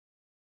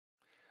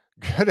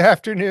Good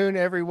afternoon,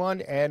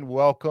 everyone, and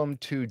welcome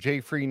to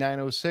J Free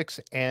 906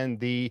 and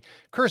the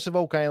Curse of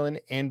Oak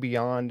Island and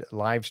Beyond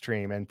live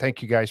stream. And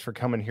thank you guys for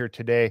coming here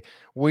today.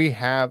 We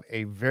have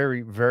a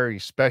very, very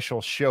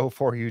special show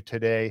for you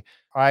today.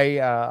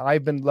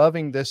 I've been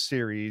loving this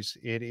series.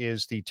 It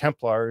is the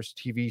Templars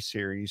TV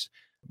series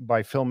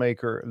by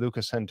filmmaker Luca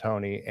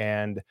Santoni,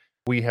 and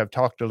we have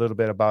talked a little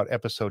bit about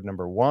episode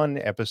number 1,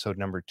 episode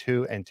number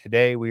 2, and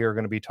today we are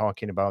going to be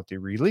talking about the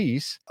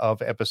release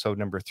of episode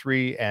number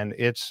 3. And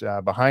it's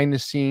behind the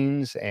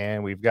scenes,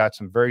 and we've got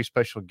some very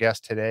special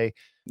guests today.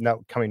 Now,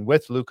 coming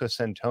with Luca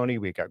Santoni,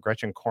 we got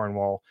Gretchen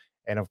Cornwall,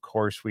 and of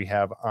course, we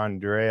have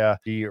Andrea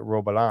Di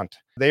Robalant.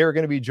 They are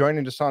going to be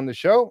joining us on the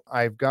show.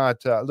 I've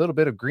got a little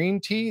bit of green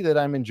tea that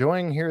I'm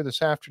enjoying here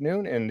this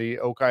afternoon in the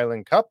Oak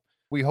Island Cup.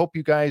 We hope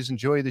you guys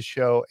enjoy the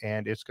show,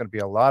 and it's going to be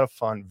a lot of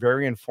fun,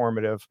 very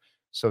informative.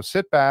 So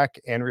sit back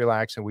and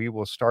relax, and we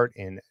will start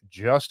in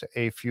just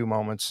a few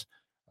moments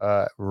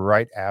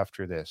right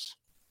after this.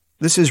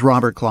 This is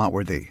Robert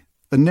Clotworthy,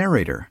 the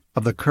narrator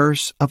of The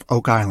Curse of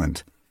Oak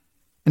Island.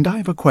 And I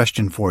have a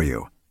question for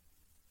you.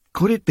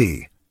 Could it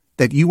be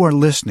that you are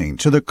listening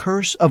to The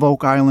Curse of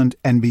Oak Island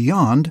and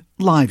Beyond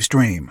live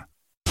stream?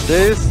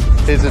 This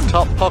is a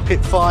top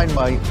pocket find,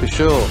 mate, for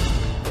sure.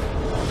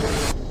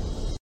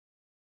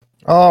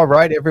 All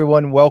right,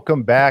 everyone,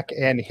 welcome back.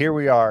 And here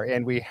we are,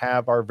 and we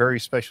have our very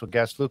special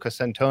guest, Luca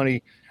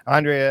Santoni,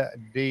 Andrea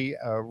Di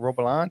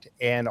Robalant,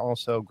 and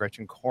also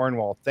Gretchen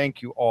Cornwall.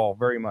 Thank you all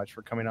very much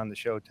for coming on the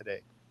show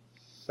today.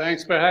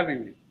 Thanks for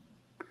having me.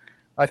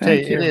 I tell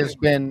you, it has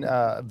been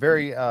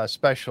very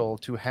special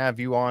to have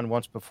you on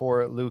once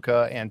before,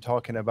 Luca, and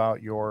talking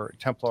about your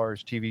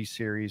Templars TV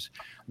series.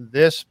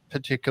 This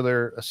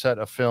particular set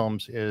of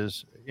films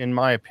is, in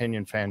my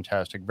opinion,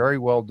 fantastic. Very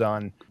well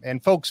done.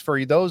 And folks,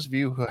 for those of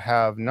you who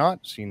have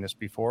not seen this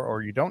before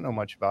or you don't know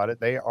much about it,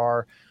 they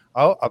are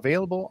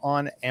available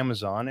on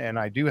Amazon. And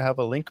I do have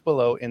a link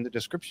below in the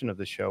description of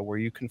the show where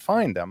you can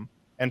find them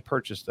and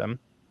purchase them.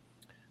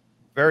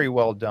 Very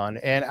well done.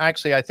 And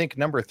actually, I think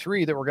number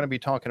 3 that we're going to be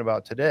talking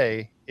about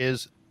today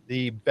is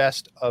the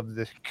best of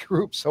the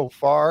group so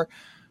far.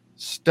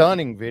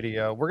 Stunning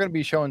video. We're going to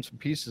be showing some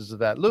pieces of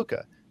that.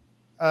 Luca,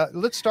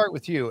 let's start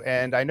with you.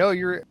 And I know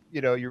you're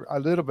a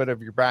little bit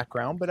of your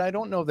background, but I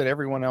don't know that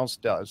everyone else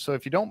does. So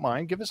if you don't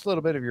mind, give us a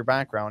little bit of your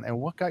background and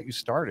what got you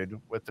started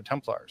with the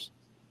Templars.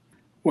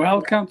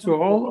 Welcome to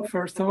all,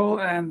 first of all.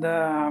 And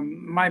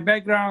my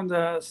background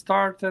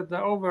started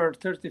over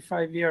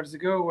 35 years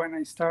ago when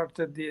I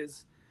started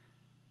this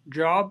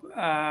job.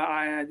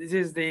 This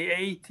is the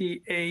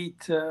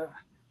 88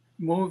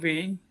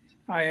 movie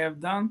I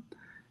have done.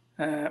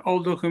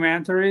 All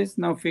documentaries,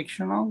 no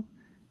fictional.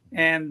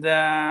 And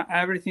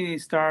everything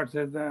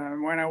started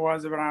when I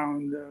was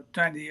around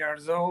 20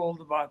 years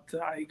old, but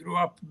I grew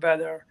up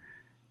better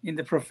in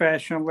the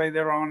profession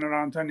later on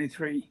around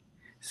 23.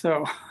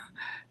 So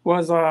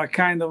was a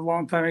kind of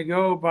long time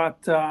ago,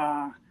 but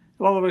a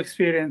lot of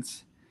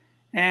experience.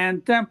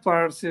 And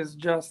Templars is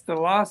just the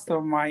last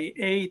of my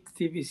 8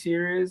 TV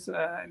series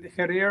in the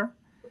career.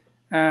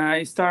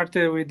 I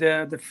started with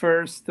the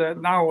first,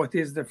 now what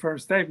is the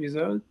first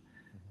episode,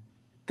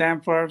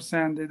 Templars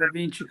and the Da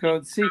Vinci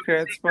Code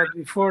Secrets, but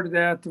before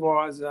that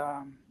was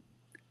a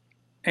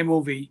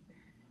movie.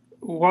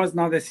 It was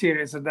not a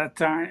series at that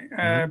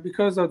time.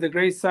 Because of the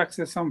great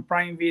success on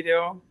Prime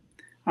Video,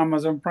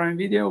 Amazon Prime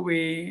Video,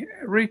 we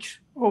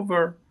reached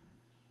over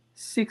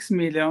 6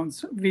 million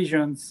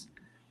visions.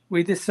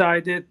 We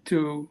decided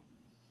to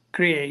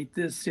create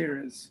this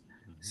series.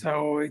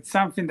 So it's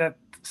something that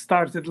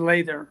started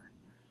later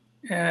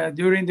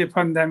during the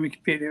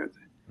pandemic period.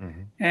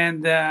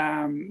 And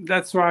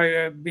that's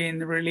why I've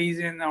been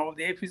releasing all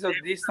the episodes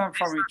distant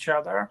from each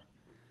other.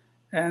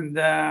 And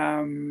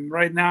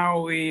right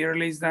now we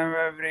release them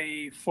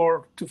every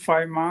 4 to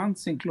 5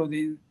 months,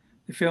 including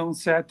the film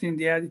setting,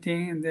 the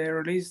editing, and the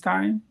release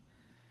time.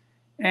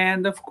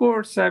 And of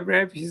course, every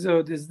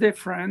episode is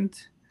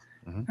different.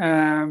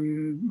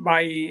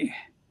 By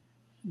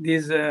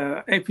this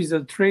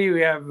episode 3,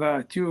 we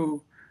have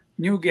 2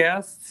 new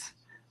guests,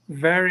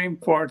 very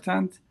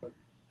important.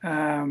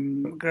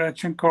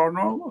 Gretchen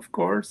Cornwall, of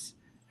course,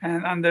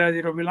 and Andrea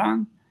Di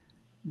Robalant,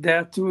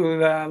 that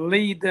will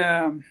lead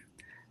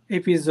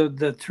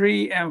episode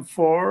 3 and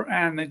 4,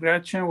 and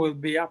Gretchen will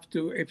be up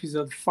to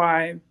episode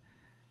 5.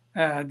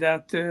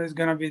 That is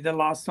going to be the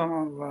last one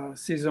of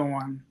season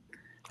 1.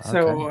 Okay.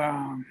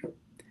 So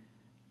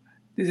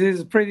this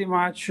is pretty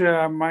much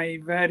my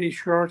very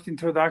short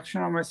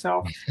introduction of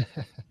myself,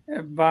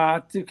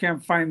 but you can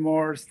find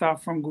more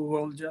stuff on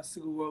Google. Just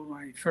Google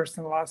my first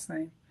and last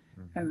name,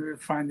 and you'll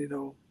find it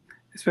all,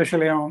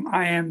 especially on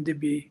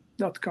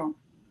imdb.com.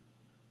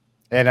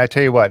 And I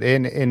tell you what,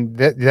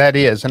 that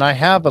is, and I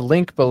have a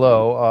link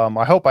below.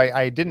 I hope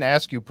I didn't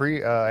ask you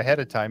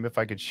ahead of time if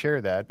I could share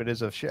that, but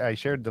I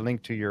shared the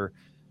link to your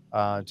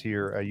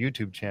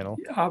YouTube channel.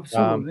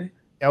 Absolutely.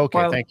 Okay,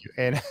 Well, thank you.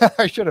 And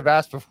I should have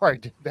asked before I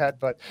did that,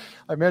 but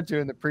I meant to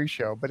in the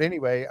pre-show. But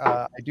anyway,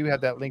 I do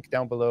have that link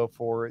down below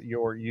for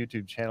your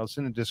YouTube channel. It's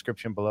in the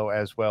description below,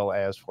 as well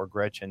as for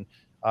Gretchen.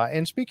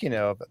 And speaking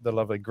of the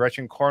lovely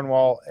Gretchen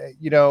Cornwall,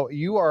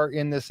 you are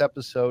in this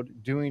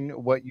episode doing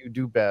what you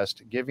do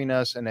best, giving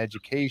us an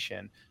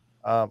education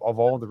of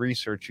all the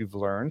research you've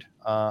learned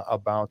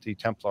about the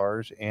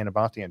Templars and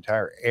about the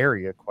entire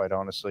area, quite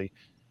honestly.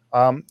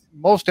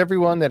 Most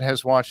everyone that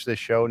has watched this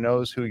show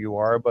knows who you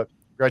are, but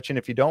Gretchen,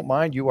 if you don't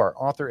mind, you are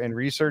author and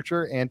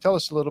researcher, and tell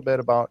us a little bit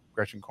about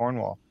Gretchen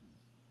Cornwall.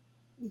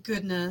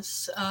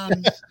 Goodness.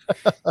 Right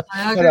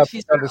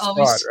Biographies on are the spot,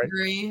 always right?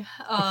 scary.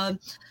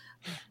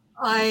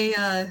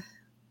 I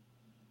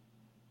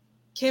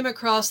came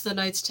across the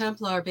Knights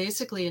Templar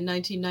basically in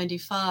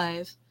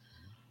 1995,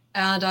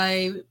 and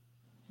I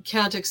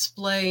can't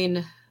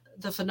explain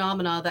the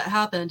phenomena that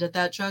happened at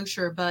that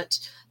juncture, but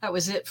that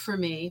was it for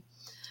me.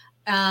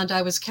 And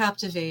I was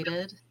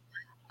captivated,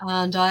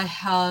 and I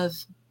have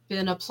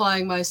been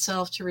applying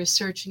myself to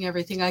researching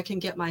everything I can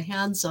get my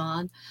hands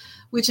on,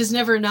 which is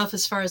never enough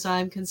as far as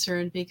I'm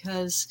concerned,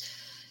 because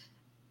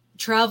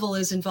travel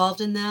is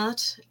involved in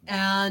that,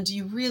 and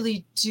you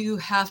really do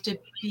have to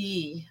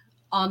be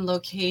on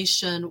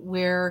location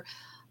where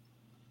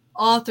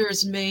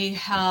authors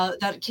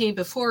that came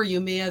before you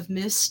may have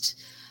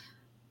missed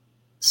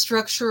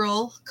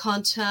structural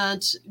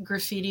content,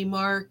 graffiti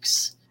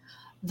marks,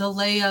 the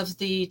lay of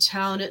the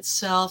town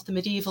itself, the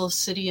medieval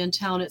city and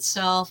town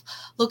itself,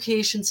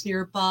 locations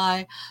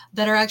nearby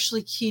that are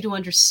actually key to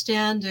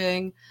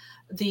understanding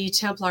the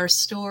Templar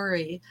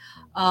story.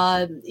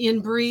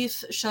 In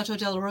brief, Chateau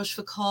de la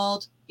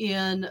Rochefoucauld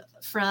in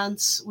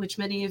France, which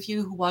many of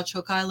you who watch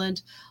Oak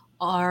Island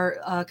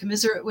are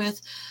commiserate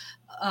with,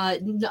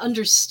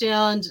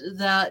 understand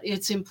that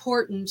it's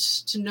important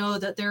to know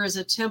that there is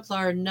a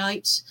Templar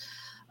Knight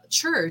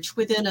church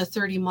within a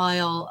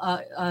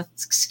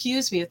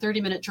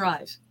 30-minute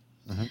drive.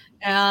 Mm-hmm.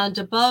 And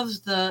above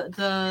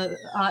the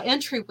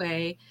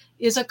entryway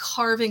is a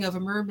carving of a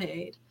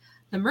mermaid.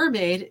 The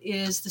mermaid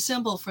is the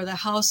symbol for the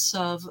House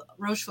of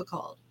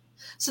Rochefoucauld.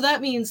 So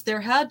that means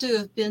there had to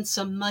have been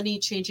some money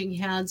changing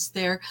hands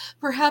there.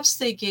 Perhaps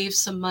they gave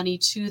some money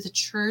to the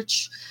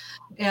church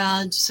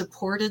and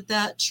supported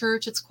that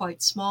church. It's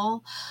quite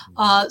small.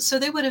 So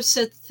they would have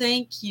said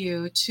thank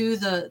you to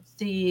the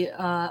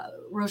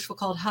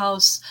Rochefoucauld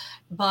house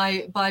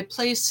by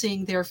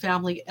placing their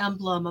family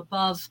emblem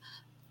above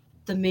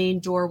the main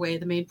doorway,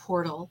 the main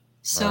portal.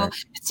 So Right.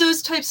 It's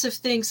those types of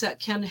things that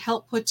can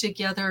help put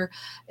together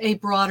a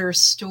broader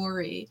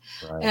story.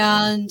 Right.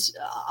 And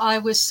I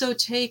was so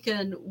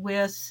taken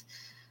with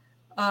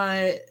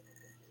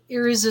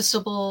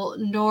Irresistible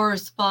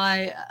North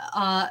by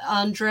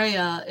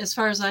Andrea. As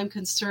far as I'm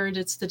concerned,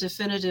 it's the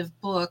definitive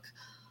book,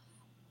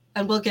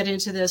 and we'll get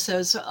into this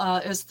as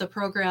the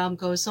program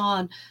goes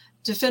on.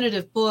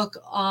 Definitive book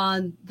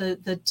on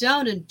the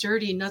down and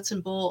dirty nuts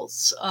and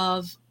bolts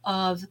of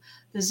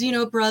the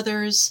Zeno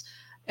brothers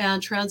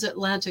and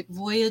transatlantic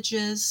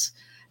voyages.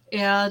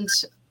 And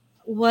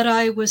what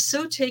I was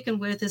so taken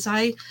with is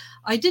I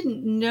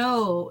didn't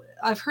know.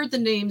 I've heard the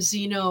name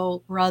Zeno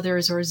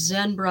brothers or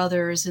Zen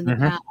brothers in the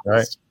past.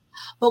 Right.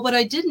 But what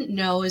I didn't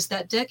know is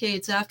that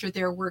decades after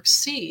their work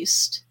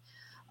ceased,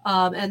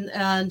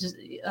 and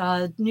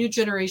new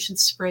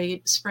generations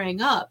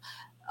sprang up,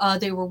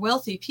 they were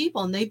wealthy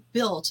people, and they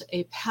built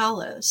a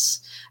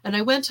palace. And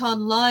I went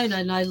online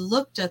and I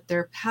looked at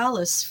their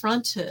palace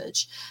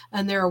frontage,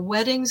 and there are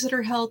weddings that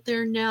are held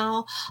there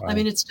now. Wow. I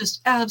mean, it's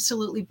just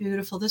absolutely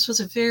beautiful. This was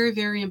a very,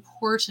 very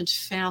important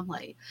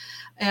family.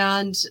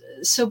 And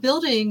so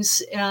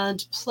buildings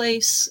and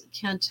place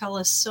can tell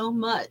us so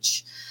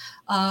much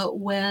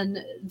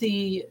when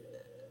the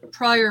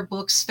prior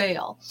books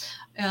fail.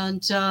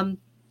 And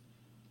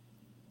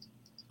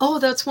oh,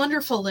 that's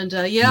wonderful,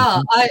 Linda.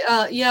 Yeah,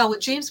 well,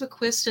 James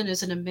McQuiston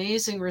is an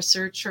amazing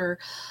researcher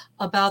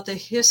about the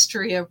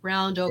history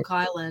around Oak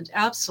Island.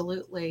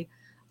 Absolutely.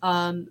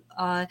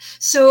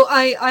 So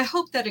I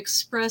hope that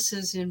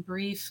expresses in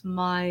brief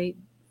my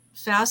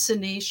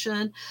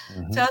fascination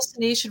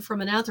from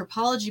an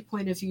anthropology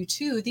point of view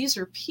too. These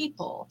are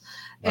people,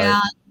 Right.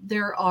 and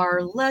there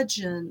are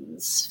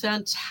legends,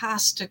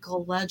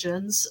 fantastical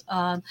legends,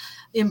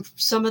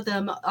 some of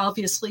them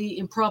obviously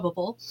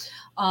improbable,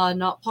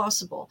 not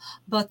possible,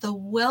 but the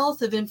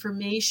wealth of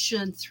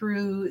information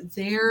through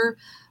their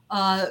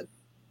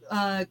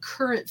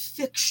current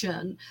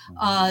fiction,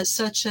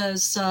 such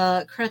as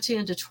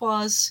Chrétien de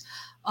Troyes,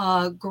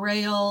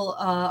 Grail,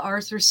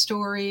 Arthur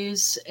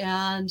stories,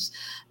 and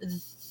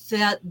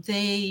that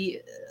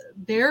they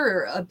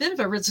bear a bit of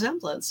a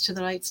resemblance to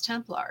the Knights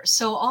Templar.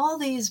 So all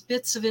these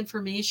bits of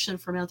information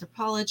from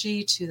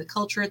anthropology to the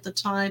culture at the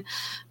time,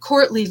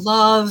 courtly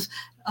love,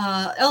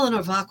 Eleanor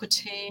of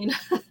Aquitaine,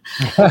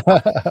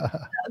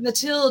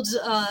 Mathilde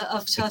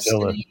of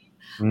Tuscany,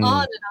 on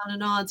and on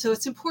and on. So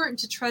it's important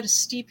to try to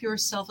steep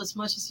yourself as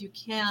much as you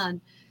can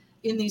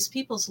in these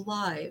people's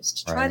lives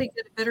to try to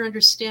get a better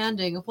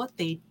understanding of what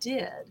they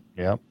did.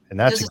 Yep. And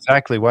that's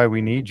exactly why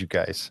we need you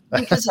guys.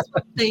 Because of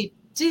what they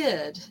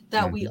did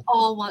that we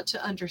all want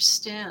to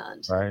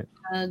understand. Right.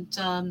 And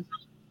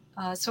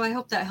so I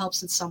hope that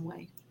helps in some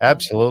way.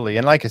 Absolutely.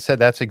 And like I said,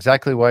 that's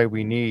exactly why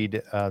we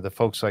need the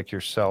folks like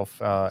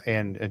yourself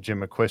and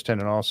Jim McQuiston,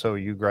 and also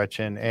you,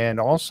 Gretchen, and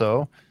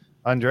also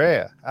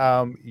Andrea.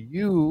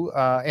 You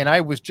and I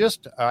was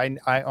just,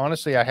 I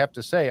honestly, I have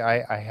to say,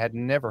 I had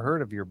never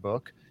heard of your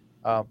book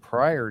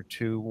prior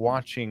to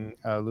watching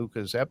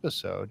Luca's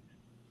episode.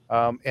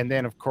 And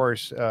then, of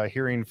course,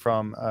 hearing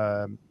from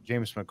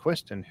James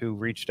McQuiston, who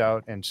reached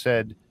out and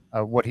said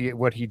what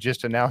he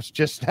just announced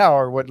just now,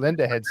 or what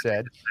Linda had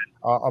said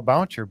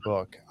about your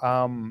book.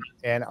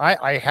 And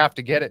I have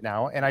to get it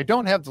now, and I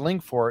don't have the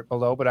link for it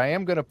below, but I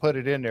am going to put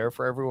it in there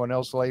for everyone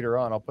else later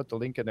on. I'll put the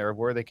link in there of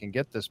where they can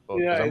get this book,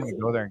 because I'm going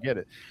to go there and get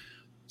it.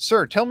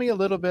 Sir, tell me a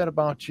little bit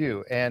about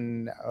you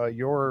and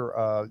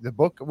your the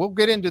book. We'll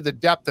get into the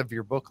depth of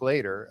your book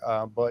later,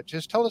 but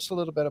just tell us a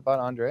little bit about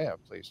Andrea,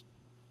 please.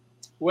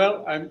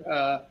 Well, I'm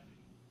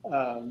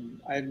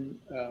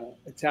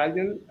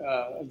Italian,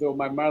 though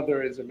my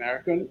mother is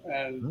American,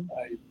 and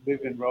I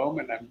live in Rome,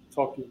 and I'm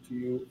talking to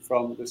you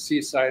from the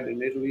seaside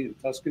in Italy, in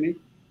Tuscany,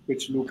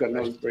 which Luca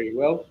knows very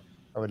well.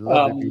 I would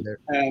love to be there.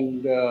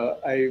 And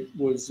I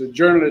was a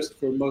journalist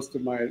for most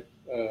of my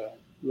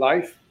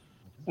life.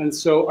 And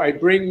so I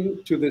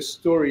bring to this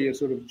story a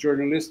sort of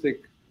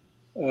journalistic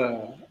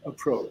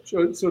approach,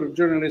 or sort of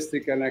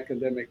journalistic and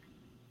academic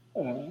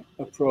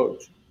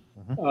approach.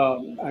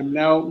 I'm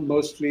now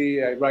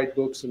mostly, I write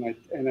books and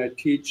I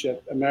teach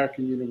at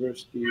American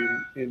University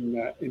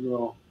in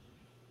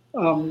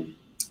Rome.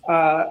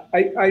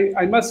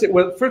 I must say,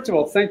 well, first of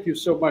all, thank you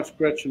so much,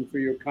 Gretchen, for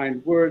your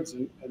kind words,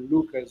 and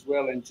Luca as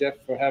well, and Jeff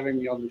for having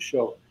me on the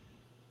show.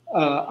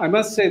 I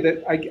must say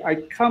that I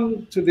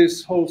come to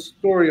this whole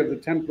story of the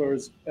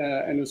Templars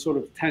in a sort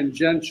of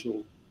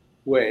tangential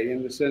way,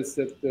 in the sense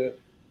that the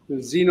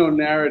Zeno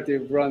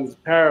narrative runs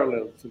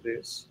parallel to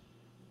this.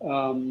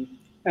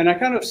 And I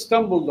kind of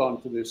stumbled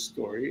onto this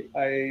story.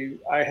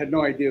 I had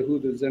no idea who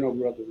the Zeno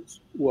brothers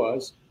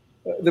was.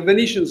 The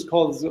Venetians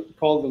call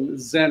them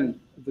Zen,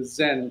 the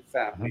Zen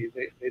family.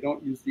 They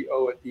don't use the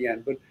O at the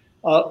end, but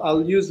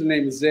I'll use the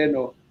name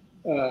Zeno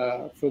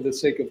for the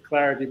sake of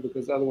clarity,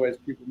 because otherwise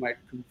people might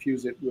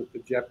confuse it with the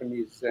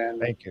Japanese Zen.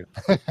 Thank you.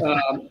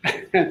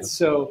 And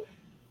so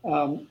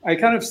I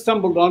kind of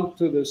stumbled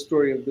onto the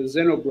story of the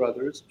Zeno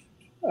brothers.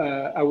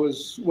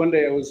 One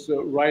day I was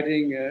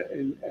writing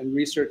and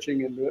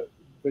researching in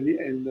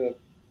the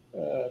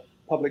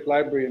public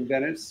library in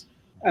Venice,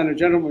 and a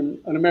gentleman,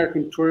 an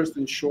American tourist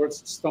in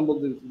shorts,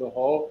 stumbled into the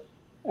hall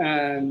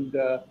and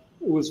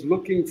was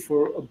looking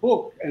for a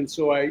book. And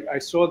so I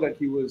saw that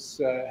he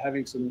was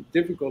having some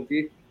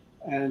difficulty,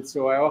 and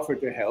so I offered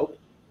to help.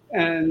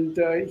 And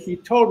he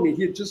told me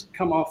he had just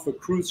come off a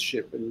cruise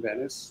ship in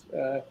Venice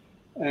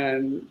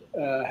and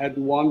had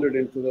wandered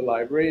into the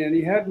library, and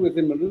he had with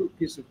him a little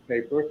piece of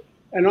paper.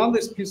 And on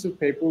this piece of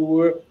paper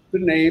were the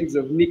names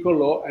of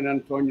Niccolò and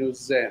Antonio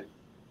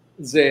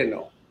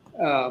Zeno.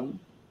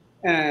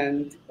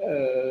 And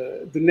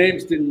the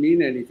names didn't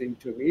mean anything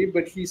to me,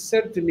 but he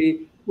said to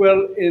me,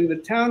 well, in the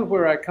town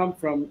where I come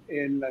from,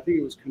 in, I think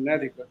it was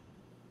Connecticut,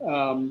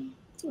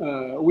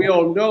 we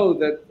all know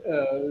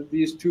that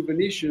these two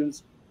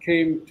Venetians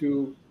came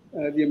to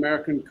the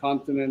American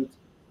continent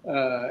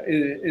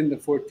in the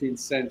 14th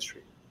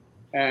century.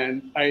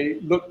 And I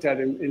looked at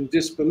him in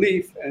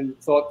disbelief and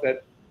thought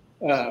that,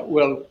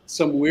 well,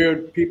 some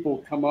weird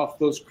people come off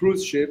those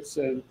cruise ships,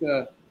 and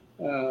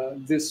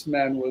this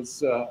man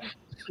was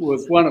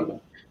one of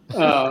them.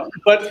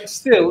 But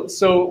still,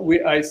 so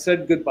I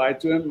said goodbye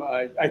to him.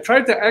 I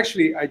tried to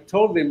I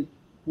told him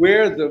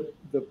where the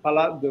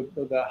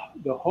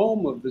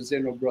home of the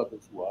Zeno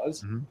brothers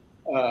was.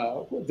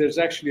 There's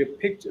actually a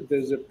picture.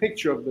 There's a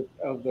picture of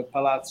the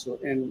palazzo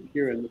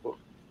here in the book,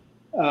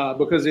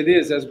 because it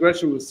is, as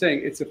Gretchen was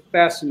saying, it's a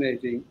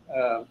fascinating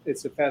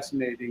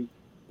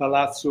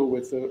palazzo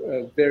with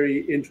a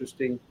very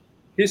interesting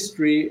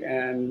history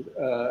and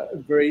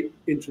very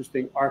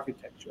interesting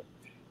architecture.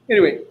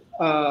 Anyway,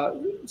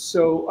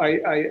 so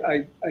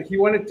he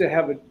wanted to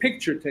have a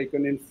picture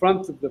taken in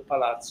front of the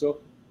palazzo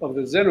of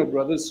the Zeno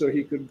brothers, so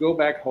he could go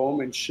back home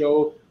and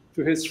show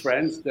to his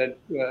friends that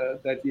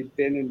he'd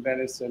been in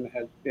Venice and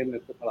had been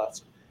at the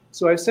palazzo.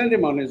 So I sent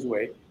him on his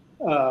way,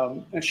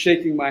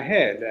 shaking my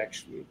head,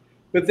 actually.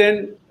 But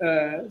then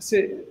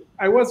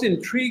I was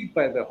intrigued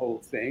by the whole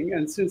thing,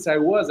 and since I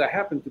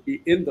happened to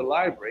be in the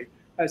library,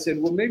 I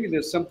said, well, maybe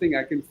there's something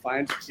I can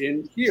find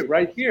in here,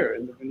 right here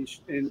in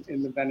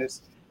the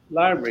Venice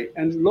library.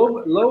 And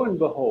lo and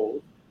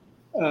behold,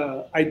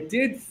 I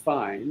did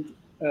find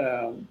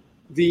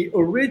the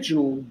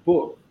original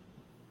book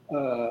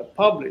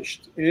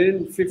published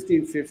in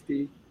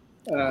 1550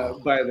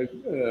 by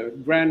the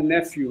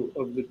grandnephew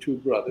of the two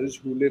brothers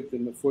who lived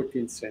in the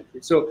 14th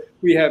century. So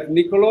we have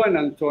Niccolò and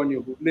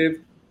Antonio, who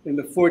lived in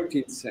the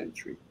 14th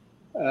century.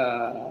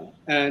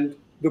 And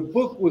the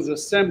book was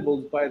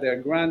assembled by their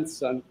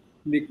grandson,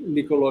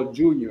 Niccolò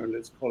Jr.,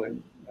 let's call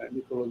him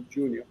Niccolò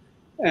Jr.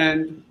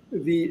 And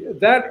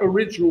that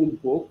original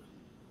book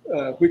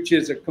which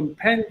is a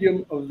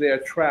compendium of their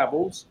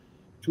travels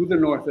to the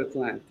North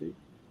Atlantic,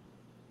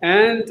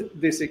 and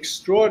this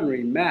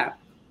extraordinary map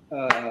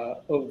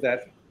of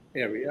that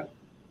area.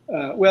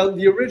 Well,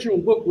 the original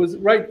book was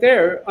right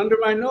there under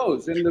my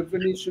nose in the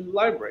Venetian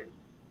library.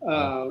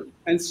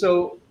 And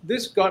so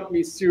this got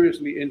me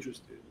seriously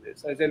interested in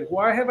this. I said,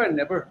 why have I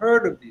never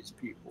heard of these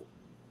people?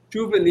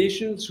 Two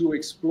Venetians who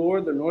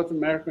explore the North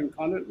American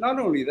continent. Not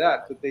only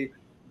that, but they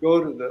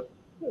go to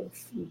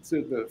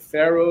the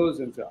Faroes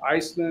and to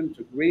Iceland,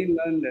 to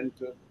Greenland, and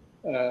to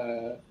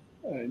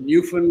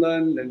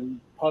Newfoundland, and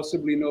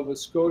possibly Nova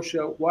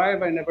Scotia. Why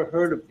have I never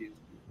heard of these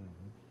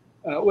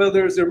people? Well,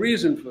 there's a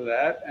reason for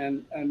that,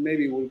 and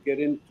maybe we'll get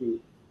into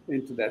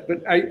that.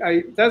 But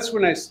that's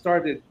when I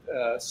started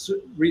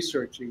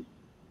researching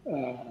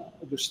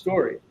the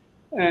story,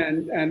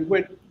 and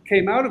what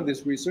came out of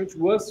this research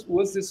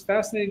was this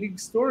fascinating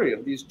story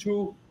of these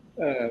two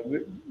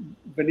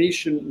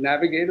Venetian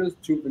navigators,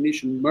 two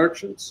Venetian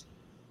merchants,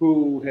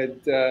 who had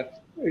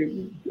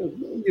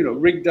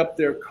rigged up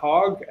their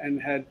cog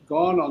and had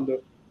gone on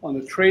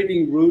the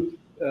trading route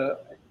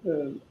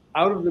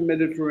out of the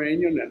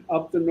Mediterranean and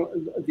up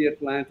the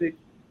Atlantic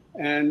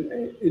and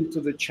into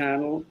the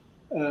Channel.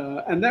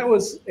 And that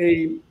was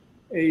a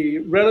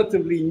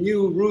relatively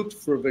new route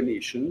for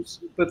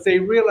Venetians, but they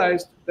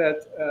realized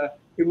that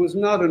it was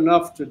not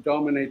enough to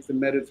dominate the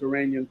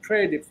Mediterranean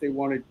trade if they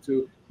wanted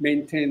to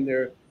maintain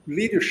their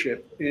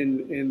leadership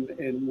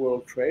in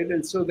world trade.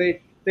 And so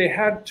they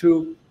had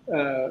to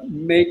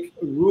make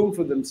room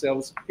for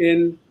themselves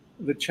in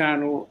the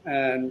Channel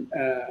and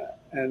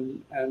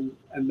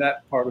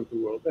that part of the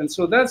world. And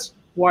so that's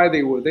why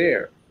they were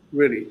there,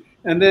 really.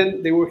 And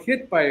then they were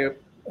hit by a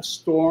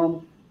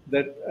storm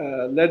that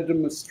led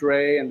them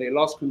astray, and they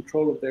lost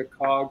control of their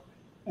cog,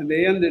 and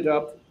they ended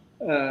up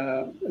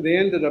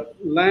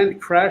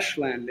crash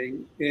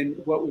landing in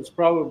what was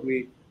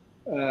probably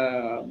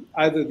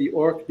either the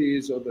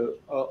Orkneys or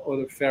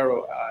the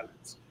Faroe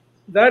Islands.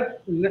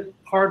 That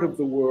part of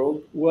the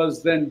world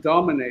was then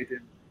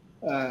dominated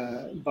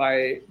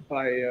by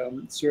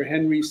Sir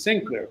Henry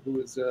Sinclair, who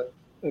was a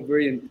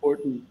very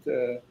important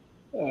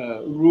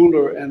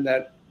ruler in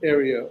that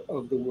area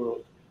of the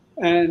world.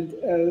 And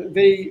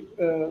they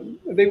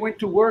went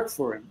to work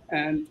for him,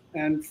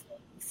 and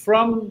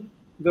from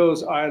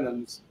those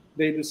islands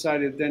they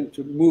decided then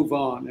to move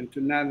on and to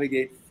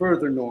navigate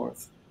further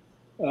north,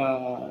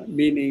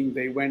 meaning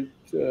they went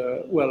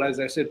well, as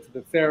I said, to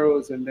the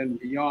Faroes, and then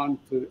beyond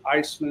to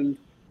Iceland.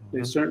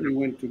 They certainly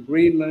went to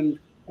Greenland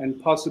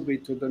and possibly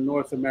to the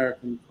North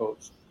American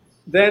coast.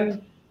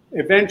 Then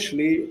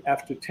eventually,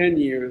 after 10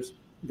 years,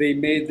 they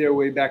made their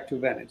way back to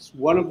Venice.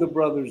 One of the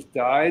brothers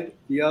died.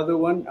 The other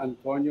one,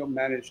 Antonio,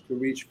 managed to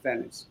reach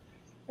Venice.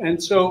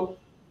 And so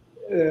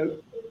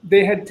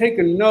they had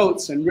taken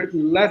notes and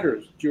written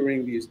letters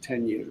during these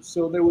 10 years.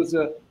 So there was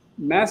a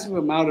massive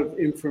amount of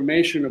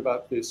information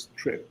about this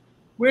trip.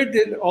 Where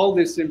did all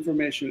this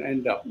information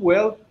end up?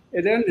 Well,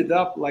 it ended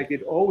up, like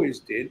it always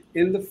did,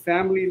 in the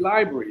family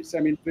libraries. I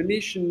mean,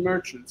 Venetian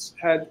merchants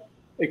had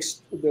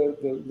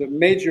the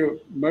major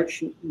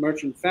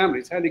merchant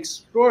families had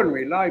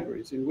extraordinary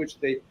libraries in which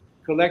they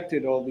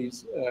collected all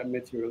these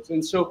materials,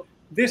 and so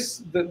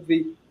this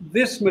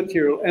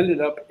material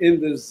ended up in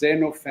the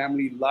Zeno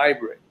family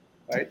library,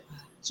 right?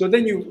 So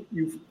then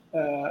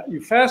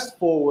you fast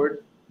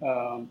forward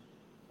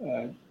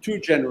 2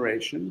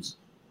 generations,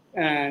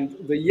 and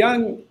the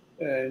young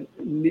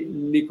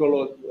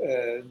Niccolò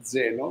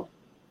Zeno,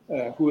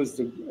 who is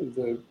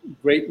the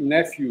great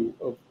nephew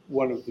of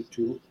one of the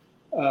two.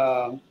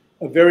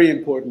 A very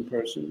important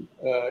person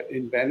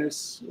in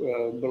Venice,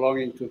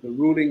 belonging to the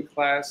ruling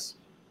class,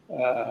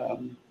 a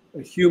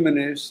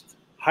humanist,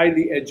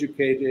 highly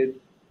educated,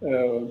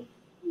 and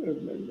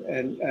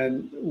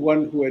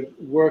one who had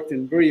worked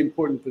in very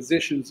important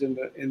positions in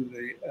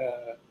the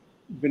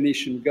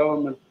Venetian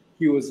government.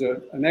 He was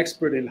an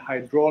expert in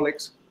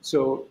hydraulics,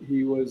 so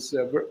he was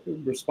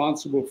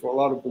responsible for a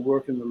lot of the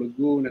work in the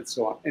lagoon and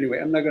so on. Anyway,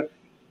 I'm not going to.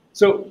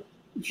 So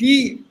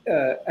he,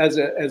 as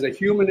a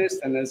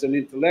humanist and as an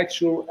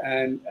intellectual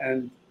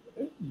and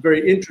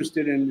very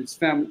interested in his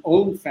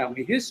own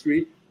family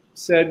history,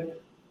 said,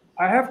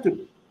 I have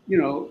to,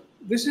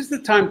 this is the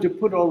time to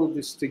put all of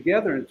this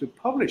together and to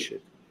publish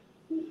it.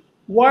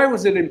 Why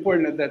was it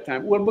important at that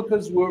time? Well,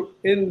 because we're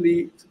in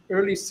the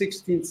early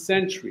 16th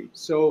century.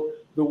 So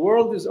the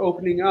world is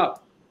opening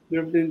up.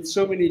 There have been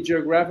so many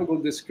geographical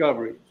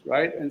discoveries,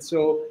 right? And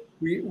so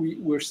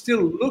we're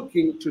still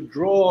looking to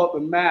draw the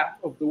map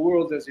of the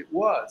world as it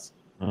was.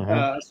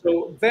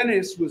 So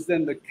Venice was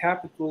then the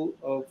capital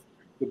of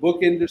the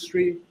book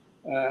industry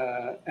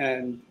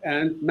and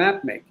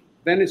map making.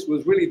 Venice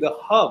was really the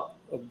hub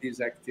of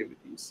these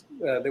activities.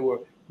 There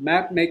were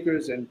map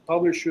makers and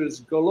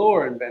publishers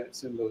galore in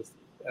Venice in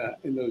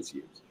those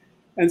years.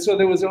 And so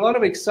there was a lot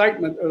of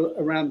excitement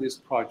around this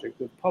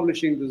project of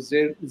publishing the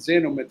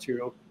Zeno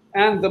material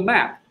and the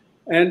map.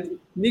 And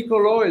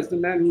Niccolò is the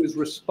man who is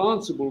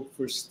responsible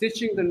for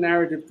stitching the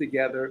narrative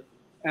together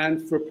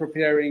and for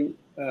preparing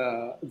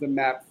the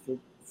map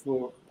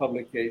for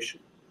publication.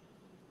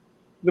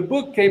 The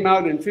book came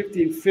out in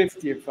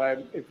 1550, if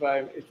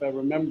I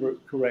remember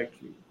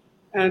correctly,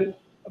 and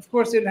of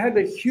course it had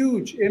a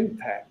huge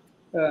impact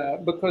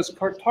because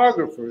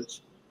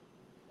cartographers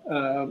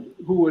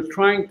who were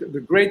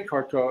the great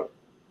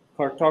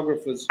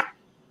cartographers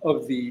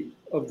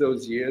of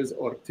those years,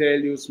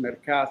 Ortelius,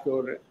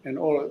 Mercator,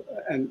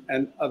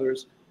 and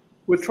others,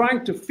 were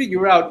trying to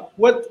figure out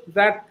what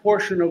that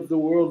portion of the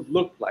world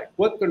looked like,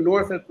 what the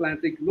North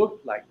Atlantic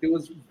looked like. There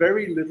was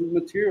very little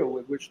material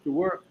with which to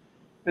work.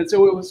 And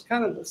so it was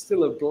kind of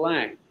still a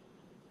blank.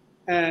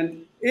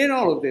 And in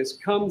all of this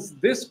comes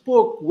this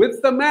book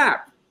with the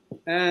map.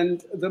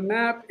 And the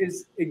map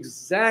is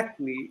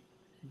exactly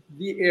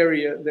the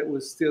area that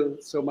was still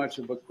so much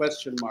of a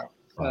question mark.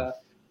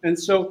 And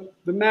so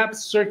the map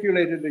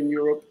circulated in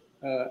Europe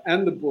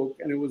and the book,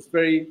 and it was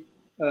very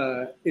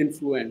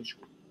influential.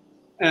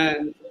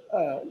 And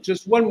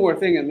just one more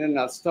thing, and then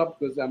I'll stop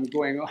because I'm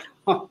going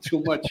on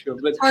too much here.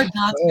 But it's hard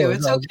not to.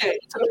 It's okay.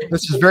 It's okay.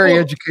 This is very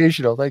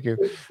educational. Thank you.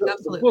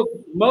 Absolutely. The book,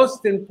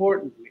 most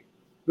importantly,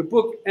 the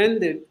book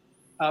ended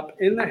up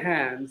in the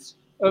hands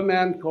of a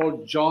man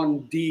called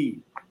John Dee.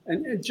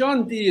 And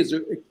John Dee is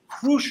a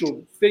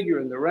crucial figure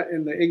in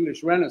the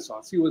English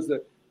Renaissance. He was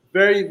a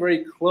very,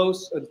 very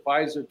close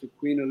advisor to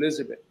Queen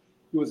Elizabeth.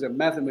 He was a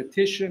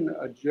mathematician,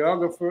 a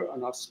geographer,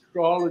 an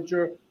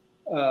astrologer,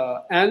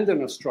 and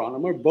an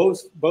astronomer,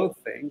 both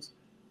things.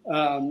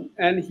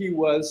 And he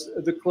was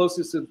the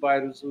closest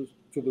advisor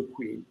to the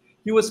Queen.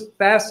 He was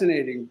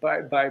fascinated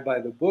by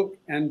the book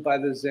and by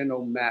the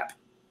Zeno map.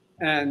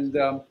 And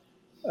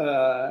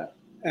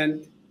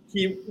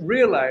he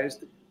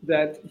realized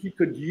that he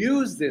could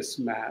use this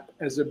map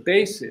as a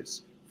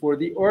basis for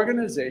the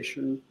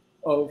organization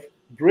of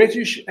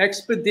British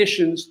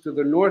expeditions to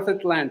the North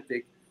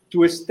Atlantic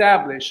to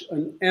establish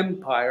an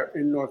empire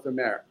in North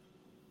America,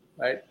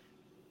 right?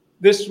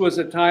 This was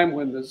a time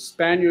when the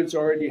Spaniards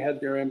already had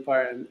their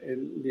empire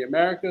in the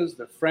Americas,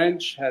 the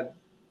French had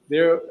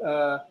their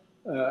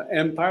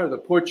empire, the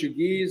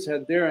Portuguese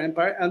had their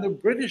empire, and the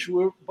British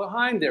were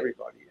behind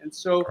everybody. And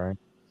so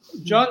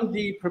John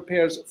Dee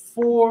prepares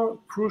 4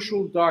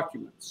 crucial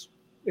documents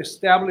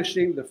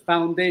establishing the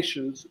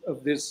foundations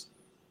of this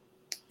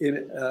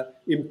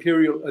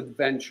imperial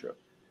adventure,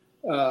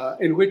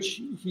 in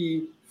which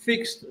he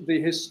fixed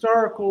the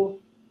historical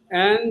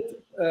and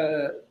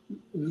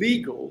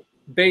legal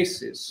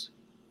basis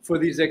for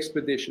these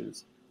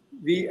expeditions.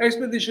 The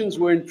expeditions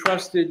were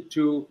entrusted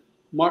to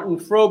Martin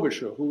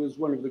Frobisher, who was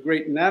one of the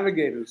great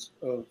navigators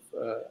of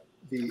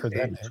the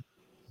age.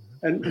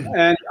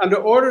 And under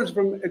orders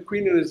from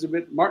Queen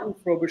Elizabeth, Martin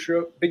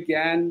Frobisher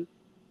began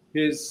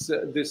these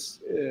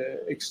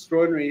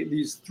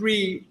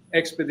 3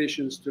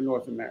 expeditions to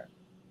North America.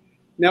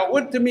 Now,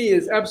 what to me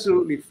is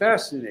absolutely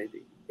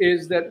fascinating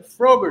is that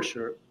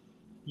Frobisher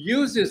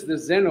uses the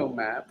Zeno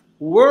map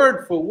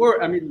word for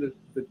word, I mean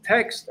the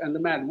text and the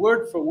map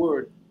word for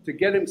word, to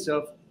get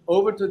himself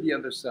over to the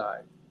other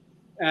side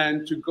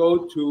and to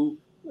go to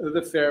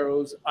the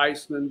Faroes,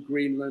 Iceland,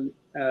 Greenland,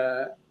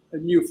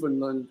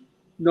 Newfoundland,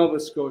 Nova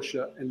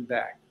Scotia, and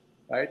back,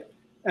 right?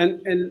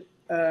 And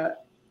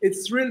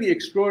it's really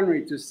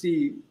extraordinary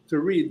to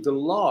read the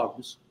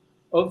logs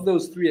of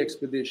those 3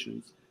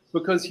 expeditions,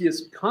 because he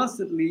is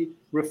constantly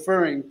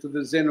referring to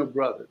the Zeno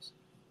brothers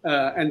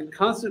and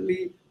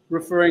constantly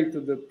referring to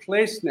the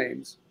place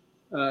names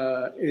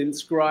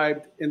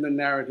inscribed in the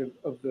narrative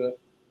of the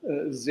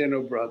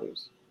Zeno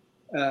brothers.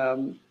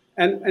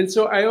 And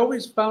so I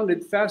always found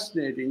it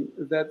fascinating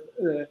that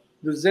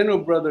the Zeno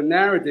brother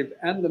narrative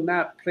and the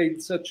map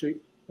played such a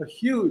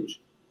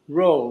huge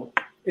role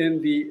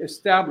in the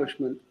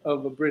establishment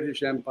of a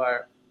British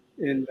Empire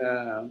in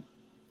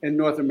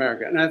North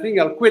America. And I think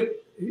I'll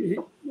quit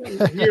here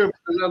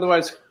because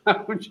otherwise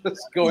I'm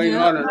just going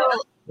on and on.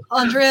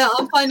 Andrea,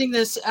 I'm finding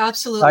this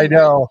absolutely. I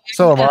know.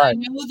 So am I. I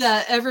know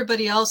that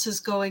everybody else is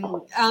going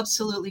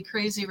absolutely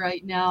crazy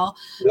right now.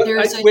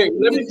 Wait,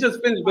 let me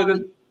just finish.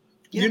 But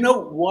you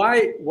know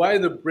why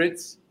the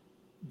Brits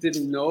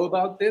didn't know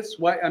about this?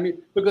 Why? I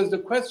mean, because the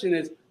question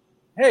is,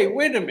 hey,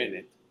 wait a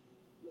minute.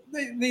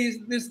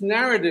 This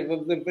narrative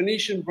of the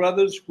Venetian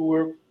brothers who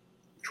were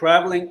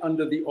traveling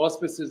under the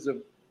auspices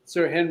of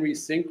Sir Henry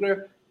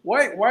Sinclair,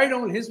 why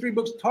don't history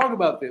books talk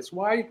about this?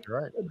 Why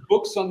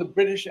books on the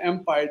British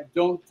Empire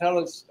don't tell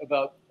us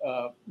about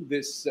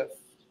this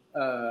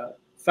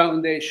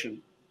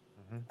foundation?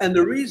 Mm-hmm. And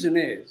the reason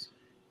is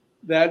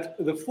that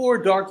the 4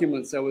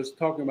 documents I was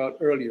talking about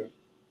earlier,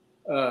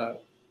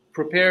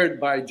 prepared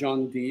by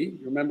John Dee,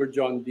 remember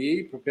John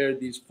Dee prepared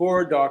these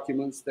 4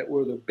 documents that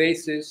were the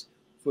basis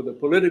for the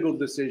political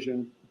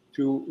decision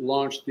to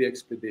launch the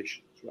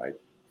expeditions, right?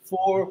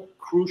 4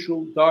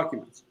 crucial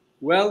documents.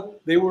 Well,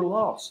 they were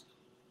lost.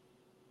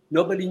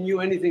 Nobody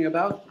knew anything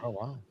about them. Oh,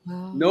 wow.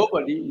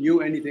 Nobody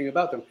knew anything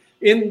about them.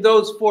 In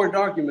those 4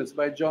 documents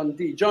by John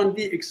Dee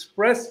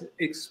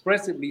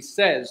expressively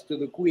says to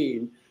the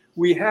Queen,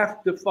 we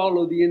have to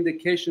follow the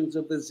indications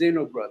of the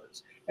Zeno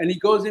brothers. And he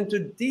goes into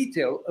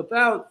detail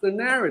about the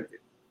narrative.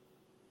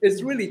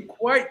 It's really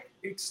quite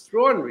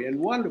extraordinary and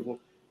wonderful.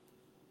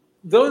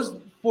 those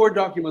 4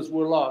 documents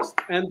were lost,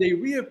 and they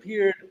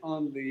reappeared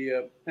on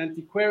the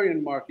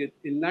antiquarian market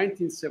in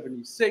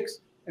 1976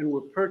 and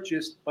were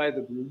purchased by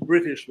the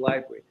British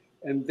Library.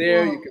 And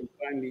there you can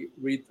finally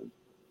read them.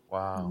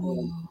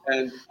 Wow.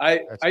 And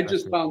I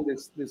just found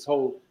this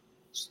whole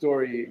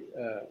story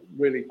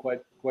really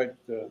quite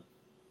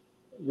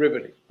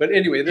riveting. But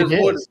anyway, there's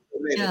more to say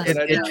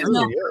later. It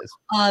truly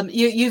is.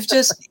 You've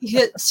just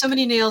hit so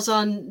many nails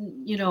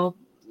on,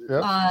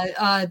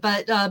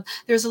 but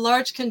there's a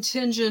large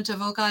contingent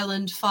of Oak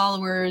Island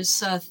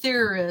followers,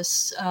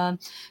 theorists,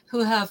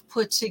 who have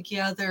put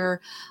together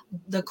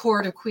the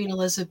court of Queen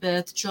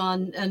Elizabeth.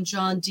 John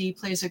Dee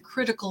plays a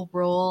critical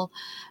role.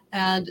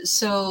 And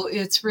so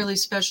it's really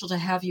special to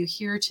have you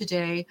here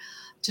today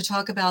to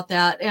talk about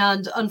that.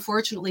 And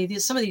unfortunately,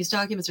 some of these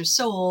documents are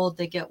so old,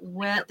 they get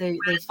wet, they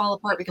fall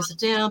apart because of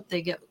damp,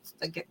 they get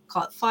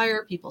caught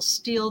fire, people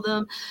steal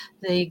them,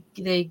 they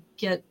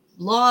get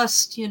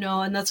lost,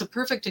 and that's a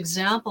perfect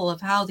example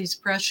of how these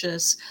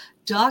precious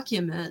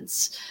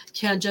documents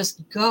can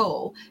just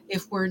go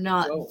if we're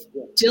not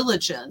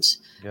diligent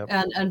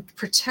and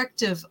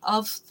protective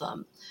of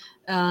them.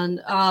 And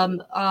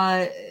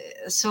that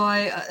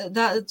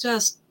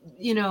just,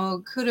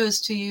 kudos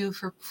to you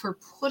for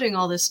putting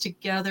all this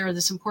together,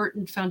 this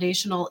important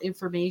foundational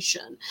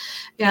information.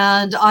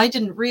 And I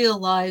didn't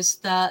realize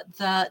that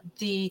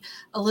the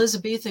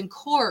Elizabethan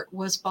court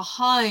was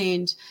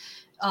behind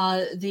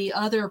the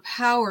other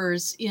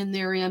powers in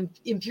their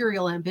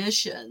imperial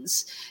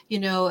ambitions.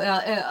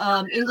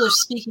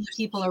 English-speaking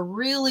people are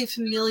really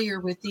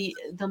familiar with the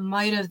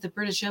might of the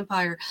British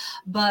Empire,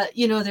 but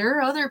there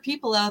are other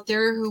people out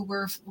there who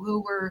were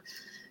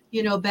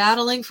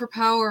battling for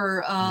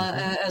power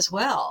as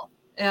well.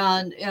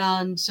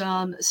 And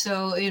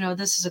so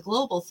this is a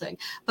global thing.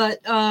 But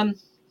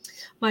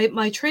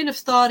my train of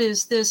thought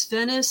is this: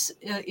 Venice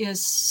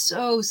is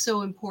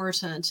so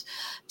important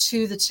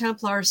to the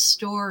Templar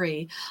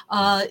story.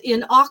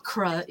 In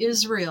Acre,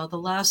 Israel, the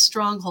last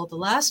stronghold, the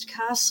last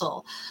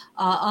castle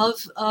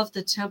of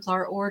the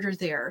Templar order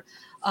there,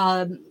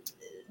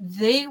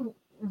 they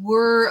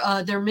were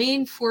their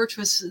main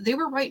fortress. They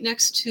were right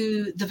next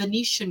to the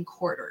Venetian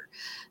quarter.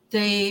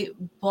 They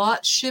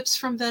bought ships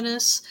from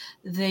Venice,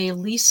 they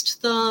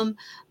leased them,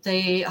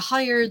 they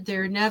hired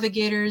their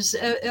navigators,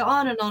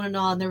 on and on and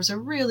on. There was a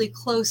really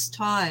close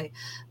tie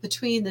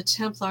between the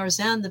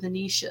Templars and the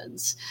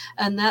Venetians,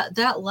 and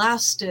that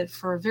lasted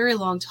for a very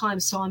long time.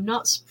 So I'm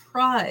not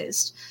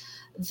surprised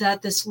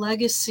that this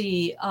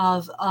legacy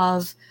of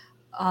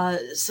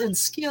and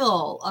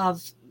skill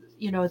of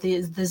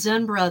the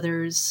Zen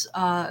brothers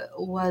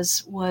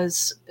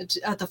was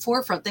at the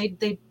forefront.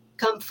 They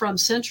come from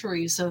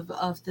centuries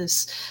of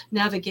this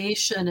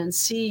navigation and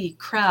sea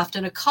craft.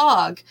 And a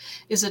cog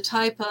is a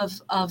type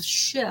of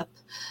ship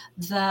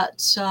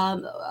that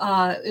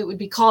it would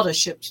be called a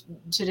ship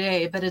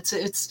today, but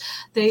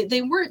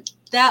they weren't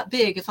that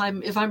big, if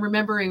I'm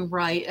remembering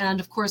right. And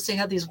of course they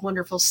had these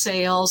wonderful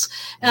sails.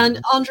 And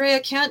Andrea,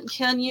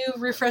 can you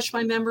refresh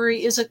my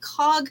memory? Is a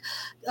cog,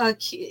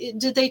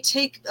 did they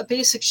take a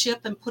basic ship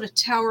and put a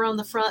tower on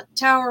the front,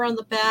 tower on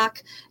the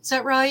back? Is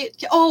that right?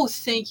 Oh,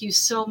 thank you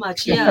so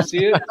much. Yes.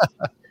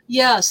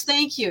 Yes,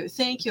 thank you.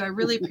 I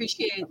really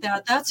appreciate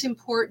that. That's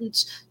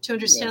important to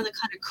understand the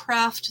kind of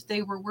craft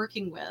they were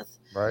working with.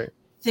 Right.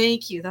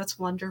 Thank you. That's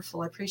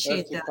wonderful. I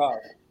appreciate that.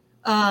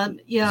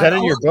 Is that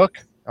in your book,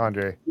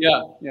 Andre?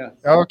 Yeah.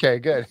 Okay,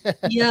 good.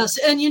 Yes,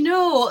 and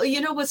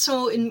what's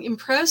so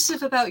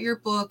impressive about your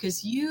book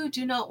is you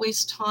do not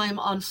waste time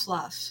on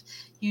fluff.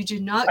 You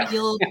do not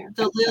gild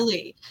the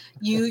lily.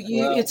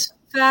 It's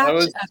fact. I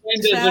was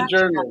trained as a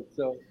journalist,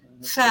 so.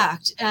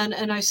 Fact,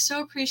 and I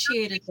so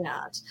appreciated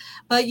that.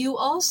 But you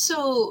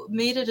also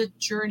made it a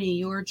journey,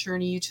 your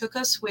journey. You took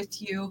us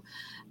with you,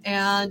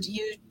 and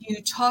you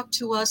talked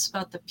to us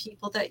about the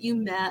people that you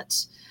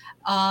met.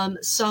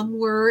 Some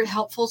were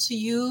helpful to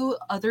you,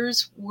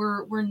 others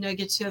were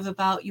negative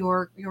about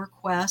your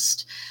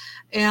quest.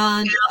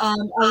 And I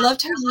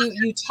loved how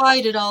you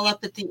tied it all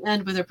up at the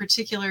end with a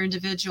particular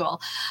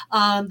individual.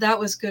 That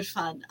was good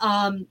fun.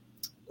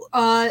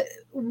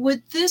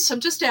 Would this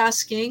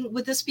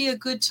be a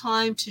good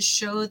time to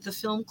show the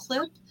film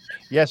clip?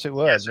 Yes, it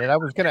was. And I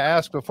was going to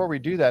ask before we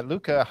do that,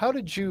 Luca, how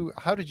did you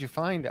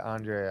find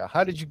Andrea?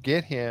 How did you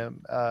get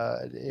him? How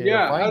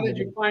did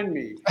you find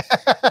me?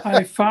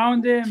 I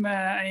found him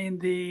in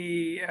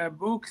the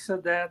books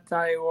that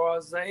I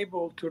was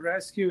able to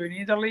rescue in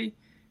Italy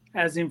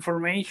as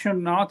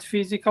information, not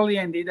physically.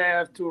 Indeed, I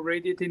have to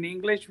read it in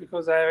English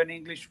because I have an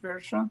English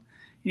version.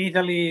 In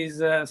Italy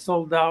is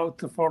sold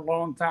out for a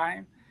long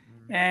time.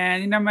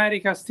 And in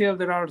America, still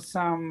there are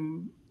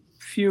some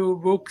few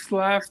books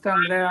left,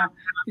 and there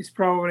is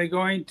probably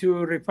going to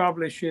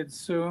republish it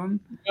soon.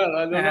 Well,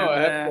 I don't know. I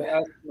have to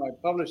ask my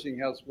publishing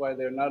house why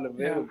they're not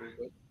available.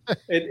 Yeah. But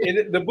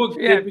the book,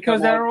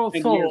 because they're all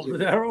sold.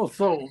 They're all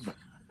sold.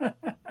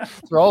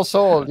 They're all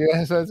sold.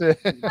 Yes, that's it.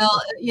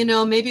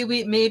 Well,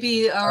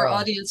 maybe our Oh.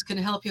 audience can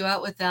help you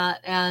out with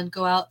that and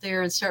go out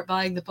there and start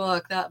buying the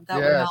book. That would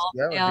Yes, help.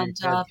 that would be And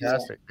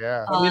fantastic.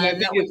 Yeah. I mean, I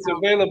think that would it's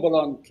help. available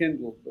on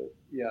Kindle, but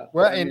yeah.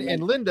 Well, I mean,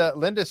 and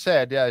Linda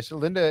said, yeah, so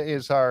Linda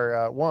is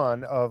our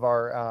one of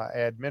our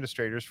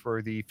administrators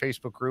for the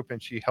Facebook group,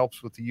 and she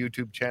helps with the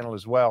YouTube channel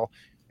as well.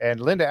 And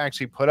Linda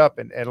actually put up,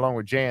 and along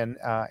with Jan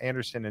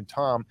Anderson and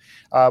Tom,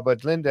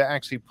 but Linda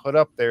actually put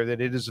up there that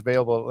it is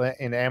available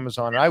in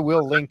Amazon. I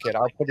will link it.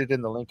 I'll put it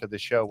in the link of the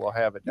show. We'll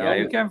have it down. Yeah,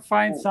 you can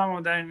find some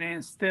of their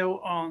names still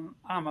on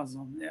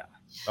Amazon. Yeah.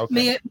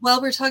 Okay.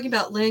 While we're talking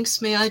about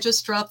links, may I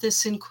just drop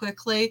this in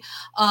quickly?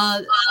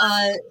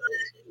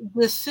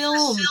 The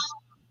film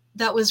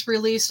that was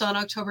released on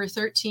October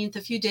 13th,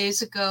 a few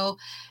days ago,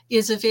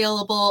 is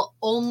available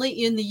only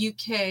in the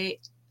UK,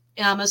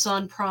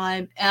 Amazon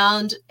Prime,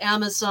 and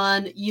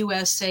Amazon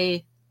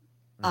USA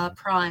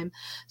Prime.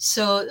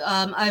 So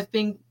I've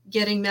been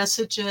getting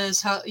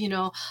messages how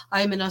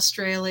I'm in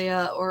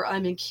Australia or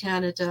I'm in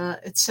Canada,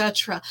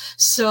 etc.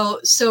 So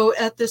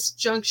at this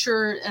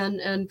juncture,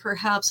 and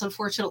perhaps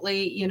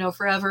unfortunately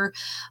forever,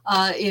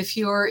 if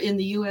you're in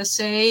the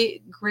USA,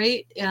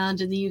 great,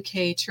 and in the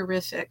UK,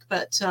 terrific.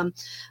 But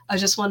I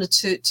just wanted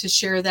to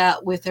share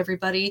that with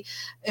everybody.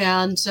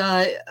 And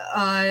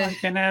I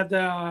can add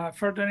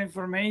further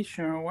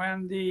information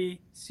when the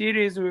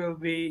series will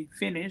be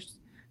finished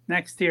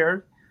next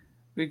year.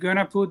 We're going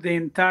to put the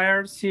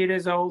entire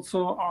series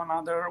also on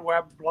other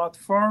web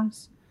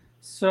platforms.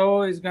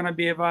 So it's going to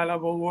be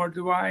available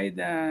worldwide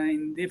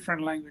in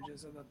different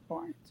languages at that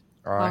point.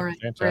 All right.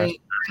 Great.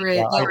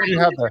 I do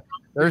have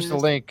there's the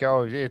link.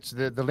 Oh, it's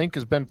the link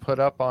has been put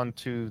up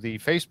onto the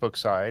Facebook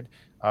side,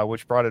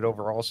 which brought it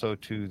over also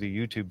to the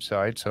YouTube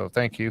side. So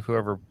thank you,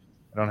 whoever.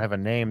 I don't have a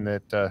name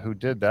that who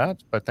did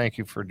that, but thank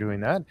you for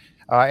doing that.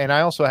 And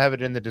I also have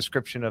it in the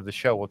description of the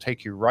show. We'll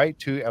take you right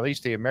to at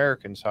least the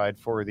American side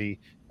for the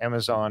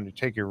Amazon to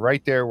take you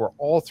right there where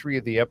all 3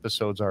 of the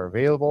episodes are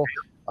available.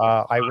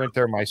 I went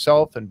there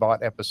myself and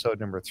bought episode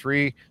number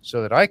 3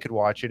 so that I could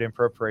watch it in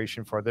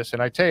preparation for this.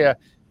 And I tell you,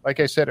 like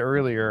I said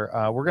earlier,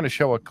 we're going to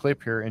show a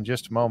clip here in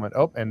just a moment.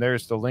 Oh, and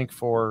there's the link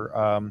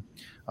for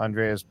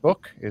Andrea's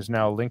book is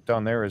now linked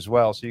on there as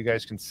well. So you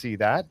guys can see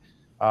that.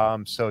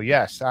 So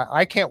yes,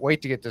 I can't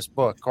wait to get this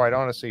book, quite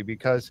honestly,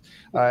 because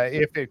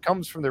if it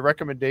comes from the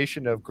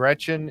recommendation of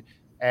Gretchen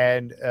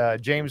and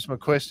James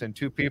McQuiston,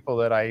 2 people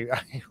that I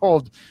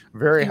hold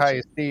very high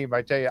esteem,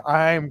 I tell you,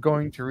 I'm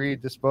going to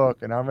read this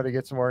book and I'm going to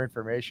get some more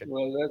information.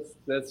 Well,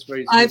 that's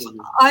very.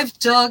 I've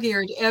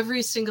dog-eared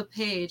every single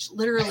page.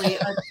 Literally,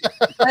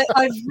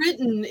 I've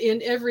written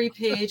in every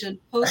page and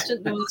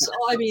post-it notes.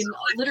 I mean,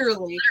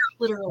 literally.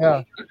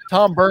 Yeah.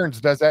 Tom Burns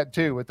does that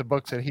too with the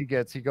books that he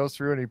gets. He goes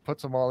through and he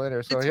puts them all in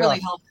there. So it's really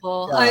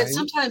helpful. Yeah,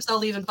 sometimes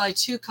I'll even buy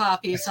 2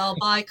 copies. I'll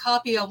buy a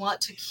copy I want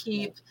to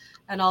keep,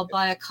 and I'll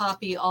buy a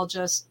copy I'll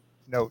just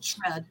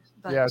shred.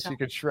 But, yes, you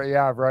could shred.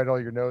 Yeah, write all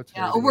your notes.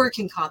 Yeah, a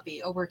working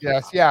copy.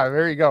 Yes, copy. Yeah,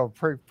 there you go.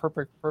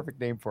 Perfect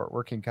name for it.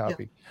 Working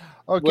copy.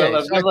 Yeah. Okay. Well,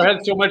 I've never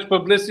had so much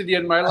publicity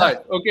in my life.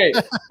 Okay,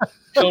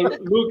 so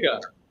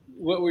Luca,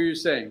 what were you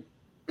saying?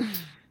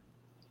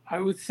 I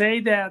would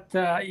say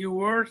that your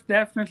work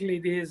definitely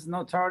is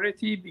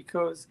notoriety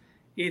because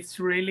it's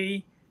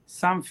really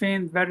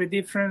something very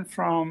different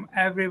from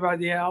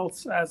everybody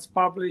else as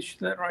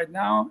published right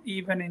now,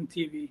 even in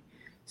TV.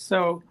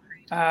 So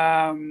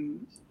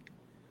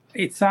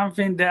it's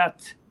something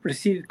that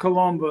preceded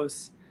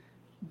Columbus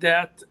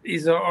that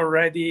is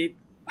already,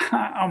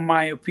 in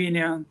my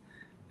opinion,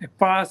 a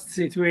past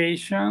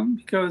situation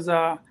because,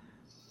 of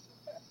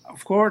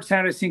course,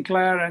 Henry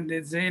Sinclair and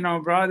the Zeno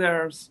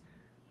brothers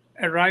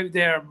arrived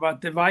there,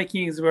 but the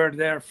Vikings were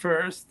there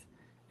first.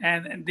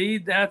 And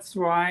indeed, that's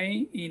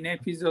why in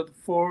episode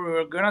 4,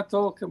 we're going to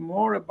talk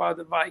more about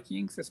the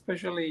Vikings,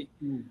 especially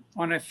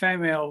on a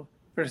female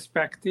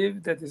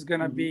perspective. That is going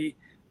to be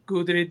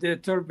Gudrid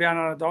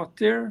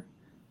Torbjarnardottir,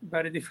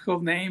 very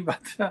difficult name,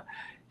 but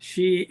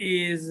she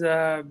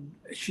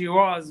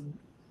was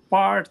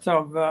part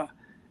of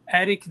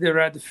Eric the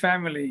Red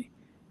family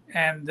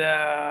and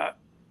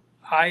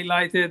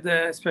highlighted,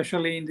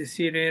 especially in the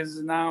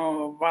series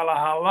now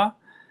Valhalla,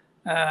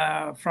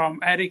 from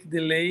Eric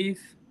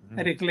Leif,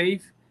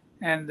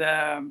 and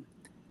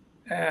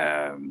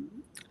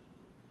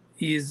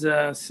his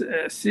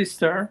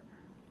sister.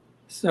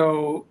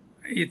 So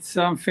it's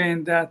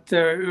something that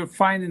you'll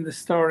find in the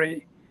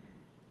story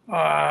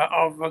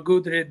of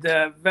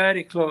Gudrid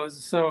very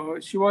close. So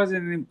she was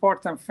an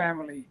important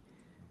family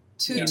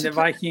in the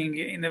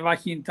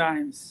Viking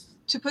times.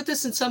 To put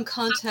this in some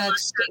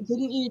context,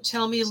 didn't you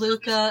tell me,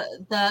 Luca,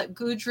 that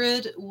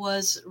Gudrid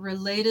was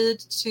related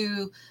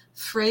to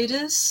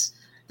Freydis?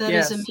 That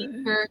is a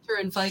main character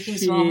in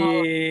Vikings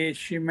Valhalla.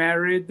 She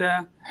married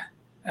the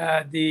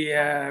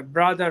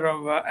brother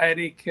of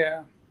Eric.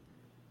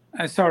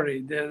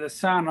 The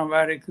son of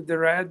Eric the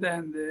Red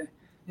and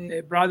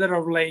the brother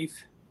of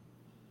Leif.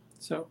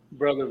 So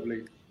brother of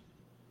Leif.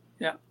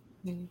 Yeah.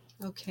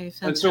 Okay.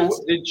 Fantastic. And so,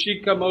 did she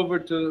come over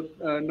to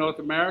North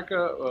America?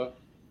 Or?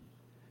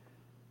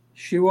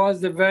 She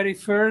was the very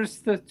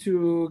first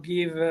to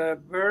give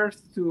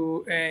birth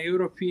to a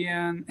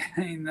European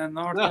in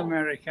North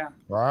America.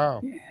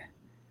 Wow.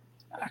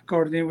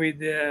 According with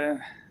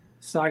the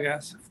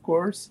sagas, of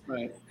course.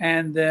 Right.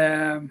 And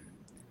the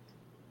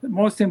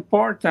most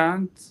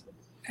important,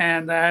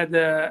 and I had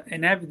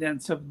an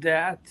evidence of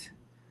that,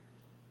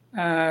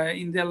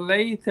 in the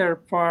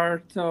latest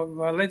part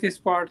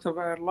of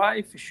her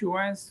life, she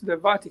went to the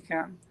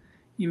Vatican,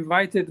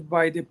 invited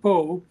by the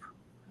Pope,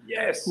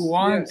 Yes. who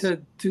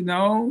wanted to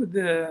know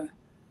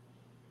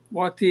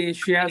what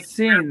she has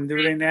seen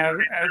during her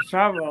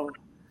travel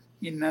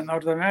in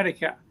North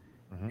America.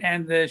 Mm-hmm.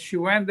 And she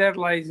went there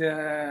like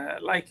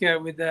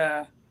with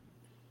a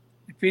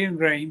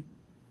pilgrim,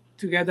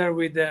 together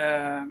with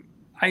an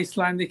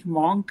Icelandic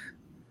monk.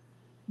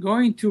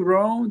 Going to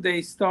Rome,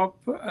 they stop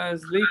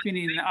sleeping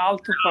in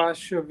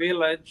Altopash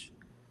village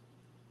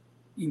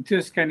in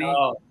Tuscany,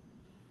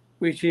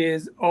 which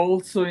is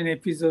also in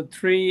episode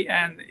 3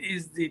 and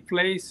is the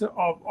place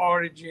of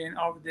origin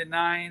of the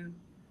 9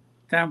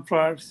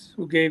 Templars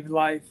who gave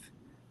life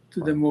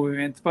to the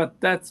movement. But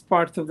that's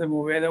part of the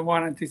movie. I don't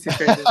want to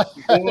anticipate it. but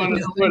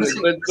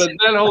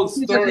that whole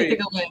story,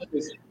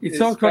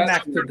 it's all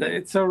connected.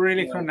 It's all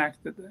really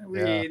connected.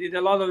 We did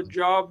a lot of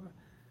job,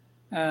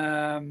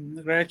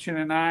 Gretchen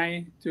and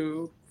I,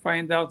 to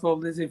find out all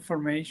this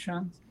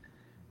information.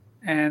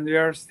 And we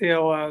are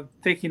still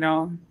taking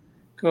on,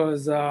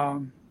 because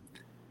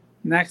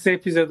next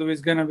episode is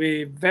going to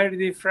be very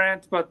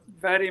different, but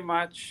very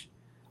much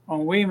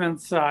on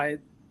women's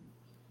side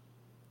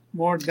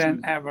more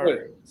than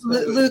ever.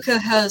 Luca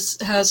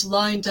has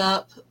lined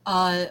up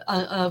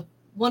a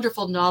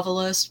wonderful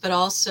novelist, but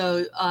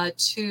also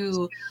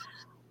 2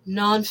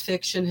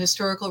 nonfiction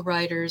historical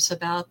writers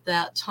about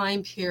that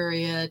time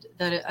period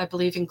that I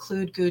believe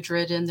include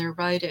Gudrid in their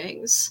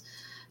writings.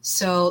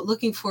 So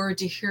looking forward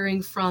to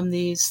hearing from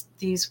these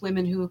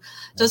women who,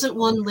 doesn't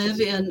one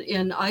live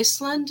in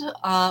Iceland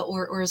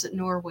or is it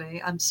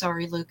Norway? I'm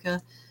sorry,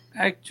 Luca.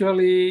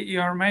 Actually, you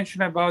are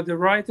mentioning about the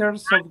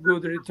writers of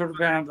Gudrid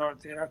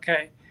Thorvaldardóttir.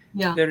 Okay.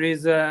 Yeah. There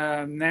is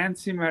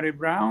Nancy Mary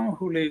Brown,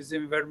 who lives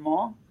in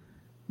Vermont,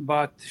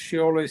 but she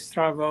always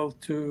traveled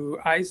to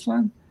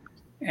Iceland.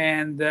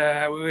 And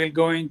we will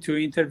going to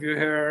interview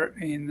her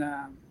in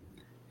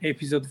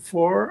episode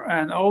 4.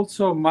 And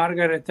also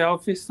Margaret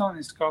Elphiston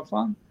in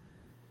Scotland.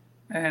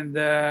 And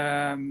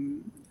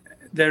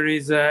there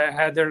is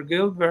Heather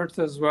Gilbert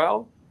as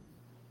well.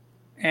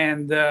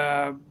 And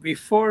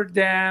before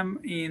them,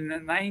 in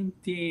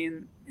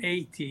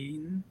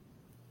 1918,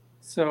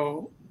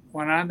 so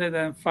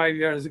 105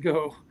 years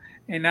ago,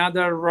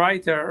 another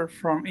writer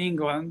from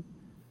England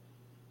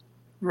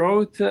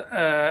wrote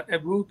a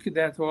book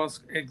that was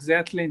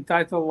exactly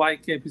entitled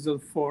like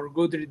episode 4,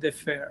 Gudrid the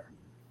Fair.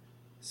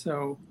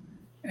 So,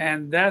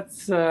 and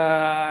that's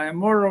a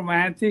more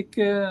romantic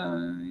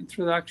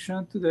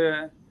introduction to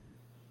the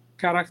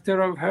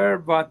character of her,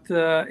 but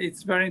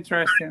it's very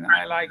interesting.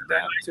 I like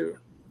that too.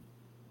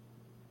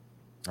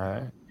 All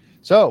right.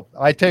 So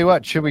I tell you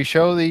what, should we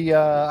show the,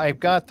 I've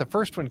got the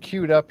first one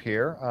queued up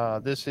here.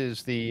 This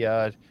is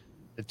the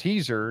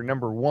teaser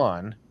number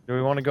 1. Do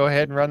we want to go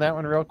ahead and run that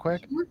one real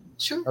quick?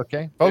 Sure.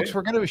 Okay. Folks,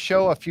 we're going to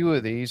show a few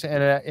of these,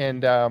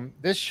 and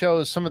this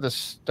shows some of the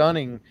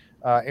stunning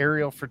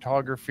aerial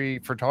photography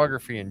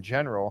in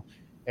general,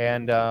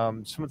 and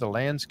some of the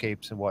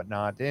landscapes and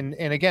whatnot. And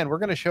again, we're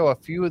going to show a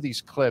few of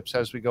these clips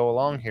as we go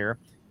along here.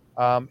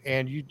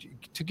 And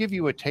to give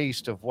you a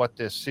taste of what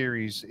this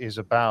series is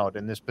about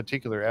in this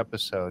particular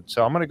episode.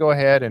 So I'm going to go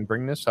ahead and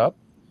bring this up.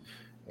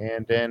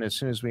 And then as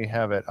soon as we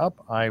have it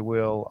up, I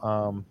will,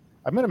 I'm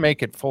going to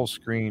make it full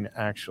screen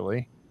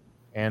actually.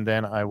 And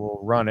then I will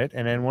run it.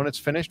 And then when it's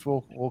finished,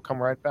 we'll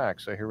come right back.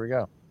 So here we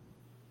go.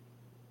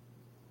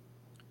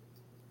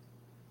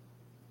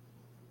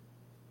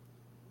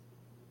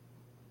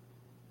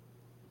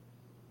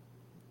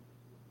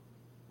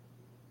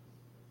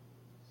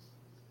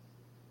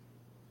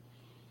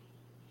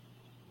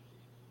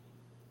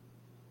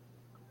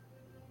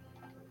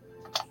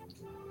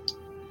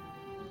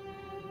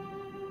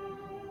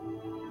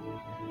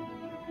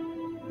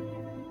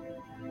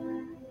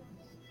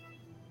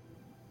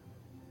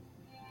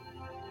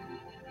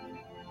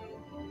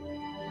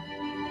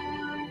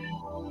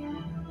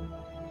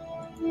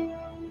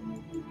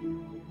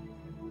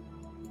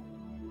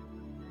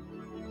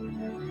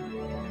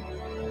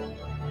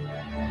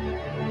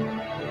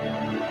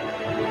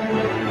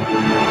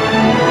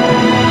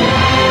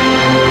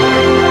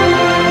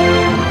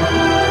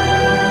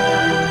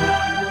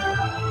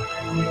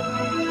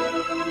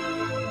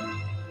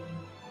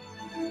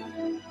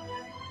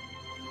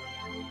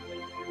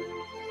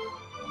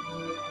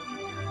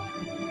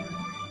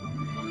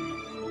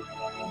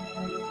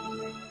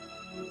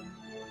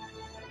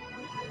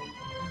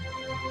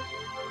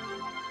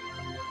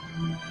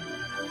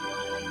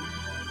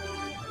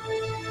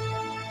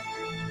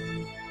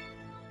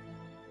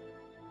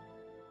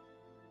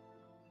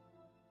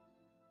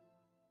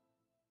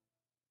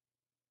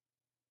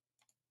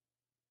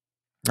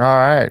 All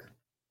right.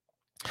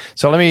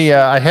 So let me,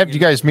 I had you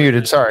guys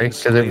muted. Sorry,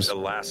 because it was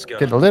Alaska.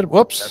 getting a little,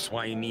 whoops. That's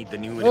why you need the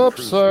new and Oops,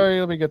 improved sorry.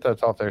 Let me get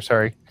that off there.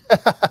 Sorry.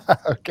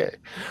 Okay.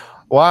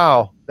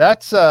 Wow.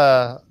 That's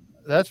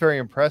very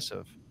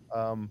impressive.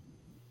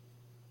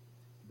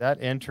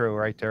 That intro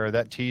right there,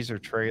 that teaser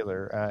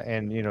trailer,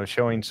 and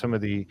showing some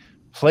of the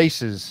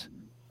places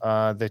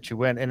that you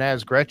went. And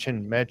as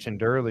Gretchen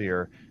mentioned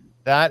earlier,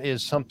 that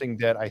is something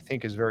that I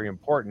think is very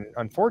important.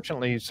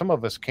 Unfortunately, some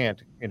of us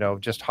can't,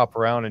 just hop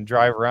around and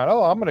drive around.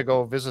 Oh, I'm going to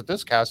go visit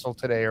this castle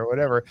today or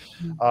whatever.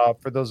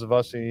 For those of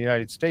us in the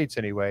United States,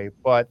 anyway.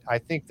 But I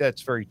think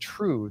that's very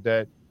true.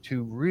 That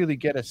to really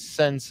get a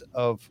sense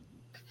of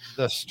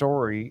the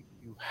story,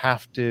 you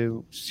have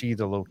to see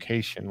the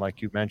location,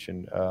 like you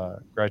mentioned,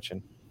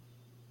 Gretchen.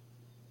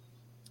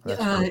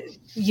 That's great.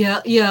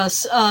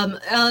 Yes.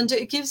 And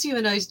it gives you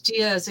an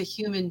idea as a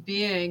human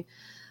being.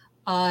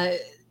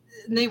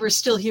 They were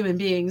still human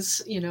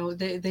beings.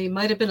 They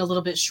might have been a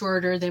little bit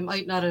shorter. They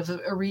might not have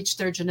reached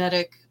their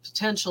genetic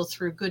potential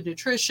through good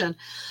nutrition.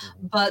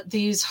 But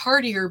these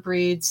hardier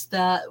breeds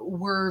that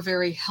were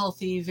very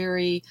healthy,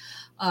 very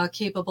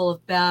capable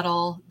of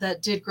battle,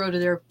 that did grow to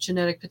their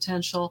genetic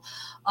potential,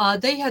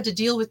 they had to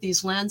deal with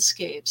these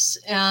landscapes.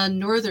 And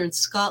northern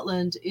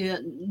Scotland,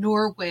 in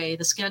Norway,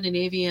 the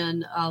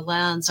Scandinavian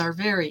lands are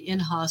very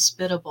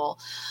inhospitable.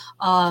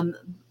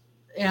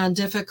 And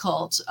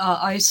difficult.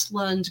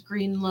 Iceland,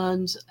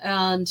 Greenland.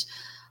 And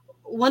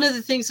one of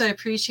the things I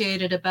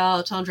appreciated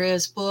about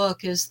Andrea's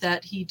book is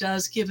that he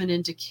does give an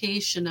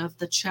indication of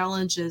the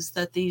challenges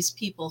that these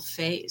people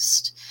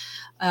faced,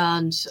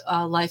 and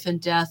life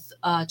and death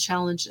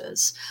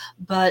challenges.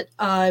 But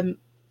I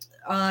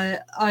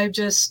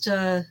just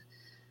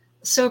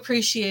so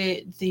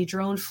appreciate the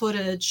drone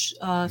footage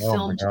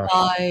filmed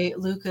by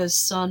Luca's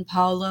son,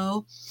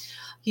 Paolo.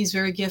 He's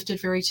very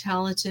gifted, very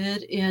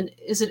talented. And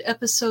is it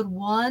episode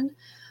 1,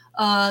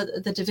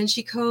 the Da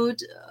Vinci Code,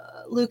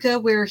 Luca,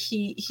 where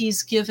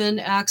he's given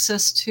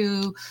access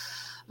to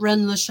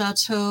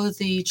Rennes-le-Château,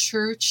 the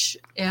church,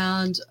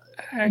 and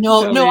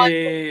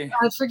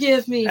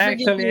forgive me.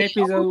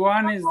 Episode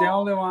 1 is the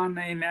only one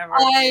I never.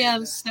 I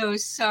am so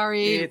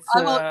sorry. It's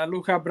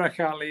Luca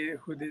Bracali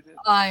who did it.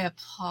 I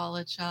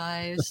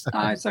apologize.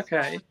 It's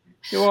okay.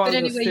 But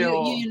anyway,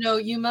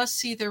 you must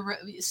see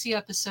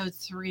episode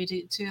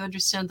 3 to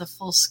understand the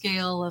full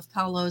scale of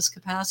Paolo's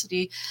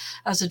capacity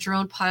as a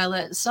drone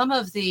pilot. Some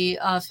of the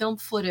film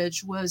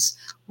footage was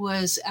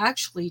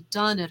actually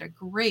done at a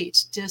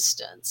great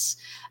distance,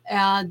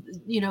 and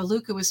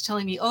Luca was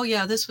telling me, oh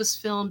yeah, this was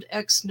filmed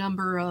X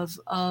number of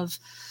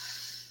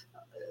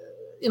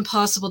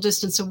impossible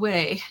distance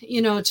away,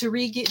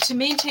 to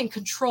maintain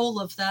control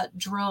of that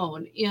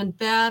drone in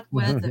bad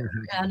weather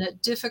and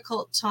at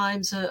difficult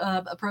times,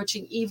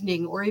 approaching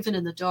evening or even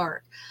in the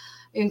dark.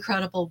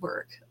 Incredible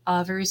work,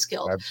 very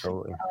skilled.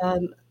 Absolutely.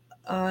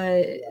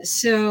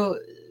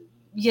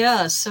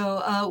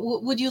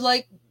 Would you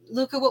like,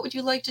 Luca, what would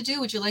you like to do?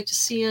 Would you like to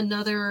see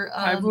another?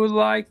 I would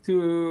like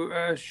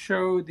to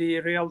show the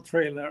real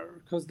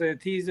trailer, because the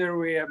teaser,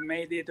 we have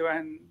made it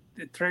when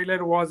the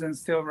trailer wasn't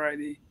still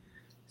ready.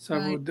 So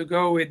I would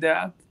go with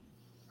that.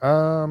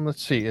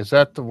 Let's see. Is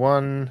that the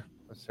one?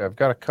 Let's see. I've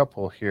got a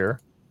couple here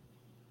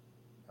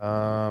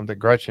that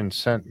Gretchen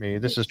sent me.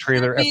 This is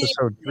trailer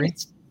episode 3.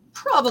 It's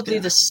probably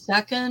the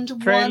second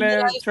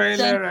trailer. one.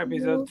 Trailer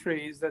episode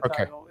 3 is the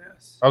title.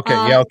 Yes.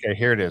 Okay. Okay.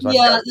 Here it is.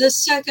 The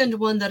second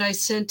one that I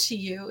sent to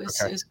you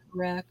is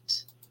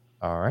correct.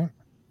 All right,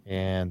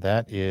 and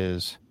that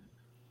is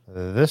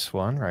this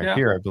one right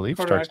here, I believe.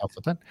 Correct. Starts off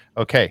with that.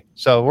 Okay,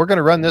 so we're going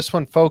to run this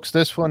one, folks.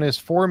 This one is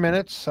 4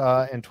 minutes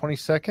and 20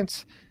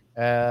 seconds,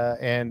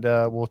 and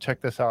we'll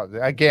check this out.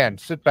 Again,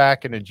 sit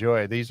back and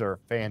enjoy. These are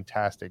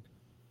fantastic.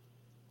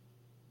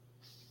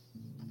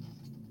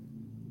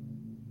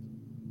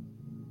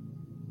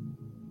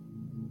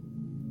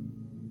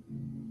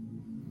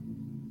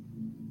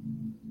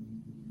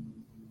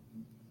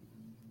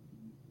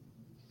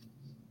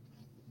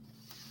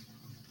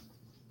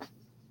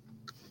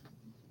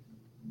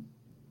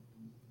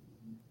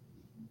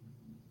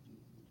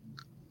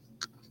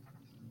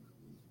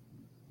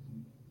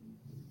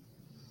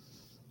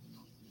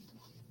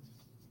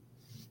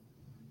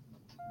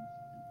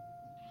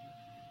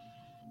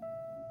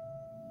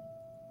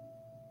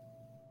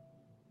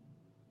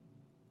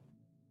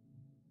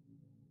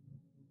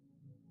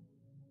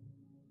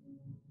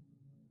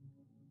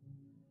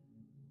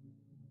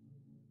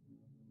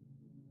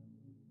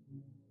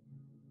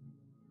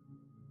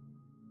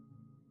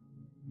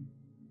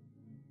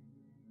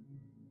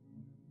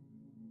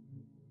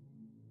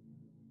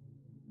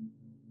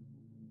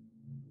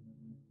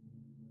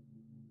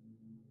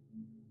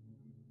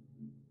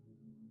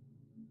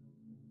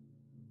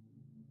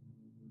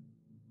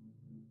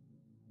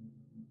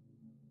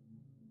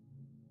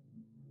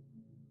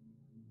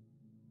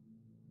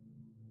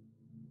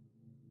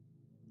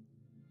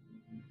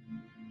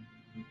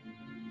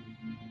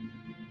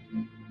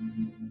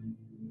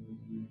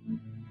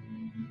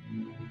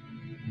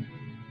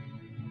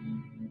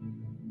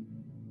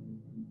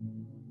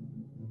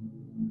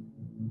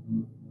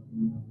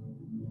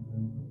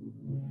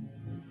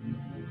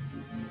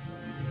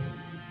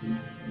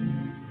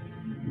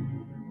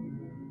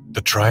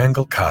 the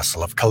triangle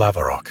castle of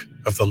Calaverock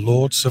of the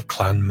Lords of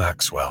Clan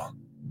Maxwell.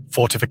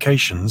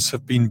 Fortifications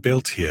have been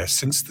built here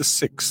since the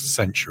 6th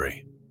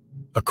century.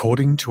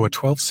 According to a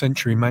 12th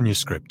century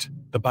manuscript,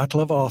 the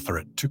Battle of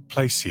Arthuret took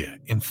place here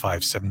in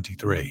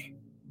 573.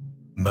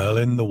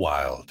 Merlin the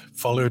Wild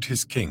followed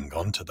his king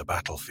onto the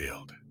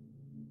battlefield.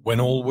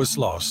 When all was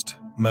lost,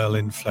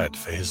 Merlin fled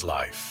for his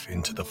life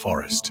into the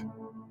forest.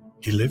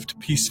 He lived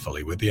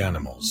peacefully with the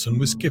animals and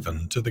was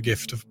given to the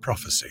gift of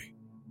prophecy.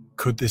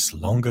 Could this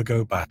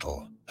long-ago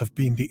battle have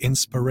been the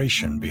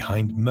inspiration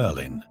behind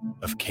Merlin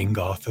of King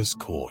Arthur's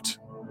court?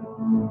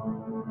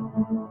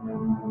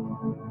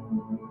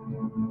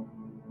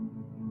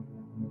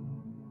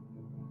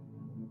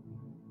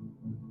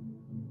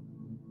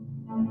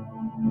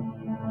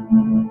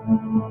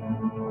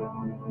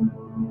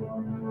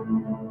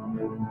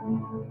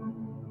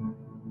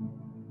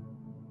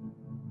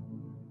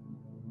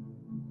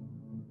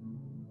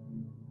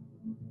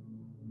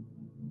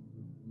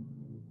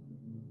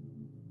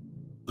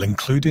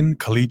 Lincluden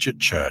Collegiate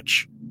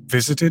Church,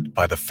 visited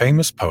by the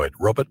famous poet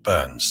Robert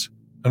Burns,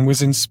 and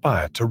was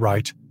inspired to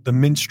write The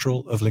Minstrel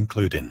of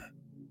Lincluden.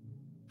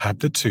 Had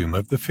the tomb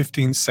of the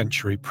 15th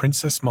century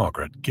Princess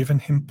Margaret given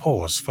him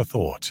pause for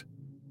thought?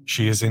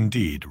 She is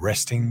indeed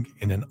resting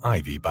in an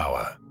ivy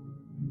bower.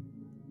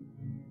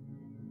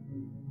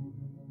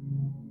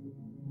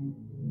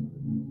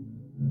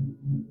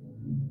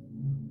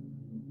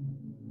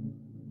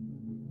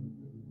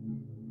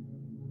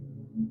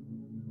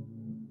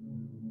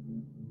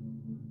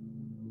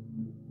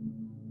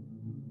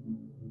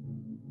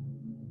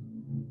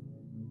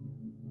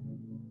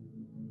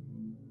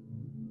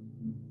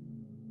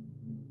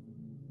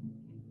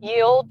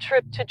 Ye Old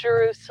Trip to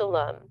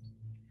Jerusalem,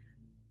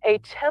 a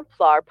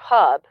Templar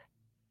pub,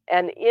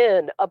 an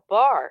inn, a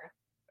bar.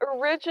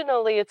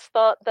 Originally, it's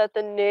thought that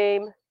the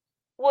name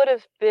would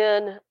have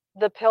been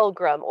the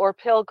Pilgrim or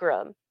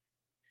Pilgrim.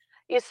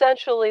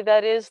 Essentially,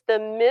 that is the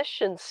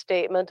mission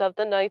statement of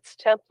the Knights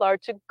Templar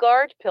to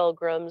guard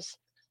pilgrims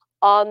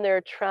on their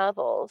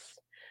travels.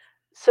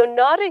 So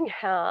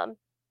Nottingham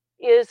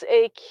is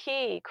a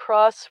key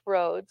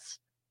crossroads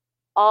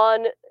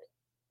on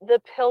the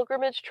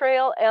pilgrimage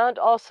trail and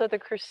also the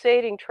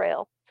crusading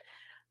trail.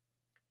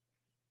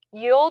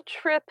 Ye Old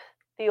Trip,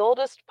 the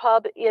oldest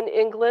pub in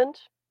England,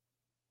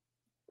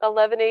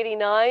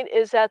 1189,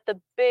 is at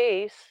the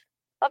base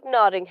of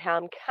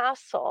Nottingham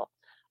Castle,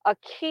 a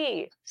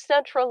key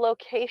central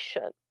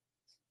location.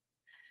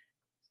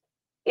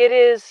 It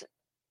is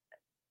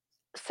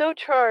so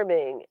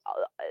charming.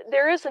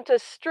 There isn't a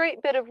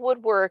straight bit of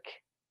woodwork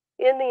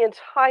in the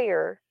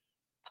entire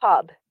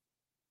pub.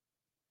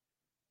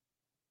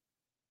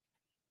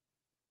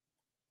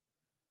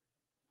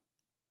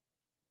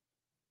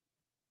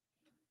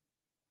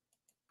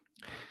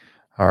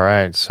 All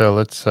right, so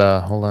let's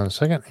hold on a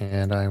second,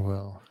 and I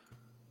will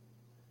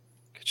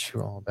get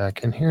you all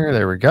back in here.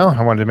 There we go.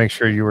 I wanted to make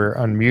sure you were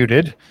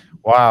unmuted.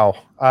 Wow.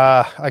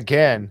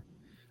 Again,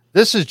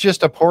 this is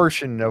just a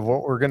portion of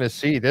what we're going to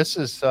see. This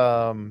is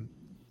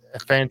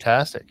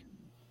fantastic.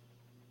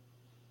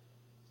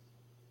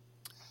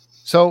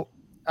 So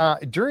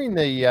during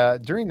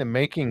the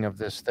making of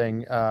this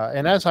thing,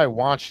 and as I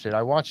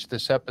watched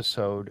this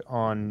episode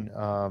on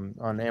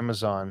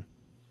Amazon.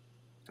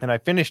 And I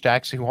finished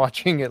actually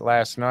watching it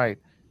last night.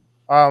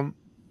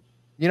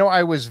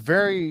 I was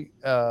very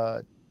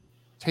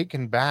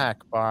taken back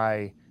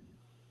by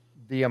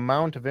the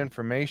amount of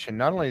information,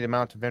 not only the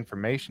amount of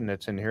information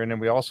that's in here, and then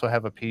we also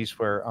have a piece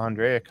where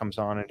Andrea comes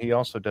on and he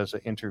also does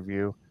an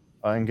interview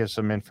and gives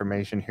some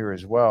information here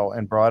as well,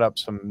 and brought up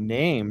some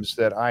names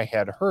that I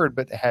had heard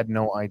but had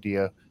no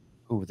idea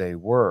who they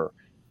were.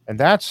 And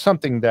that's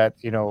something that,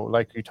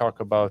 like you talk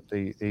about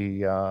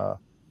the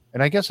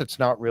and I guess it's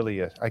not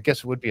really I guess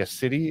it would be a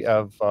city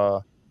of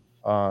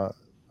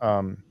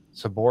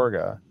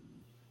Saborga.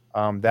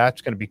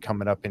 That's going to be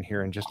coming up in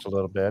here in just a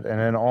little bit. And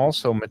then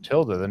also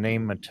Matilda, the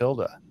name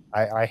Matilda.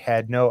 I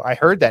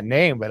heard that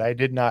name, but I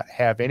did not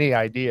have any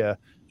idea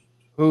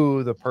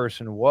who the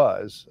person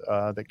was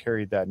that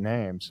carried that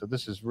name. So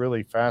this is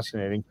really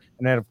fascinating.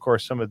 And then, of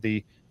course, some of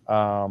the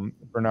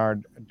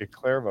Bernard de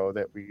Clairvaux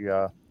that we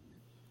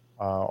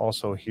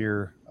also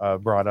hear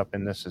brought up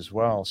in this as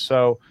well.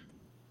 So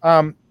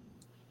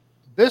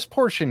this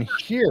portion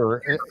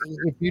here,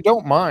 if you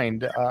don't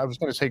mind, I was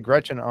going to say,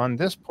 Gretchen, on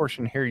this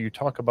portion here, you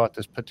talk about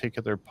this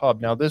particular pub.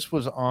 Now, this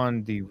was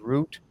on the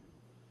route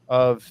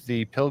of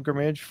the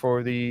pilgrimage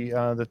for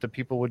that the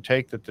people would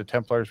take, that the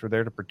Templars were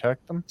there to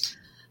protect them?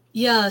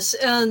 Yes,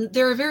 and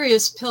there are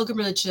various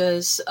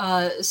pilgrimages,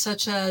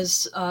 such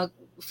as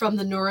from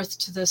the north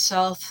to the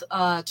south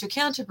to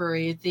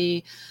Canterbury,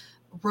 the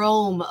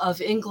Rome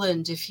of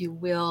England, if you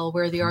will,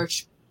 where the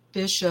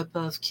Bishop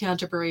of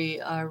Canterbury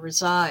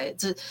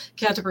resides.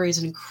 Canterbury is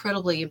an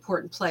incredibly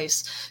important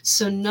place.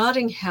 So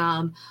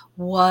Nottingham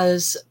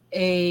was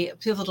a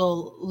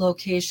pivotal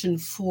location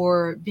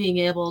for being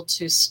able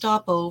to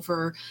stop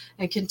over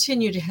and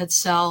continue to head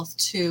south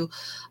to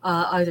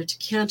either to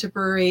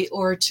Canterbury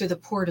or to the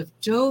port of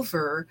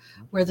Dover,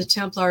 where the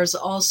Templars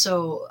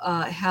also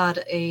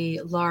had a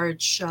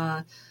large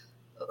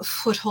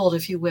foothold,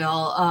 if you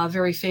will, a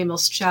very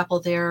famous chapel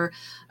there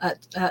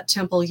at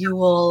Temple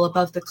Ewell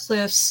above the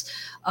cliffs.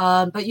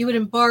 But you would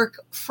embark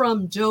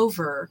from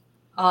Dover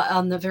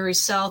on the very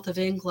south of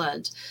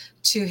England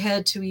to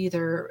head to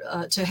either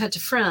to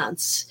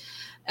France,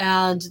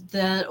 and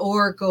then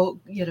or go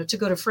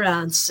to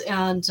France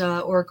and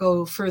or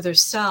go further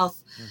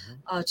south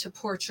to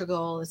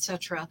Portugal,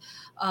 etc.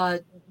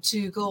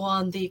 To go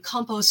on the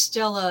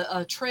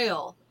Compostela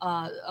trail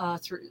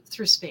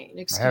through Spain.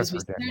 Excuse me.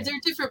 There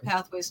are different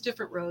pathways,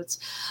 different roads,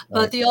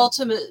 but the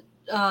ultimate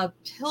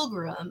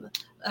pilgrim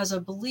as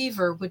a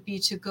believer would be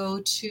to go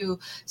to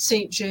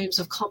St. James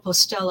of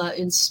Compostela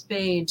in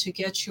Spain to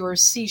get your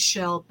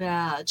seashell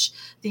badge,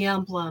 the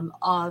emblem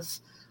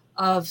of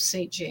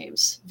St.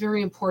 James.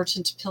 Very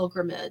important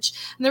pilgrimage.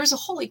 And there's a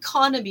whole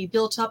economy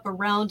built up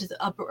around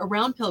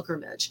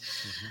pilgrimage.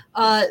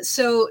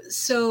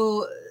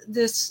 So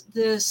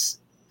this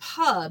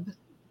pub,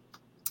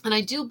 and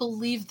I do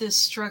believe this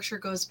structure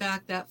goes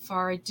back that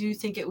far. I do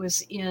think it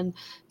was in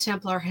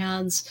Templar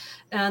hands.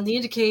 And the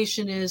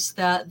indication is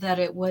that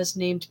it was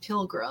named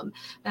Pilgrim.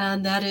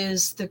 And that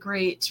is the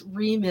great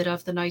remit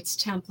of the Knights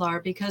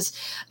Templar, because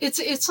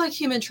it's like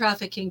human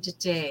trafficking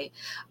today.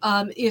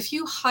 If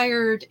you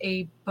hired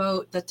a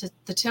boat that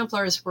the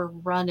Templars were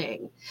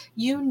running,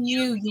 you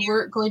knew you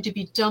weren't going to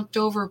be dumped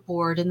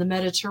overboard in the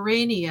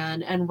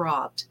Mediterranean and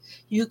robbed.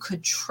 You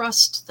could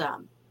trust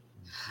them.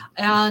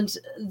 And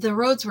the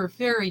roads were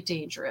very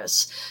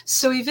dangerous.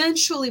 So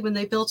eventually, when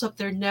they built up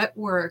their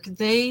network,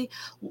 they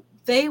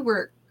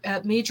were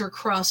at major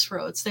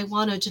crossroads. They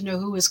wanted to know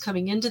who was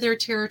coming into their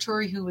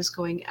territory, who was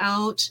going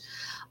out.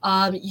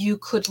 You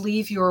could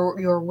leave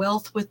your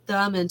wealth with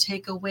them and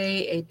take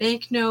away a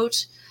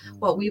banknote,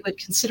 what we would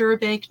consider a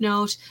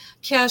banknote,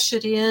 cash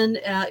it in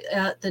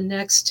at the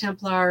next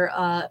Templar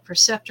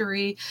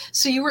preceptory.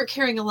 So you weren't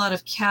carrying a lot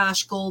of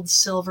cash, gold,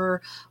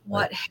 silver,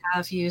 what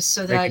have you,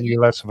 so that making you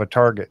less of a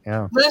target.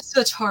 Yeah, less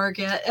of a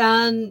target.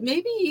 And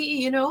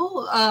maybe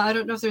I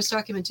don't know if there's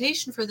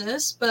documentation for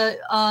this, but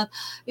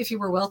if you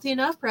were wealthy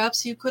enough,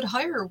 perhaps you could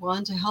hire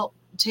one to help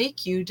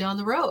take you down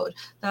the road.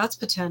 That's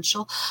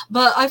potential.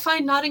 But I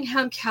find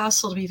Nottingham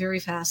Castle to be very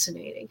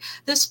fascinating.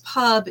 This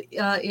pub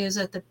is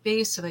at the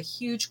base of a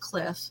huge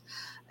cliff,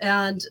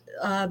 and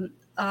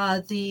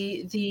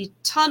the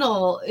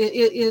tunnel,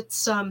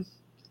 it's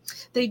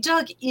they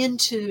dug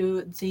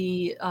into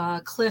the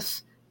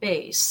cliff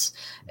base,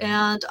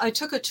 and I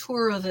took a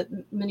tour of it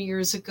many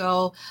years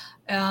ago,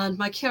 and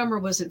my camera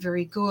wasn't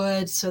very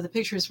good, so the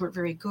pictures weren't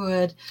very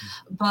good.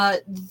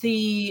 But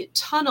the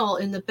tunnel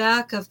in the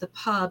back of the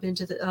pub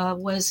into the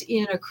was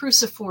in a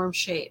cruciform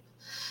shape.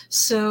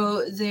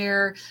 So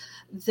their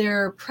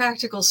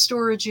practical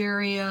storage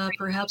area,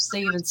 perhaps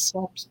they even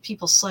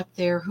people slept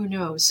there, who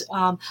knows,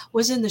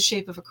 was in the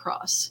shape of a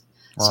cross.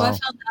 Wow. So I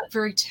found that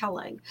very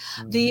telling.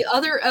 The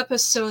other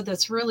episode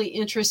that's really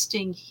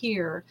interesting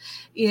here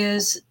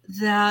is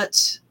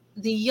that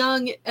the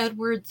young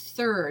Edward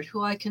III,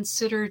 who I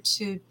consider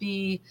to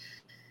be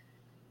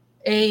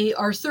a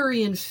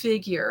Arthurian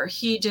figure,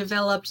 he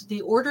developed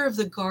the Order of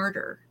the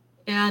Garter,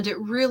 and it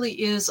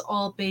really is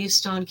all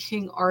based on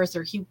King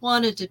Arthur. He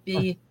wanted to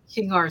be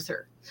King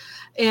Arthur.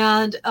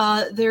 And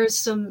there's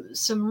some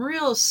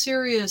real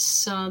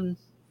serious,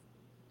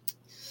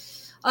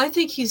 I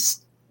think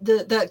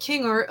that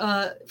King,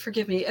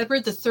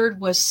 Edward III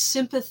was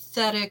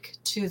sympathetic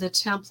to the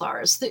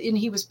Templars, and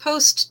he was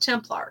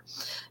post-Templar.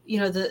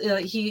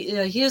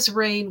 His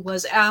reign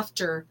was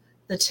after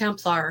the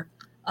Templar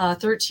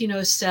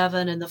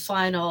 1307 and the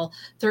final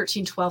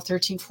 1312,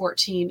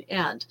 1314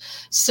 end.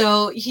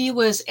 So he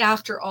was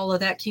after all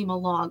of that came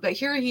along. But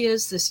here he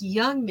is, this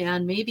young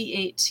man, maybe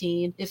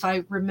 18, if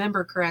I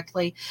remember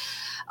correctly.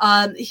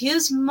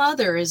 His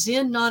mother is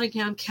in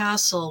Nottingham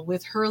Castle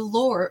with her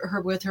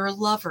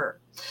lover.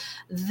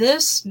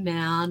 This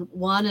man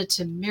wanted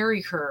to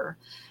marry her,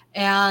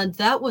 and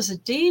that was a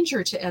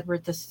danger to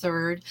Edward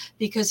III,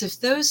 because if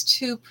those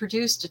two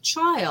produced a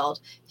child,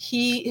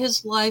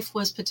 his life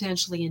was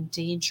potentially in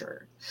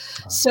danger.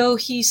 So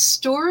he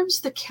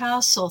storms the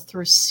castle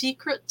through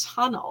secret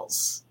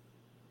tunnels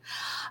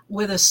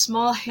with a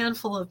small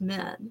handful of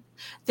men.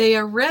 They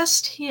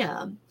arrest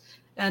him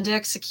and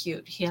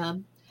execute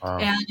him,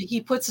 and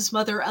he puts his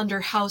mother under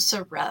house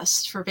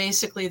arrest for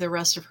basically the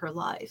rest of her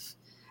life.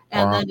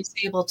 And then is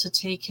able to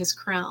take his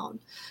crown.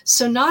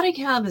 So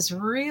Nottingham is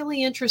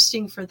really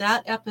interesting for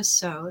that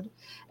episode,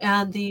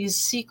 and these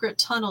secret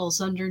tunnels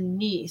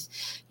underneath.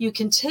 You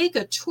can take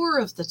a tour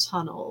of the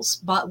tunnels,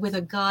 but with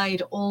a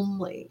guide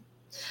only.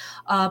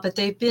 But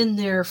they've been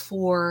there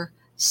for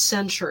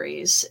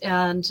centuries,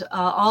 and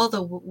all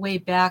the way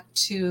back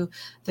to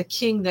the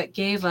king that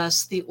gave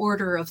us the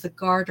Order of the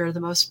Garter, the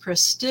most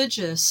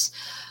prestigious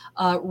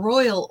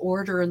royal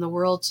order in the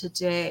world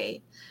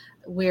today,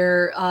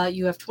 where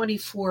you have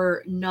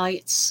 24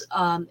 knights,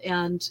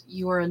 and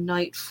you are a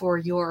knight for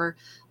your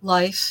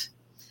life.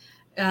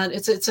 And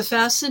it's a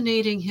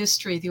fascinating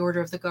history, the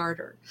Order of the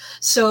Garter.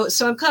 So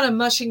I'm kind of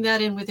mushing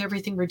that in with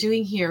everything we're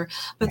doing here.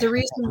 But the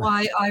reason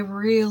why I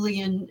really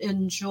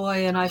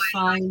enjoy and I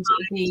find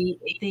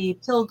the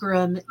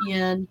Pilgrim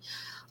in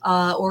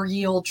or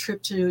Ye Old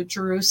Trip to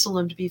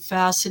Jerusalem to be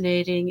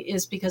fascinating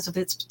is because of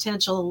its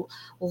potential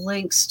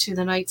links to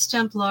the Knights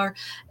Templar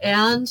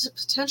and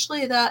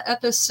potentially that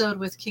episode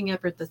with King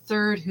Edward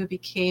III, who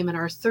became an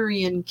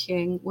Arthurian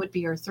king,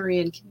 would-be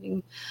Arthurian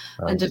king,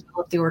 and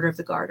developed the Order of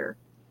the Garter.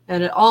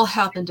 And it all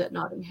happened at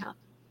Nottingham.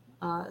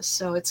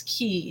 So it's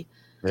key.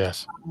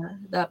 Yes.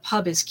 That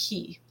pub is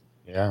key.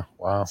 Yeah.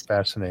 Wow.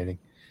 Fascinating.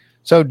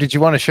 So did you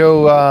want to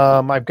show,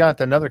 I've got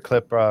another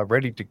clip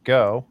ready to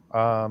go.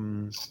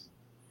 And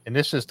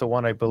this is the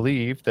one I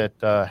believe that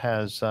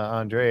has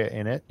Andrea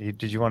in it.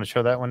 Did you want to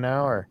show that one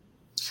now, or?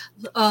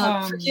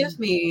 Forgive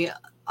me.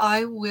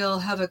 I will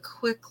have a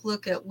quick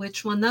look at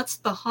which one. That's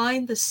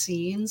behind the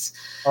scenes.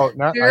 Oh,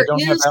 no, I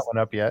don't have that one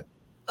up yet.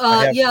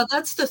 Yeah,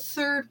 that's the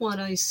third one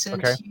I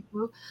sent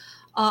you.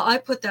 I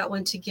put that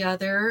one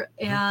together,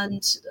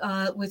 and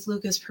with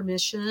Luca's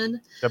permission.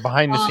 The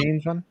behind the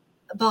scenes one?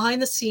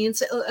 Behind the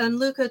scenes. And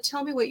Luca,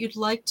 tell me what you'd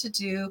like to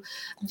do.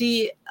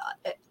 The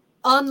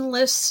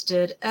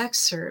unlisted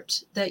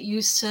excerpt that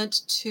you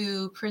sent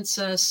to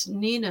Princess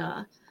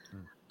Nina.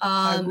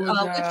 I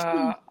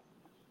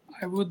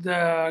would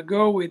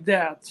go with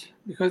that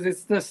because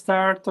it's the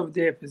start of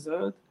the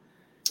episode.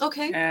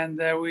 Okay.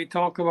 And we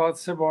talk about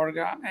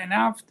Seborga. And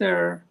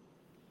after,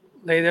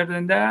 later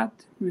than that,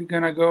 we're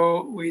going to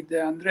go with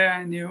Andrea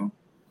and you.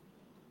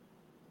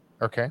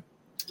 Okay.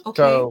 Okay.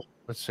 So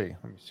let's see.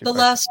 Let me see. The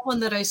last one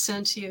that I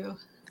sent you.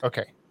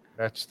 Okay.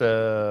 That's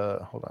the,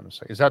 hold on a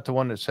second. Is that the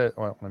one that said,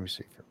 well, let me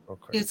see real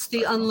quick. It's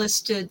the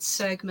unlisted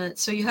segment.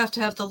 So you have to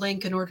have the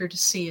link in order to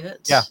see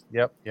it. Yeah.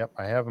 Yep.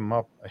 I have them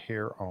up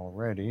here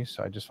already.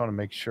 So I just want to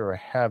make sure I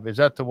have, is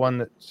that the one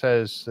that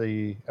says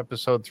the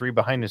episode 3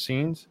 behind the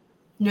scenes?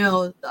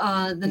 No,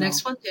 the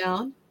next one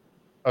down.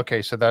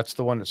 Okay, so that's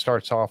the one that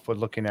starts off with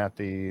looking at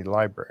the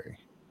library,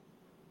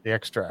 the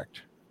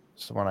extract.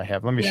 It's the one I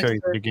have. Let me show you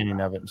the beginning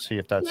of it and see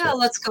if that's it.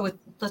 Let's go with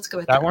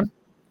that one.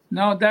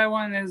 No, that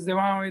one is the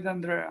one with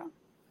Andrea.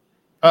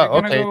 Oh, We're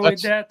okay. go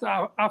with that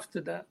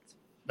after that.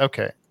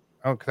 Okay.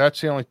 Okay,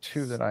 that's the only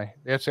two that I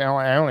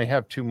only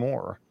have 2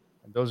 more.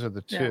 Those are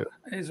the 2. Yeah,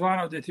 it's one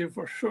of the 2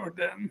 for sure.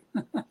 Then.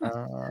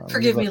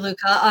 Forgive me, Luca.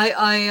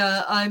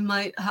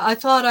 I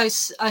thought I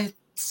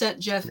sent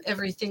Jeff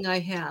everything I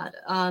had.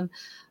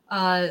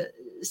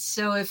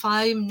 So if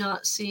I'm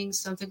not seeing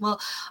something, well,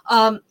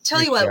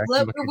 tell you what,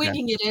 we're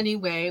winging it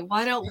anyway.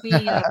 Why don't we?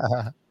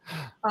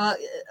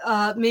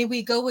 May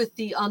we go with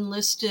the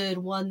unlisted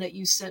one that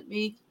you sent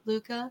me,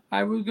 Luca?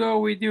 I will go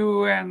with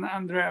you and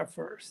Andrea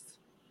first.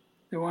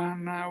 The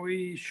one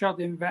we shot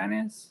in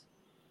Venice,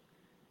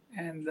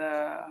 and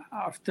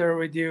after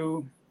with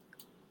you,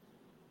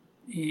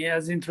 he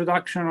has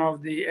introduction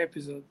of the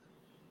episode.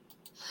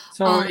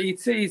 So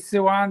it's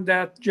the one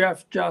that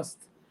Jeff just.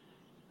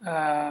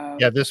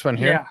 This one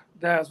here. Yeah,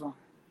 that's one.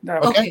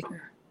 Okay.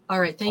 All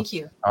right. Thank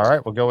you. All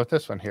right, we'll go with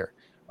this one here.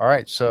 All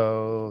right,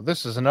 so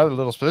this is another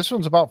little. This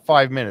one's about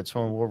 5 minutes.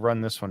 We'll run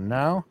this one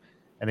now.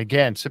 And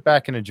again, sit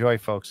back and enjoy,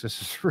 folks.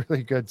 This is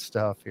really good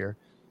stuff here.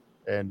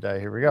 And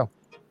here we go.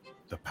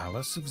 The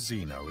Palace of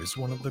Zeno is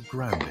one of the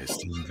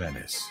grandest in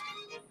Venice.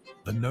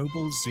 The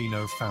noble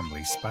Zeno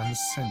family spans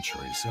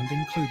centuries and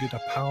included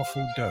a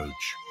powerful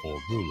doge or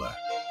ruler,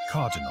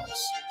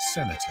 cardinals,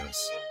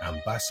 senators,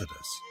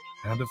 ambassadors,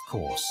 and of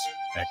course,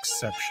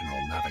 exceptional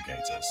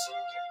navigators.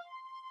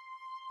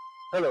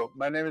 Hello,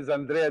 my name is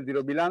Andrea Di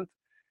Robilant.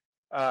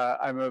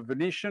 I'm a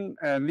Venetian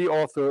and the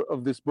author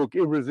of this book,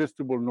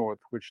 Irresistible North,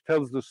 which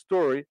tells the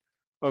story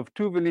of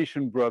 2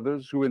 Venetian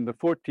brothers who in the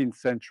 14th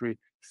century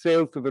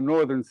sailed to the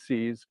northern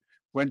seas,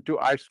 went to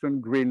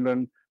Iceland,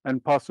 Greenland,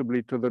 and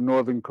possibly to the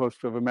northern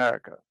coast of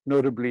America,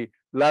 notably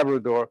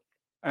Labrador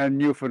and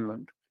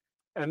Newfoundland.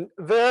 And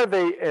there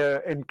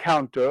they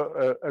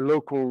encounter a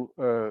local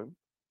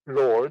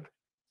lord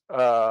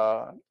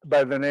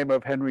by the name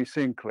of Henry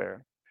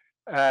Sinclair.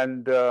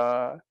 And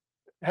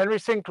Henry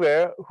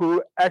Sinclair,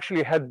 who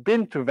actually had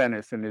been to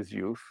Venice in his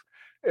youth,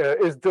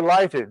 is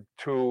delighted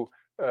to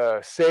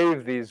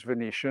save these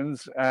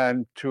Venetians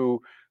and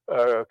to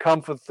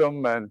comfort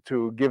them and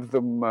to give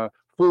them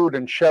food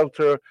and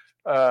shelter.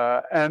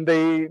 And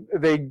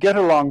they get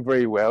along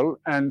very well.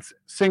 And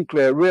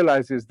Sinclair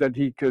realizes that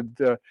he could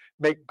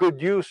make good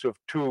use of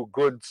 2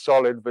 good,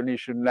 solid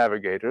Venetian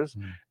navigators.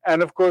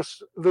 And of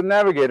course, the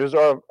navigators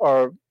are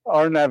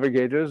our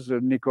navigators,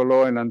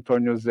 Niccolò and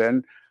Antonio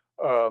Zen,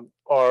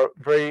 are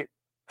very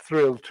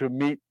thrilled to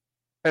meet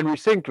Henry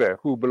Sinclair,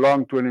 who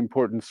belonged to an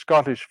important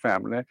Scottish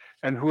family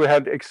and who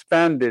had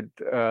expanded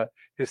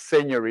his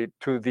seigneury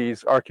to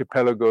these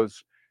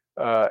archipelagos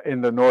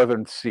in the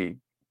Northern Sea.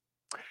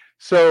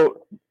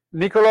 So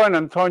Nicolò and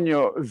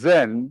Antonio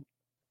then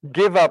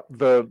give up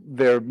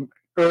their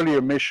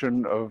earlier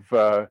mission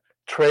of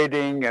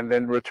trading and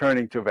then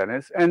returning to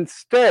Venice and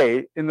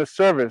stay in the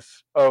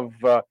service of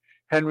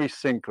Henry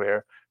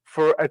Sinclair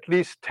for at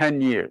least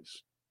 10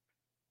 years.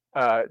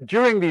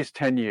 During these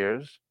 10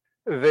 years,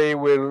 they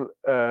will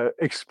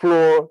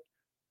explore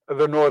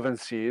the northern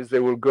seas. They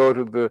will go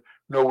to the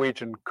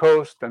Norwegian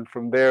coast and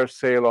from there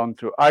sail on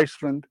to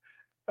Iceland.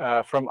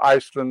 From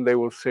Iceland, they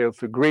will sail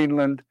to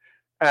Greenland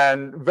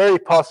and very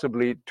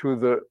possibly to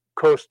the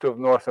coast of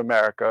North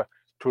America,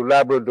 to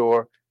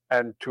Labrador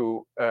and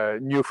to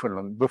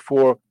Newfoundland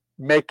before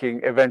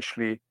making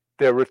eventually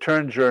their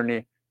return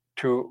journey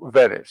to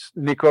Venice.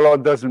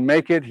 Nicolò doesn't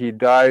make it. He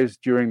dies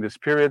during this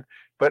period,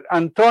 but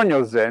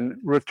Antonio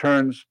then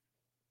returns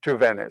to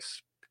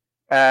Venice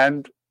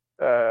and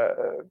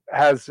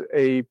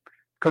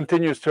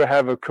continues to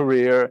have a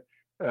career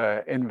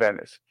in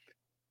Venice.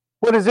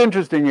 What is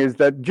interesting is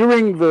that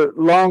during the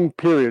long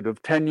period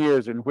of 10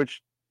 years in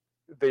which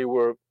they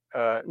were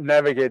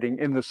navigating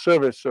in the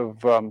service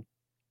of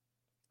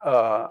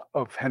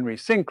Henry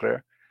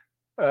Sinclair,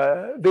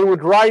 they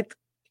would write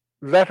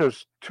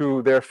letters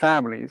to their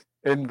families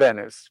in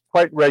Venice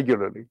quite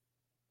regularly.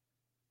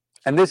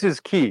 And this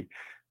is key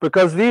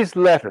because these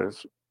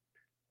letters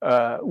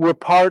were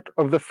part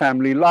of the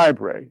family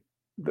library.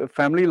 The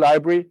family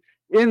library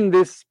in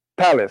this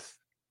palace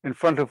in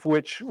front of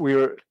which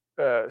we're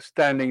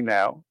standing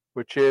now,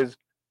 which is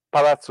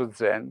Palazzo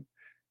Zen,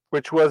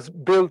 which was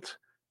built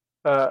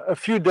a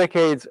few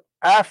decades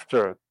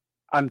after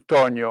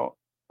Antonio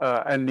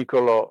and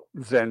Nicolò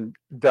Zen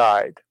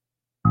died.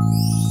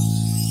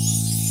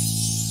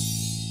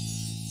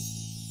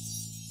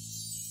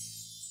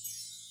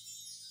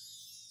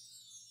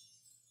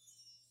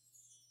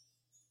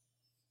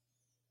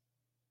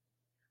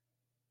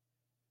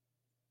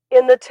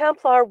 In the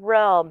Templar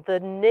realm, the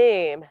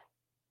name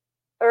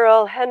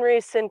Earl Henry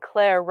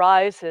Sinclair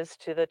rises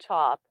to the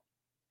top.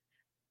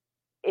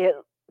 It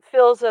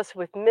fills us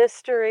with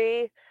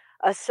mystery,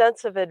 a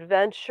sense of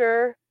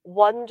adventure,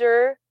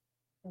 wonder.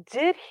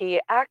 Did he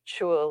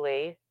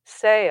actually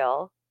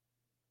sail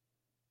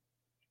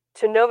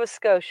to Nova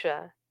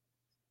Scotia,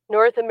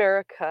 North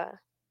America?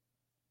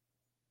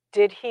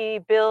 Did he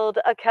build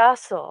a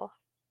castle?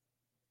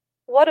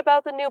 What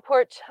about the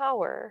Newport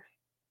Tower?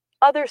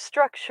 Other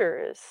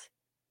structures?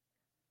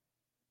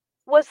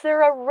 Was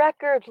there a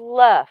record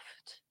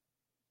left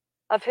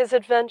of his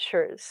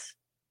adventures?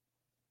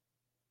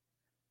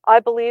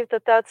 I believe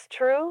that that's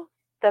true,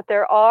 that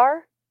there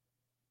are,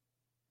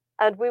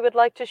 and we would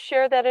like to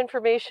share that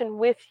information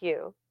with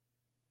you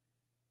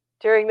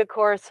during the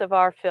course of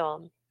our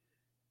film.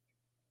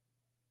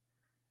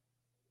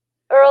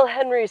 Earl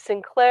Henry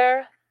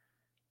Sinclair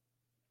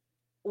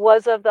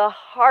was of the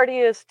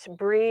hardiest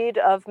breed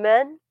of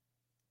men,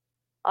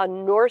 a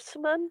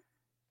Norseman,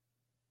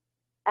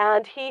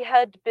 and he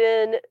had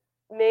been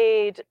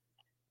made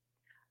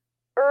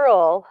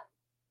Earl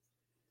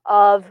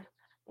of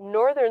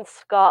Northern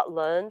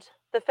Scotland.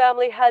 The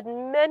family had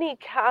many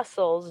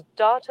castles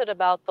dotted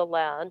about the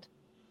land,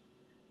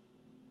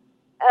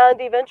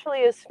 and eventually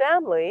his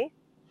family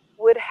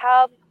would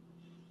have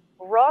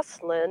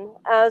Roslin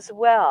as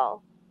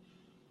well,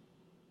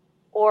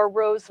 or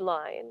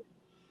Roseline.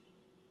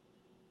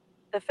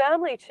 The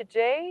family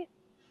today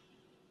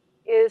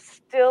is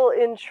still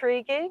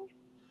intriguing.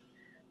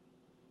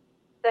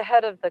 The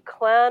head of the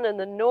clan in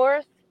the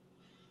north,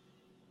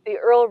 the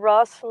Earl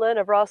Roslin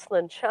of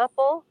Roslin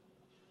Chapel,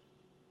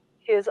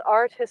 his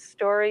art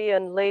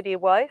historian lady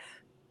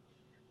wife,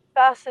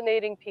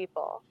 fascinating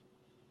people.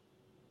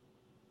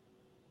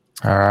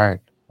 All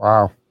right.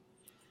 Wow.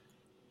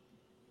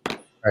 All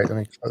right, let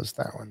me close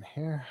that one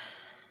here.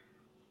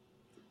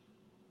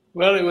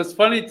 Well, it was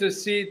funny to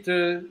see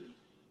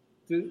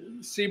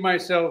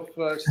myself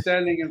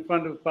standing in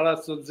front of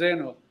Palazzo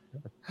Zeno.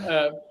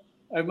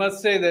 I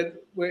must say that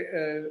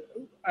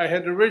I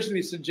had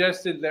originally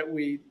suggested that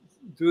we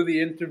do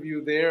the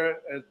interview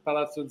there at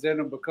Palazzo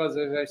Zeno because,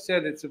 as I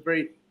said, it's a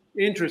very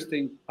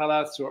interesting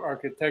palazzo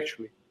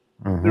architecturally.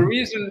 Mm-hmm. The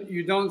reason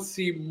you don't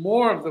see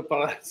more of the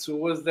palazzo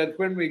was that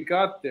when we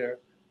got there,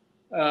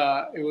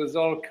 it was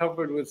all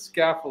covered with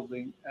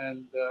scaffolding,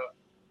 and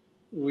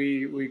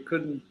we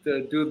couldn't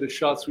do the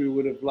shots we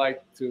would have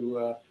liked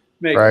to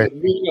make. Right.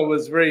 But Luca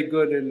was very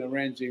good in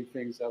arranging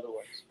things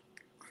otherwise.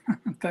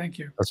 Thank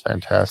you. That's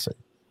fantastic.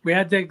 We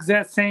had the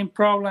exact same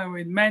problem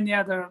with many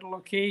other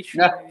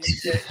locations.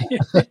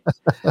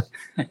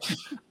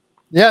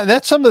 Yeah,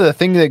 that's some of the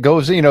thing that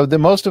goes, that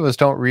most of us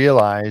don't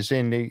realize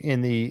in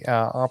the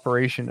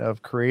operation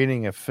of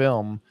creating a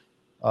film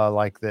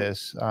like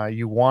this.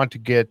 You want to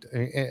get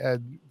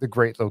the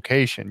great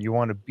location. You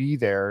want to be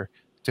there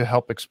to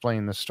help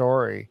explain the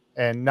story.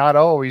 And not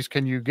always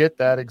can you get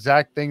that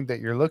exact thing that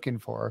you're looking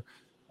for.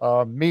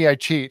 Me, I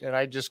cheat and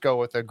I just go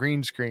with a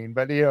green screen.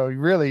 But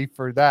really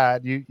for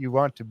that, you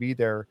want to be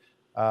there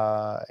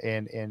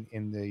in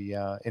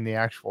the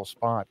actual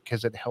spot,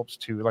 because it helps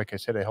to, like I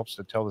said, it helps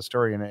to tell the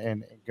story.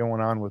 And going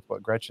on with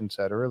what Gretchen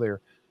said earlier,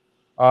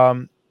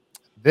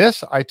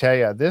 This, I tell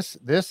you,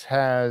 this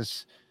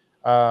has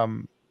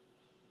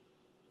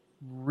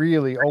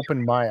really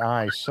opened my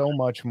eyes so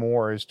much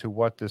more as to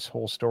what this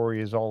whole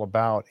story is all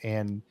about,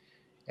 and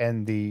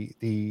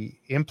the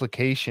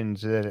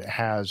implications that it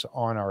has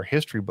on our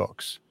history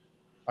books.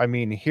 I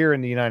mean, here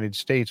in the United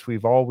States,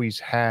 we've always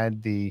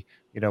had we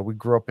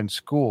grew up in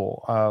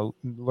school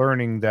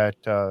learning that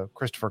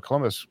Christopher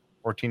Columbus,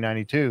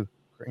 1492,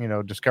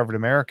 discovered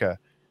America.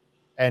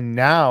 And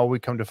now we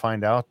come to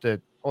find out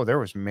that, oh, there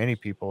was many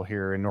people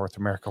here in North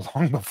America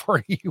long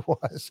before he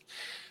was.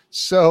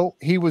 So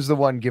he was the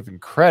one given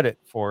credit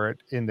for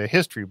it in the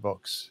history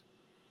books.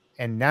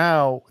 And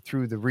now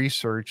through the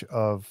research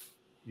of,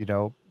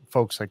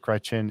 folks like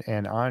Gretchen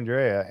and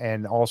Andrea,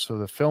 and also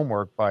the film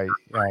work by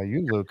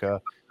you,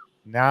 Luca,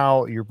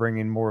 now you're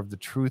bringing more of the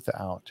truth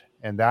out.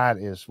 And that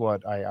is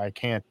what I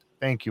can't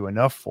thank you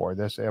enough for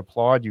this. I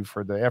applaud you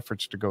for the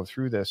efforts to go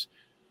through this.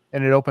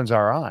 And it opens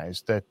our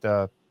eyes that,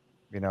 do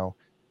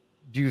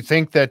you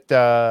think that,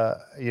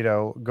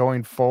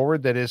 going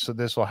forward,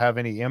 this will have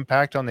any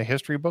impact on the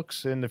history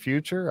books in the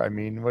future? I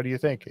mean, what do you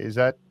think? Is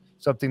that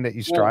something that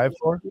you strive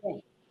for?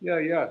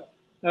 Yeah,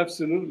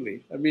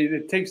 absolutely. I mean,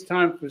 it takes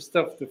time for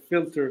stuff to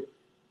filter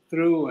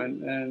through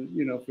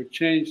and for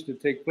change to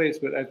take place,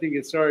 but I think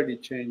it's already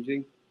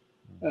changing.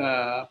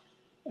 I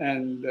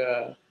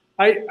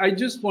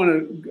just want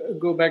to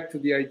go back to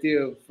the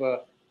idea of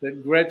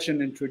that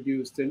Gretchen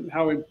introduced, and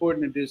how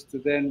important it is to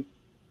then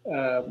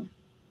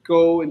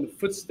go in the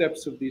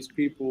footsteps of these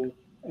people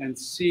and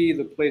see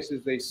the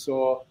places they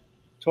saw,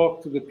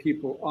 talk to the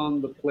people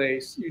on the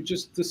place. You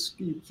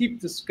keep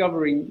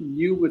discovering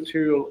new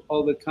material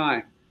all the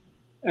time.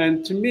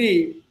 And to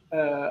me,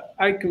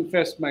 I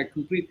confess my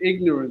complete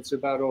ignorance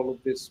about all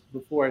of this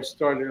before I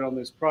started on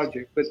this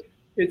project, but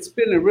it's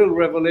been a real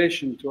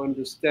revelation to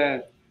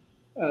understand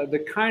the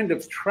kind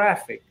of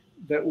traffic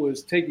that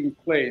was taking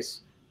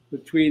place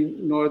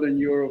between Northern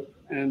Europe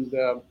and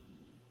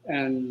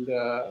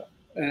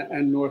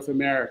North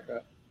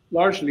America,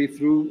 largely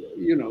through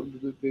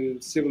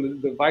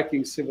the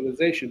Viking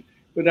civilization.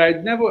 But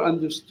I'd never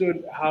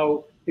understood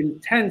how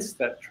intense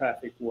that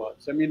traffic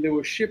was. I mean, there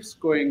were ships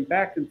going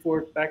back and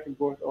forth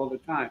all the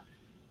time.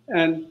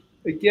 And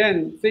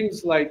again,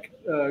 things like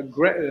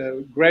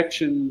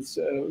Gretchen's,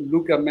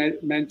 Luca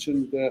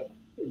mentioned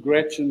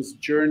Gretchen's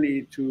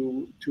journey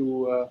to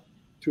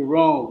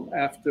Rome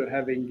after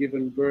having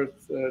given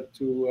birth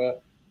to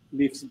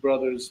Leif's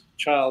brother's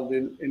child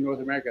in North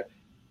America.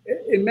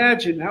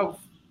 Imagine how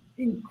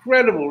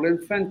incredible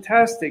and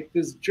fantastic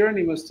this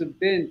journey must have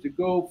been to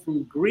go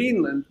from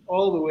Greenland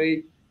all the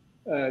way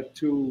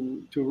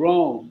to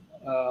Rome.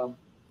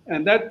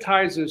 And that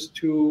ties us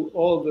to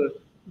all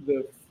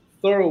the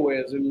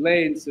thoroughways and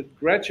lanes that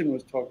Gretchen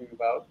was talking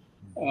about.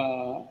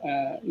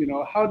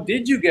 How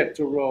did you get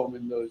to Rome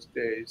in those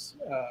days?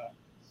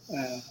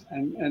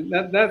 And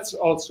that's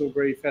also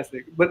very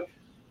fascinating. But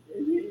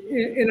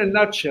in a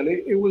nutshell,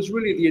 it was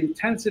really the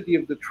intensity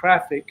of the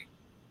traffic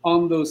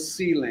on those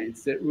sea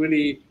lanes that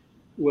really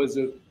was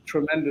a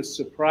tremendous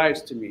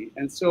surprise to me.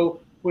 And so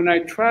when I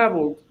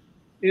traveled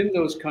in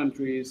those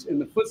countries, in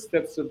the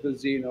footsteps of the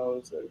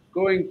Zenos,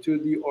 going to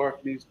the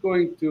Orkneys,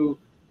 going to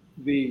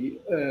the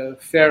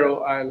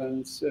Faroe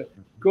Islands,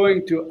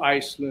 going to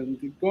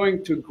Iceland,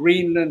 going to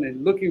Greenland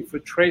and looking for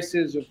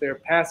traces of their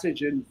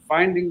passage and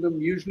finding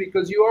them usually,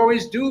 because you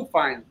always do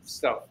find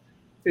stuff.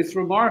 It's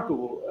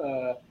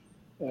remarkable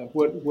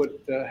what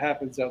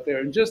happens out there.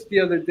 And just the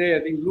other day, I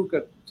think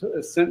Luca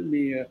sent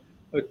me a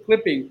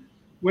clipping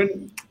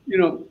when,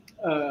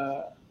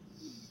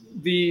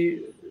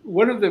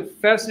 one of the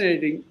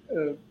fascinating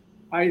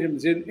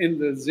items in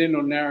the Zeno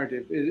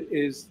narrative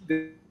is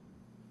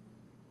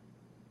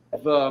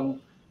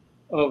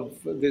of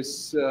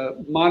this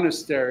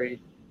monastery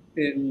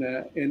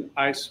in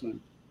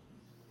Iceland.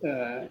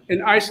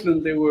 In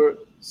Iceland, there were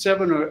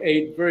 7 or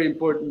 8 very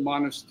important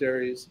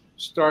monasteries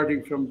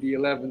starting from the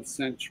 11th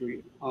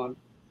century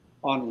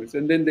onwards,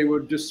 and then they were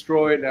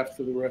destroyed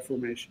after the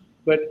Reformation.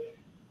 But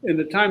in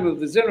the time of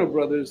the Zeno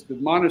brothers, the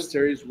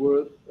monasteries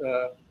were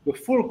the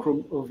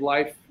fulcrum of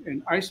life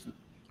in Iceland.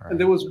 Right. And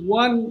there was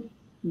one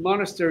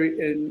monastery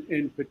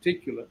in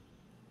particular,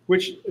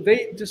 which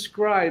they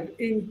describe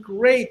in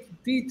great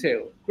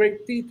detail.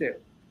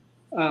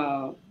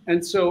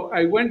 And so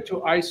I went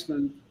to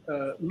Iceland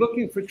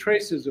looking for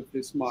traces of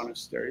this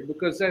monastery,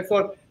 because I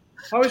thought,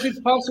 how is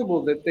it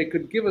possible that they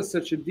could give us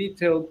such a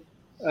detailed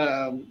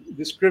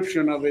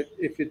description of it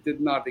if it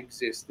did not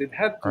exist? It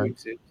had to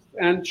exist.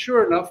 And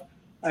sure enough,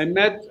 I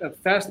met a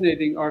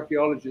fascinating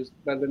archaeologist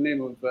by the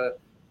name of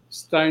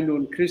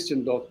Steinunn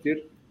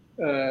Kristjánsdóttir,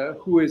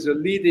 who is a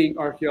leading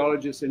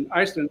archaeologist in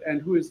Iceland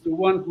and who is the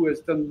one who has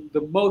done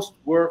the most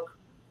work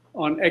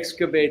on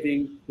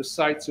excavating the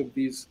sites of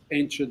these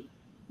ancient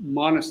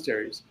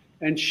monasteries.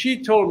 And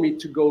she told me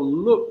to go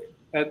look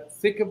at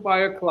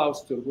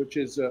Þykkvabæjarklaustur, which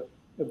is a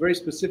very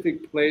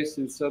specific place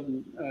in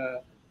southern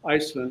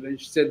Iceland. And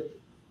she said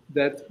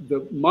that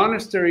the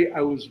monastery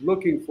I was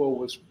looking for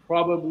was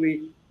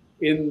probably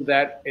in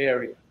that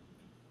area.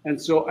 And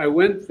so I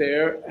went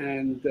there,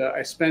 and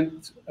I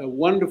spent a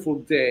wonderful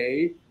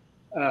day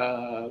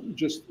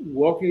just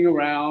walking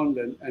around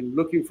and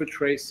looking for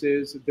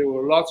traces. There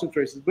were lots of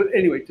traces. But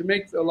anyway, to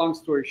make a long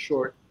story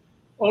short,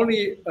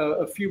 only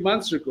a few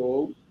months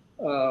ago,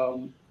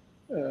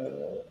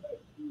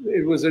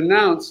 it was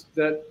announced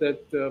that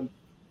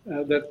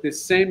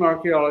this same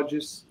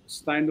archaeologist,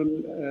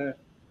 Steinun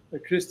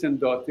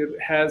Kristjandottir,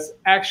 has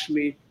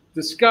actually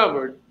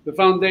discovered the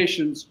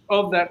foundations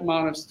of that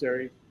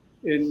monastery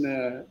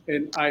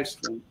in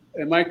Iceland.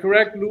 Am I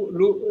correct,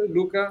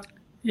 Luca?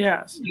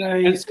 Yes,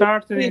 they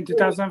started in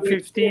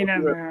 2015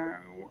 and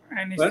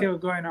it's still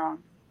going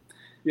on.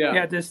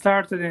 Yeah, they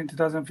started in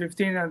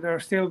 2015 and they're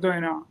still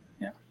going on.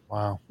 Yeah.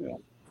 Wow. Yeah.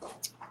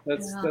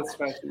 That's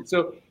fascinating.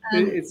 So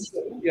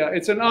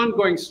it's an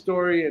ongoing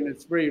story, and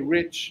it's very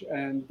rich,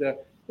 and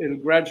it'll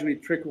gradually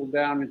trickle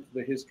down into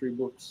the history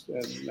books.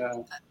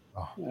 And,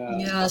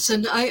 yes,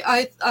 and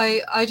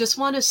I just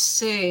want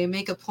to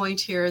make a point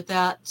here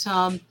that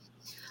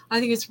I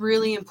think it's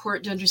really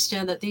important to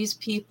understand that these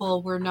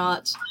people were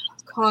not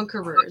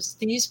conquerors.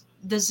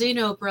 The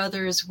Zeno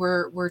brothers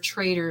were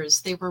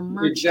traders. They were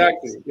merchants.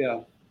 Exactly.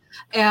 Yeah.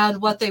 And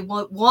what they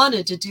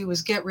wanted to do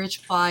was get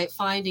rich by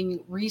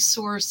finding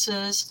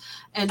resources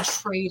and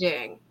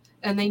trading.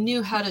 And they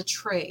knew how to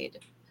trade.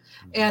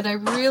 And I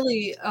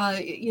really,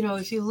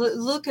 if you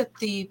look at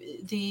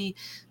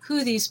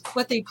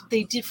what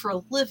they did for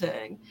a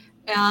living,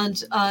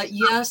 and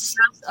yes,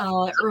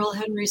 Earl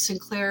Henry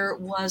Sinclair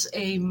was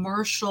a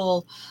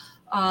martial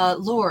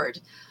lord.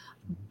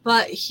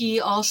 But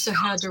he also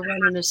had to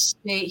run an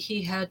estate.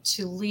 He had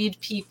to lead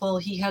people.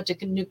 He had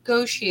to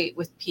negotiate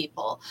with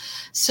people.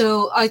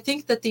 So I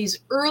think that these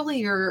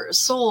earlier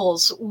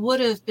souls would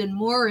have been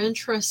more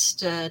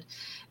interested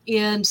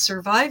in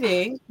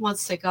surviving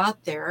once they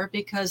got there,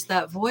 because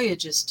that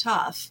voyage is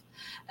tough,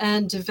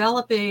 and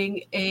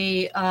developing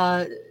a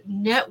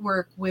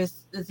network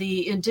with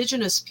the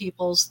indigenous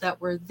peoples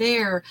that were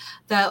there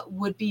that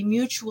would be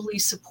mutually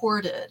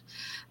supported.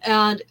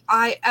 And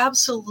I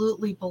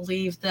absolutely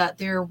believe that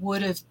there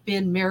would have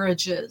been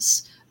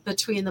marriages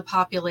between the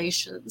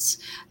populations.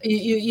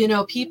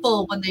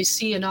 People, when they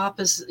see an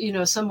opposite,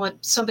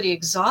 somebody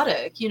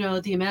exotic,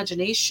 the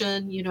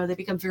imagination, they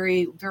become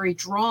very, very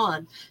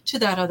drawn to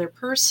that other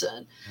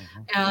person,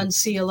 and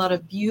see a lot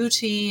of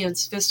beauty and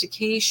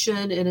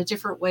sophistication in a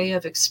different way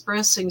of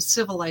expressing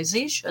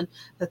civilization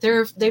that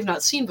they've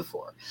not seen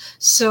before.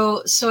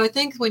 So I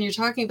think when you're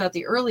talking about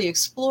the early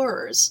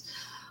explorers,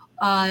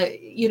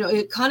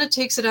 it kind of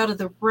takes it out of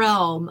the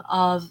realm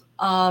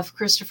of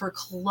Christopher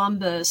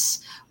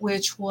Columbus,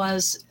 which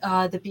was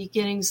the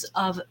beginnings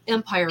of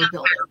empire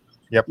building.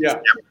 Yep. Yeah.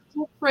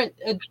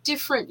 A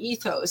different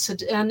ethos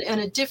and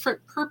a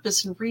different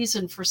purpose and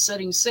reason for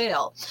setting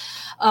sail.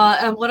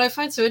 And what I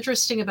find so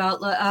interesting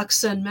about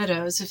Lax and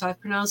Meadows, if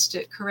I've pronounced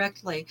it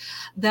correctly,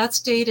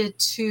 that's dated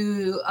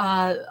to,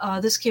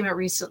 this came out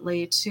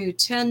recently, to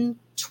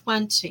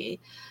 1020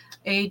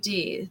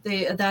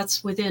 AD.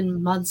 That's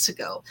within months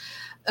ago.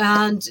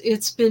 And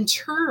it's been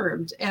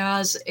termed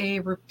as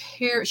a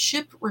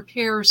ship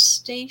repair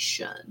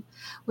station,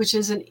 which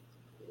is an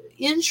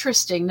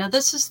interesting. Now,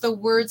 this is the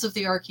words of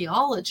the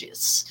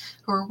archaeologists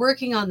who are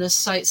working on this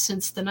site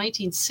since the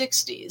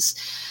 1960s.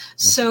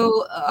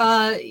 So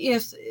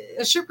if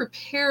a ship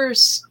repair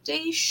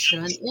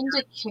station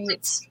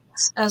indicates,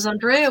 as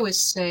Andrea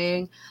was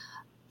saying,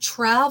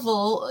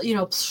 travel,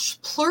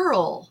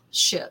 plural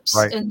ships,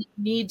 right, and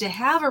need to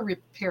have a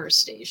repair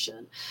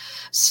station.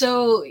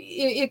 So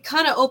it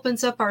kind of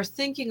opens up our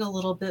thinking a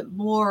little bit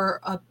more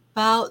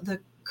about the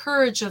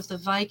courage of the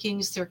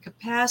Vikings, their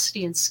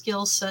capacity and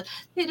skill set.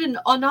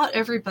 Not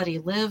everybody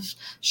lived.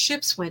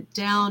 Ships went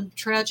down,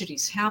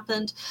 tragedies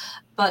happened,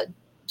 but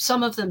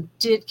some of them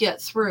did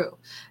get through.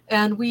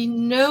 And we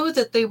know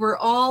that they were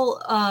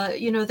all,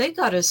 they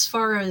got as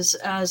far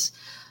as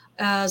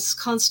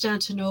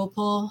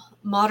Constantinople,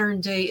 modern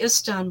day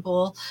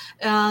Istanbul,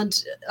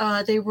 and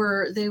there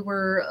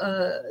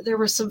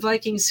were some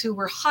Vikings who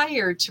were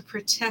hired to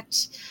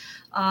protect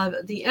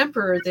the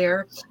emperor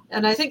there,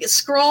 and I think it's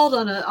scrawled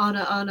on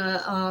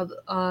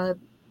a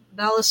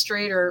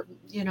balustrade, or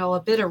a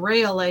bit of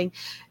railing,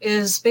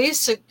 is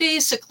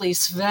basically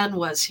Sven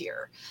was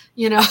here.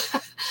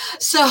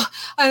 So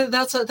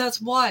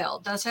that's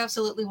wild. That's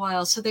absolutely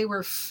wild. So they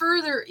were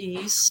further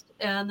east,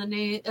 and the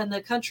name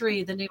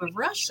of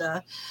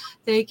Russia,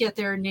 they get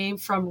their name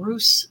from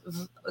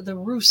the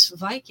Rus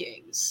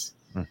Vikings.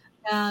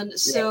 And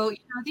so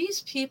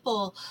these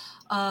people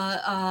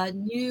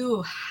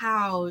knew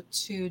how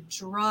to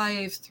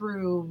drive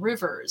through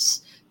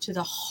rivers to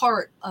the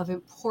heart of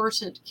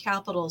important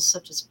capitals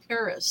such as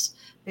Paris.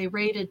 They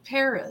raided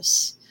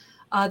Paris.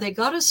 They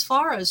got as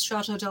far as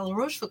Chateau de la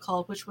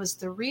Rochefoucauld, which was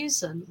the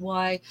reason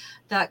why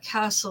that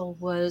castle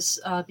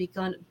was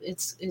begun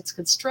its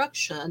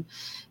construction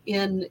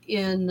in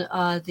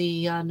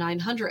the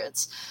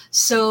 900s.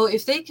 So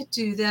if they could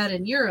do that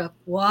in Europe,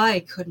 why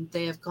couldn't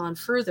they have gone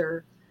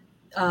further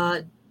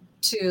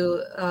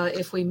to,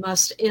 if we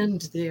must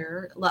end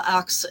there,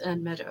 Lax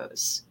and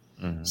Meadows?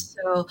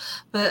 So,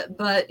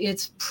 but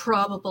it's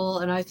probable,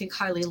 and I think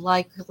highly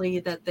likely,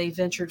 that they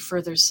ventured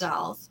further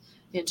south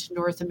into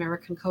North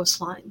American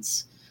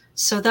coastlines.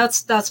 So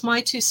that's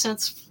my 2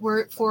 cents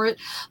for it.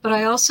 But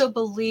I also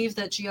believe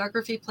that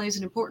geography plays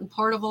an important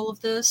part of all of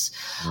this.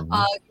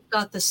 You've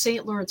got the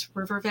St. Lawrence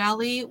River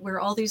Valley, where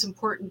all these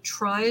important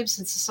tribes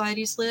and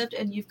societies lived,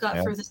 and you've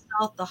got further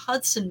south the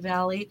Hudson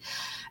Valley.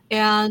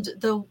 And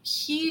the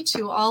key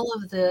to all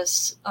of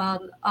this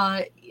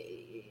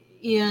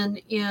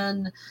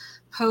in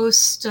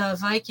post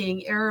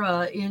Viking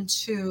era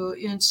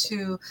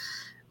into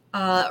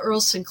Earl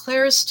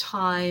Sinclair's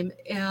time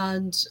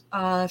and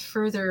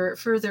further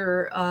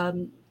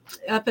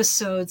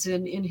episodes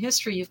in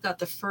history, you've got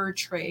the fur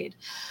trade.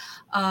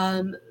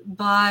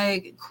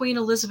 By Queen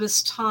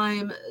Elizabeth's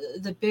time,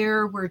 the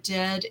bear were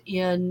dead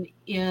in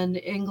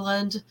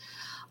England.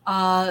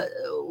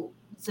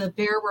 The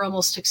bear were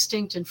almost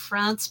extinct in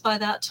France by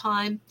that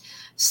time.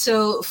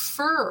 So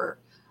fur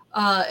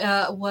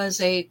was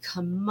a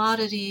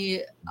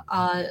commodity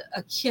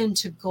akin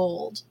to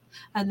gold.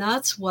 And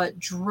that's what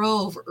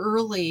drove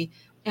early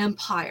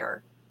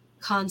empire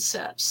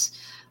concepts,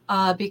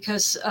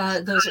 because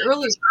those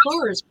early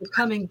explorers were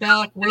coming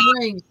back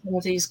wearing some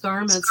of these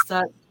garments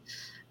that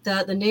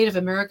the Native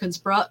Americans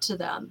brought to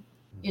them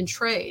in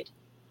trade.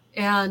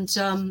 And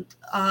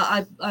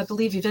I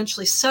believe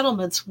eventually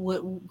settlements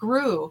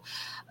grew,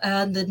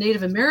 and the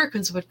Native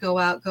Americans would go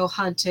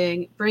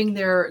hunting, bring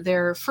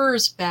their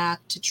furs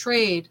back to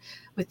trade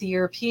with the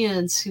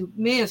Europeans, who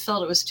may have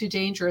felt it was too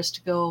dangerous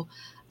to go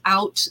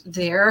out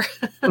there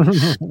to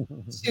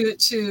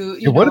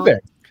it would have been.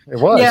 It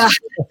was. Yeah.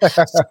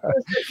 So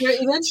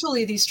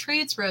eventually these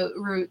trades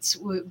routes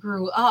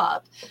grew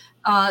up,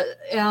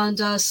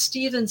 and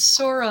Stephen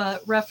Sora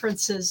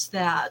references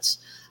that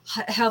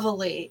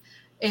heavily.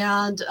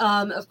 And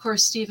of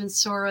course, Stephen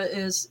Sora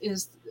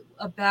is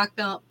a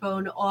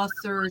backbone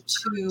author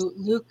to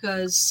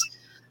Luca's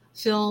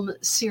film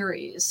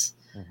series.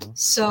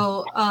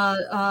 So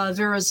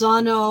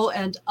Verrazano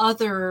and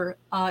other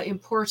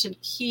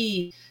important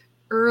key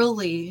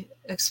early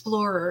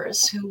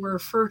explorers who were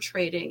fur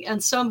trading,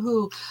 and some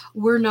who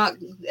we're not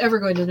ever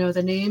going to know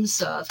the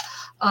names of.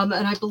 And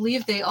I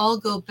believe they all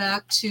go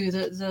back to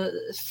the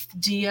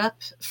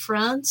Dieppe,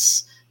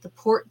 France, the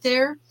port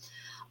there,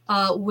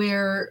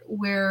 where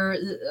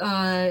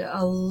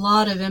a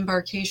lot of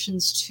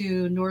embarkations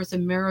to North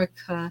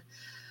America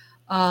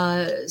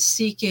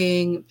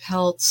seeking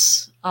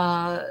pelts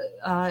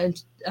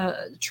and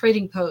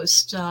trading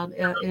post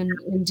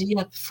in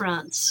Dieppe,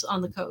 France,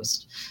 on the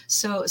coast.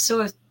 So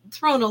I've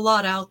thrown a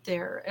lot out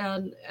there,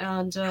 and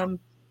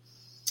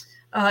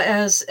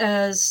as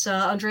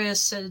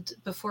Andreas said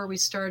before we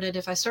started,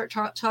 if I start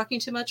talking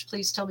too much,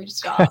 please tell me to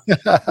stop.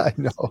 I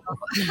know.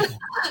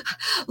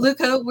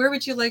 Luca, where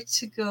would you like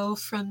to go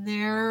from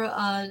there?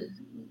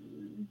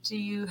 Do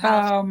you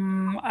have?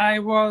 I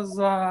was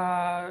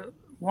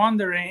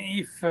wondering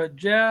if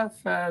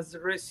Jeff has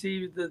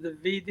received the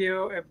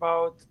video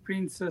about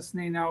Princess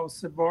Nina of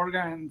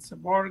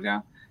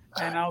Seborga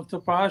and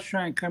Alto Pascio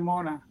and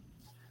Cremona.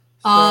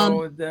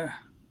 So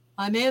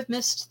I may have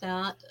missed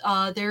that.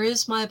 There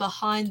is my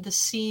behind the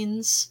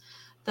scenes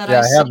that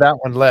I have that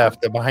one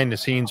left, the behind the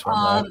scenes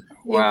one.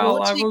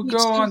 Well, I will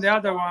go on the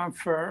other one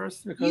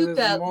first because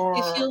it's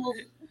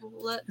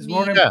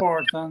more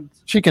important.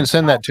 She can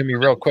send that to me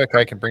real quick.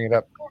 I can bring it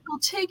up. It'll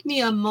take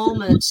me a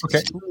moment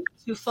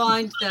to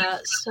find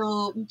that.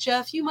 So,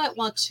 Jeff, you might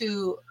want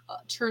to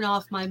turn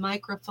off my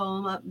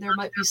microphone. There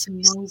might be some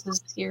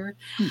noises here.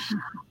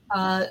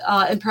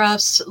 And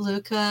perhaps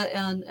Luca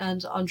and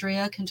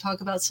Andrea can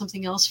talk about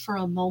something else for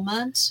a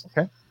moment.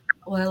 Okay.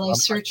 While I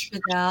search for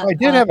that.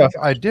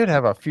 I did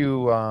have a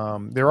few.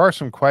 There are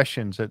some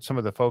questions that some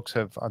of the folks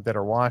that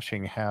are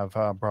watching have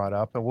brought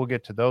up, and we'll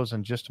get to those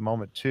in just a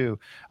moment too.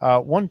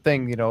 One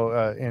thing,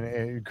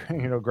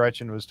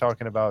 Gretchen was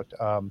talking about,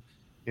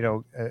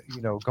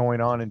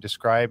 going on and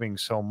describing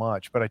so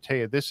much. But I tell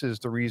you, this is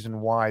the reason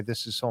why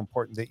this is so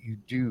important that you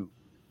do.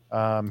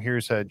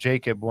 Here's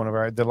Jacob.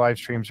 The live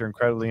streams are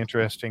incredibly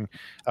interesting.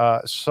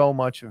 So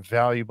much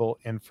valuable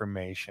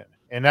information.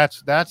 And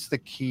that's the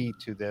key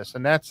to this.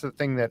 And that's the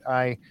thing that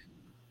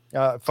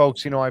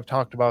folks, I've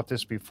talked about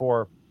this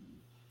before.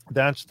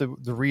 That's the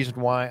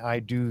reason why I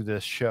do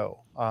this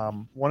show.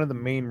 One of the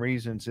main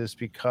reasons is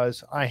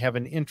because I have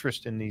an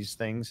interest in these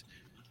things.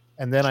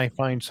 And then I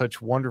find such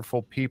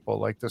wonderful people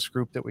like this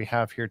group that we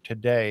have here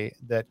today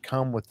that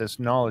come with this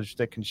knowledge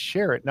that can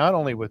share it, not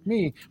only with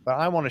me, but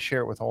I want to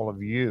share it with all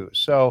of you.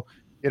 So,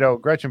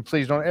 Gretchen,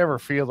 please don't ever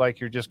feel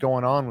like you're just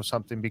going on with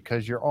something,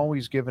 because you're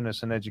always giving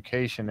us an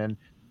education. And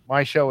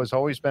my show has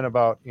always been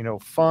about,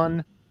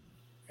 fun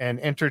and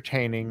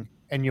entertaining,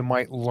 and you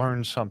might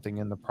learn something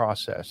in the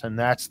process. And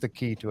that's the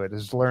key to it,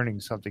 is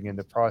learning something in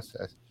the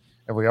process.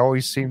 And we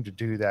always seem to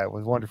do that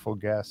with wonderful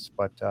guests.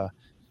 But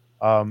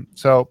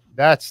so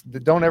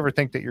don't ever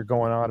think that you're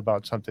going on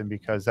about something,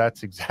 because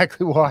that's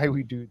exactly why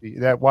we do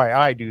why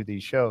I do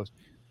these shows.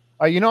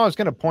 I was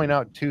going to point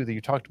out too that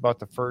you talked about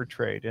the fur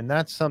trade, and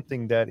that's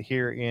something that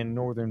here in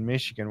northern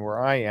Michigan,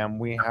 where I am,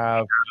 we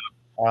have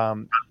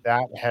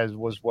that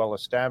was well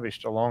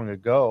established long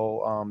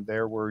ago.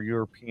 There were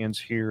Europeans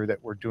here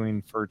that were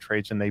doing fur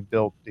trades, and they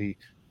built the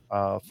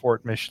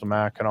Fort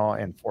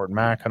Michilimackinac and Fort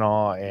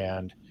Mackinac,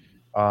 and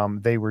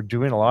they were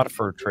doing a lot of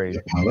fur trade.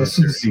 The Palace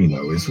of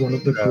Zeno is one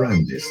of the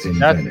grandest in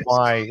That's Venice.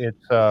 why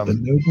it's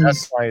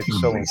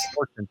so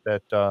important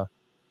that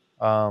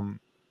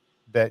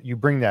that you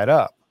bring that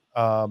up,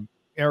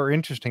 or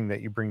interesting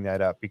that you bring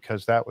that up,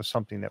 because that was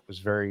something that was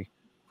very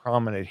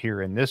prominent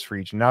here in this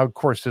region. Now, of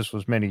course, this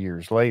was many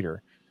years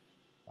later.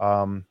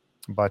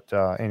 But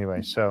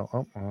anyway,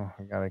 so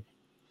we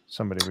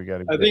got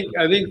to.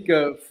 I think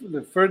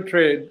the fur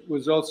trade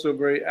was also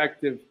very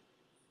active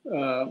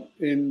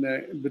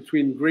in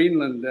between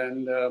Greenland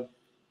and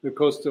the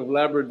coast of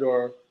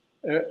Labrador,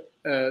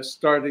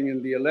 starting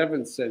in the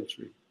 11th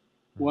century.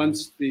 Mm-hmm.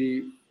 Once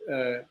the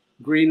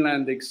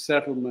Greenlandic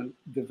settlement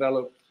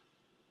developed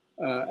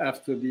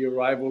after the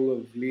arrival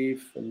of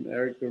Leif and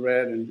Eric the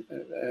Red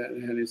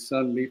and his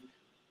son Leif,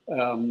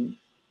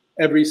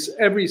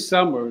 every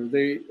summer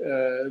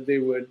they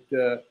would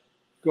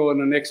go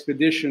on an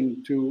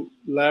expedition to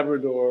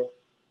Labrador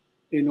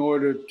in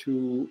order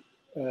to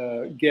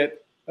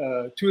get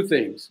two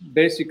things: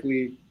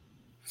 basically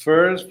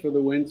furs for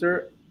the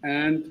winter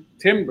and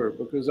timber,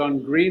 because on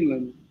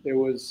Greenland there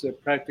was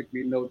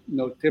practically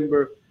no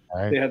timber.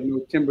 Right. They had no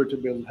timber to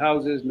build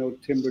houses, no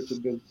timber to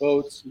build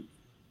boats.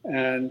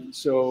 And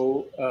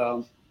so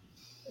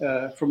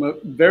from a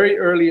very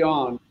early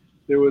on,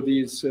 there were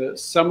these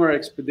summer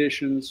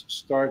expeditions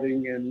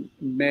starting in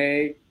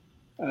May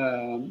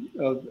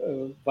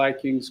of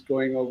Vikings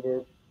going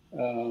over,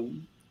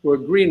 or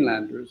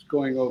Greenlanders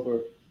going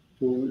over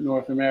to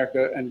North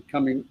America and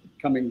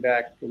coming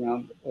back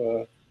around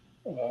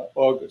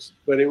August.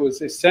 But it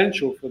was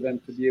essential for them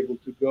to be able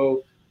to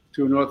go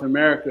to North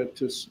America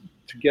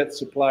to get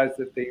supplies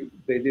that they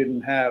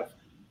didn't have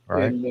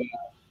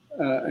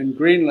in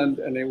Greenland,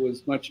 and it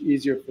was much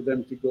easier for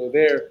them to go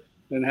there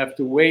than have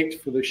to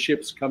wait for the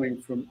ships coming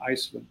from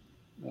Iceland,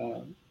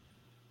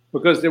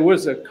 because there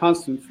was a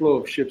constant flow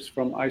of ships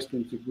from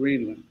Iceland to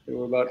Greenland. There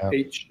were about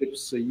 8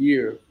 ships a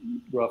year,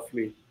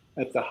 roughly,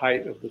 at the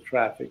height of the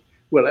traffic.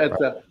 Well, at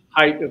the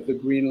height of the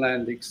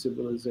Greenlandic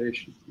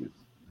civilization. Yeah.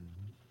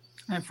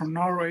 And from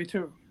Norway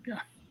too.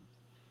 Yeah.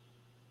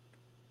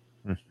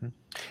 Mm-hmm.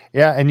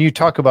 Yeah, and you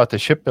talk about the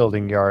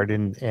shipbuilding yard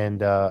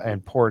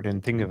and port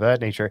and things of that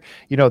nature.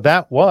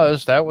 That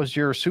was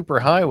your super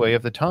highway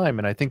of the time,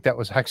 and I think that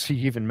was actually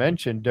even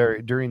mentioned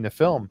during the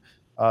film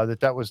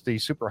that was the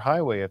super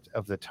highway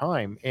of the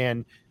time.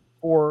 And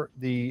for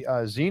the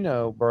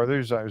Zeno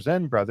brothers or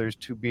Zen brothers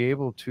to be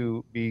able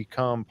to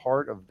become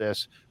part of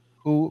this,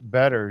 who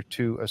better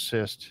to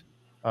assist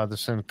the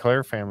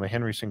Sinclair family,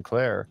 Henry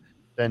Sinclair,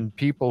 than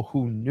people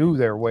who knew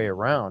their way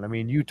around? I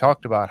mean, you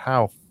talked about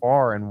how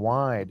far and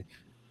wide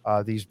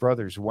these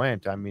brothers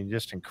went. I mean,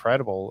 just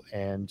incredible.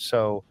 And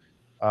so,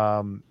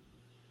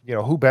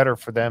 who better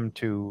for them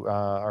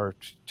to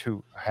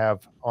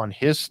have on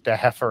his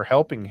staff or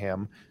helping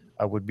him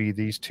would be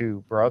these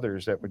two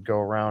brothers that would go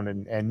around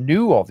and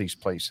knew all these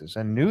places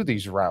and knew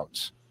these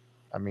routes.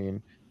 I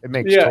mean, it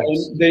makes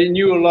sense. And they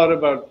knew a lot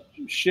about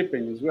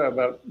shipping as well,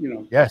 about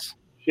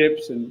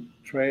ships and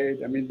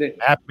trade. I mean,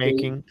 map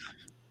making.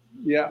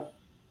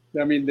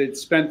 I mean, they'd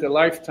spent a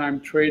lifetime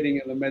trading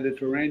in the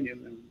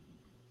Mediterranean,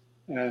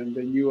 and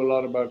they knew a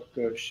lot about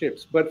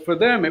ships. But for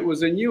them, it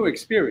was a new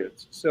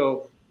experience.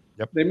 So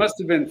they must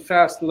have been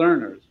fast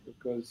learners,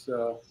 because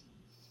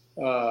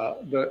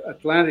the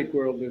Atlantic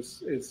world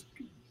is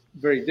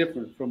very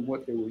different from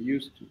what they were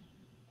used to.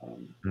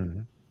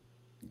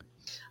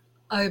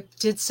 I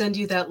did send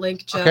you that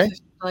link, Jeff. Okay. If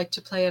you'd like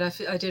to play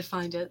it, I did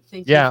find it.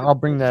 Thank you. Yeah, I'll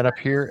bring that up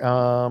here.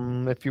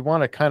 If you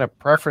want to kind of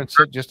preference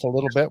it just a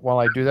little bit while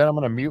I do that, I'm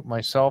going to mute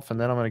myself, and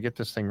then I'm going to get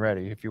this thing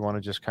ready. If you want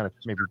to just kind of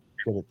maybe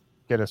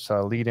get us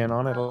a lead in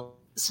on it.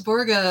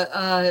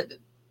 Seborga,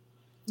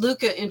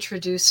 Luca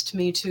introduced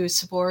me to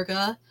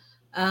Seborga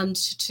and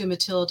to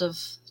Matilda of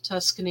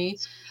Tuscany.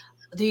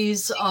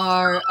 These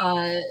are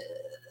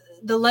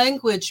the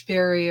language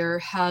barrier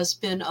has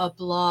been a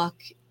block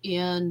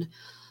in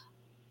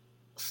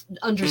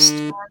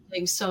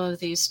understanding some of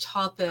these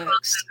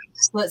topics,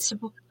 but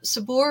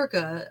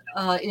Seborga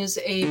is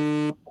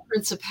a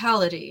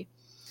principality,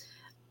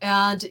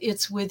 and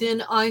it's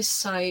within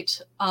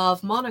eyesight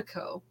of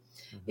Monaco.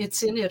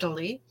 It's in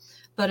Italy,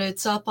 but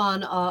it's up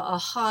on a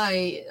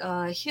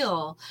high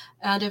hill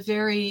and a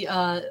very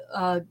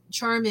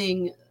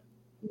charming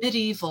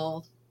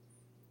medieval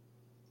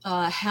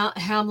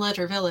hamlet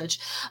or village.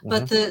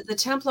 But the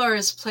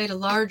Templars played a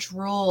large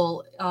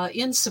role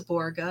in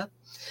Seborga.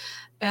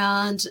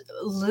 And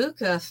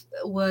Luca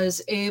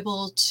was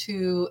able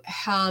to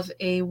have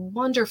a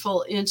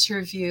wonderful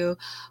interview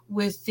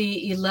with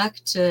the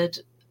elected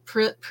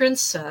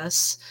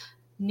princess,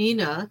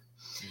 Nina,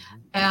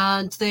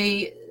 and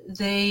they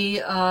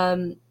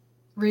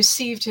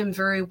received him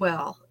very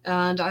well.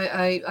 And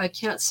I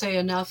can't say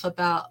enough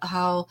about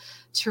how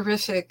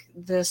terrific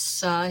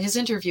this his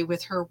interview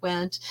with her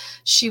went.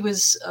 She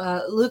was,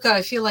 Luca,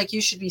 I feel like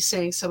you should be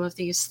saying some of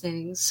these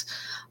things.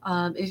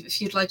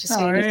 If you'd like to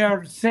say anything. You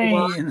are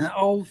saying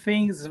all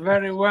things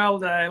very well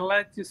that I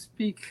let you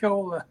speak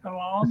all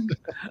along.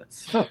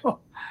 So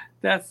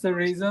that's the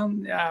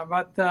reason. Yeah,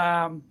 but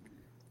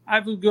I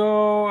will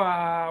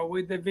go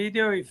with the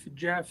video if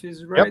Jeff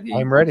is ready. Yep,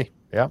 I'm ready.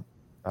 Yep.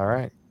 All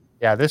right.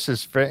 Yeah, this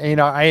is,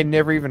 I had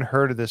never even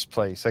heard of this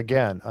place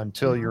again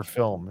until your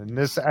film. And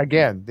this,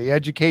 again, the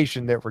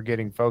education that we're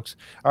getting, folks.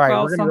 All right.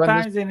 Well, we're gonna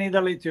sometimes in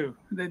Italy too.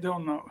 They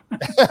don't know.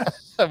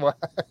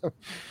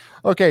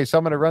 Okay, so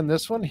I'm going to run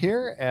this one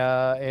here.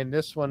 And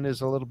this one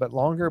is a little bit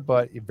longer,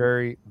 but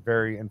very,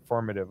 very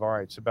informative. All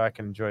right, sit back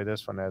and enjoy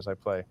this one as I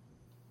play.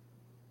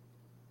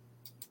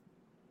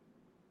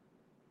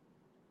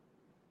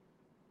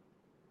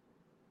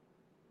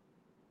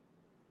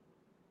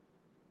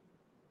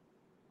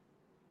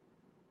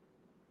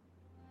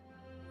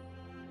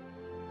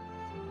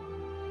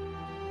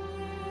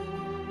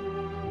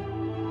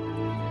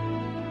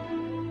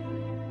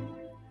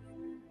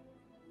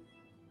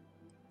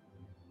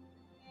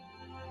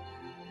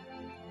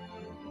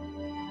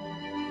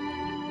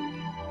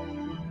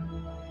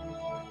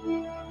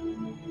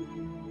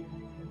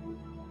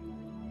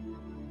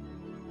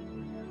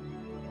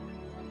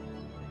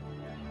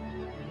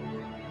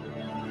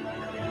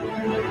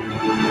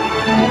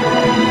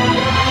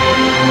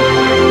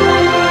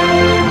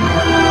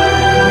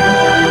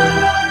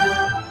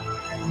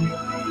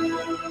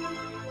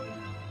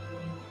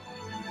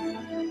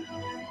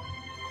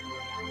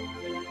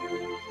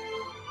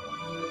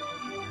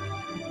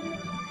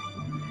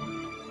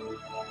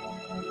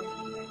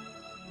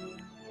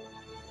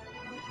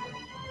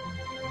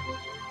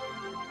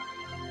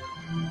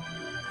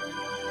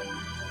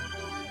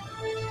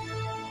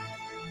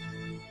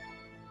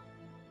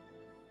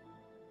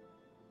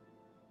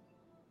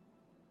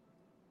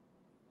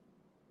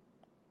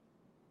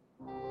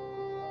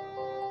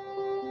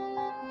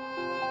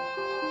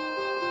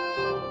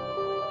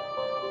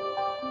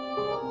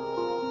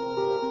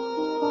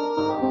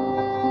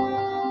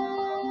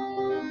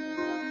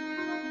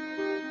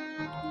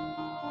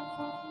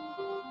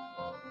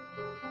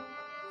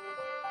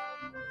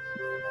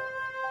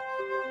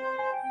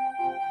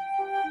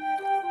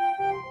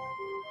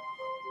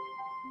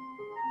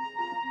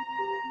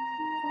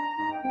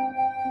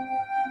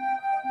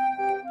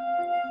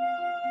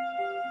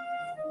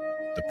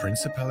 The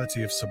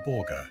Principality of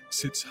Saborga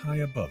sits high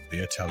above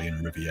the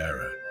Italian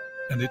Riviera,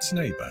 and its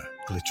neighbor,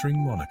 glittering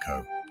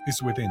Monaco,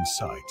 is within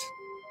sight.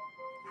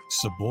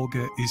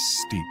 Saborga is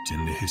steeped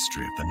in the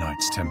history of the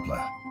Knights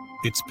Templar.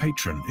 Its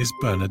patron is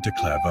Bernard de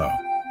Clairvaux,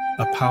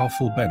 a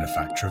powerful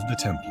benefactor of the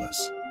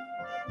Templars.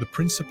 The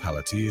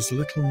Principality is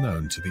little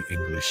known to the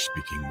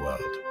English-speaking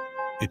world,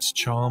 its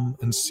charm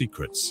and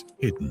secrets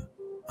hidden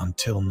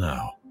until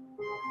now.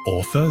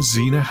 Author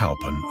Zena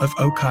Halpern of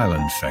Oak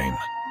Island fame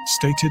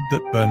stated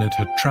that Bernard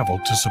had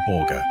traveled to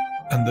Saborga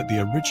and that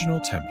the original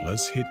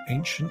Templars hid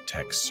ancient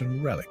texts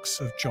and relics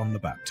of John the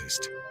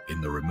Baptist in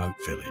the remote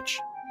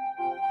village.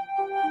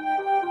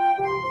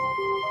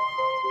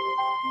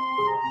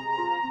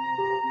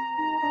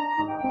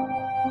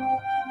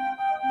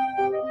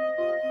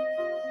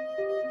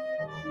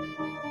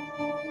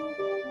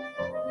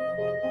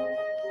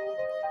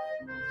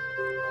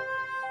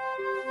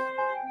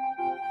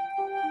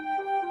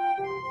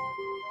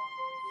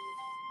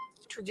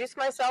 Introduce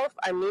myself.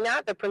 I'm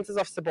Nina, the Princess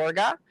of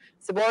Saborga.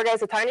 Saborga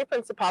is a tiny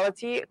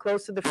principality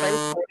close to the French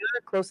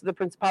border, close to the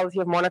Principality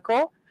of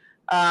Monaco.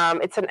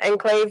 It's an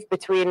enclave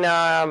between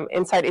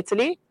inside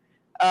Italy.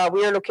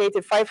 We are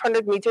located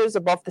 500 meters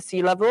above the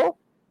sea level.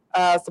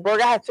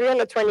 Saborga has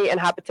 320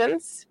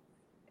 inhabitants.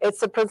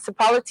 It's a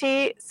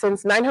principality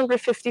since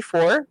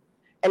 954,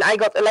 and I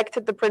got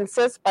elected the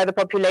princess by the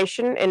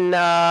population in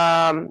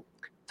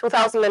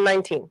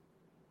 2019.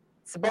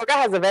 Saborga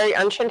has a very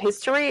ancient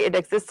history. It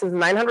exists since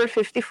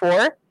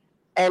 954,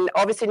 and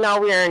obviously now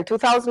we are in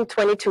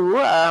 2022.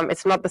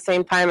 It's not the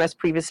same time as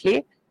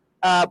previously,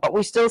 but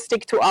we still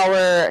stick to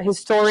our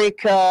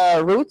historic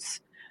roots.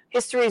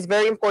 History is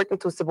very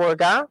important to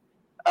Saborga.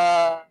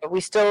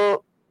 We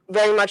still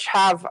very much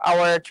have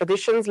our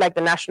traditions, like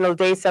the National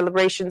Day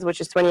celebrations,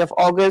 which is 20th of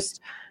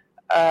August,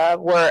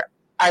 where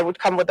I would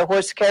come with the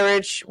horse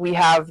carriage. We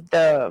have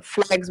the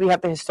flags, we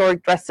have the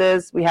historic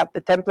dresses, we have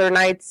the Templar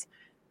Knights.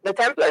 The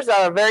Templars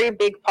are a very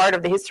big part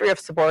of the history of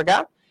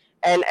Saborga.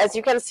 And as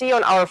you can see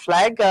on our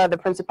flag, the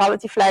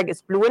Principality flag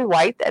is blue and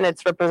white, and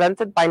it's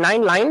represented by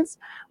 9 lines,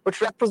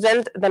 which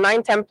represent the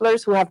 9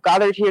 Templars who have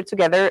gathered here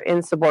together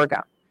in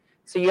Saborga.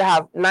 So you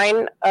have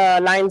 9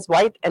 lines,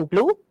 white and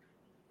blue.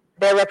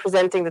 They're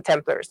representing the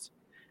Templars.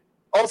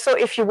 Also,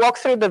 if you walk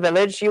through the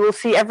village, you will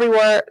see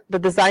everywhere the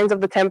designs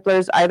of the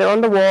Templars, either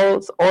on the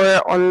walls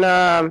or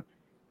on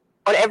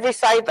every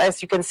side.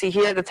 As you can see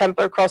here, the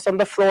Templar cross on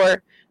the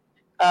floor.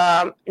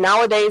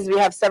 Nowadays, we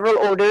have several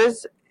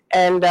orders,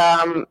 and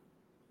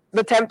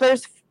the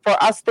Templars,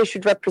 for us, they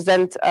should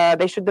represent,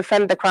 they should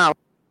defend the crown.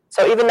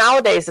 So even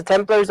nowadays, the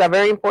Templars are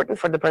very important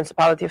for the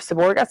Principality of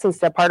Seborga since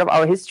they're part of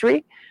our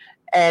history.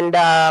 And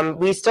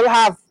we still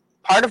have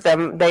part of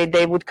them.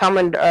 They would come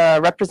and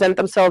represent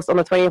themselves on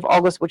the 20th of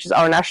August, which is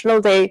our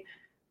national day.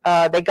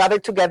 They gather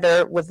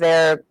together with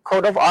their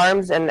coat of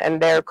arms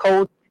and their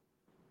code.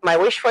 My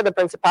wish for the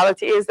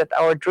Principality is that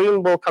our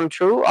dream will come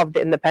true of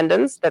the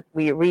independence, that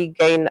we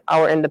regain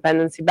our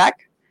independence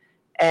back,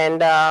 and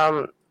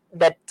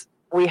that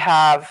we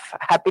have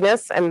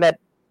happiness and that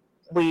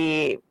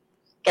we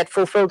get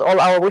fulfilled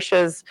all our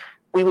wishes.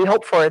 We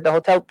hope for the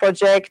hotel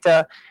project,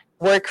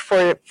 work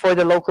for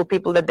the local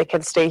people that they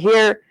can stay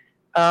here,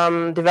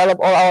 develop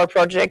all our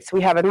projects we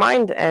have in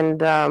mind,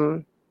 and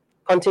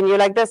continue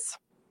like this.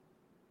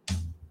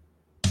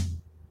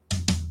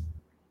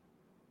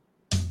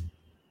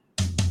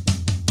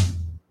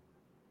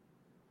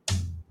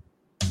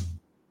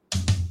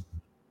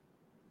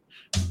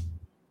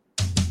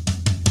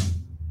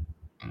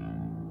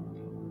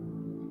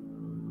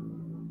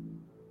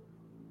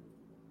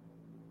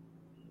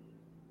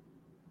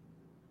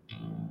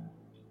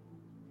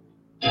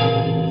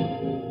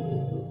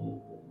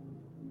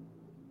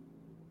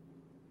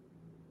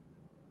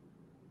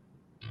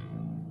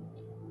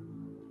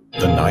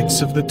 The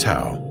Knights of the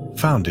Tau,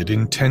 founded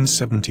in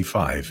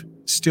 1075,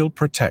 still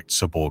protect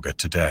Seborga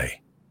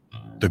today.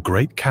 The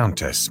great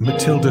Countess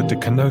Matilda de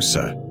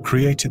Canossa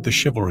created the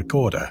chivalric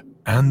order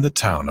and the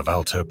town of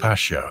Alto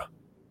Pascio.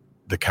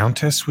 The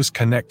Countess was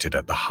connected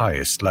at the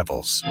highest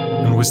levels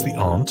and was the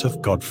aunt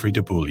of Godfrey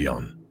de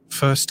Bouillon,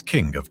 first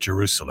king of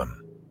Jerusalem.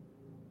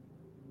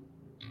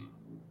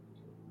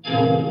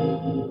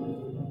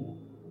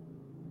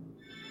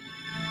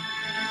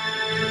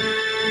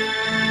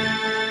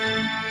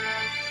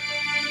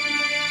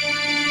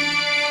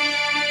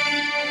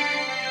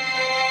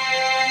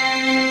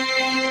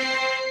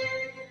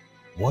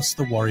 Was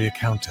the warrior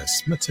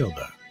Countess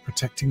Matilda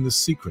protecting the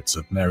secrets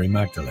of Mary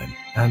Magdalene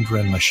and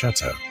Rennes le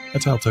Chateau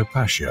at Alto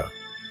Pascio?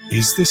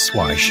 Is this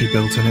why she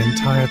built an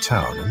entire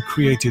town and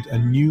created a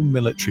new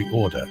military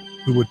order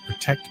who would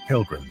protect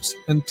pilgrims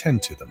and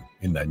tend to them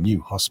in their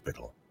new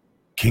hospital?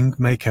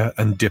 Kingmaker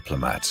and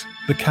diplomat,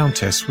 the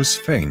Countess was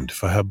famed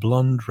for her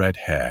blonde red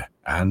hair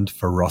and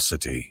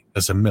ferocity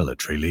as a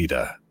military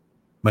leader.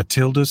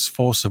 Matilda's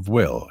force of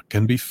will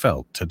can be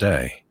felt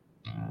today.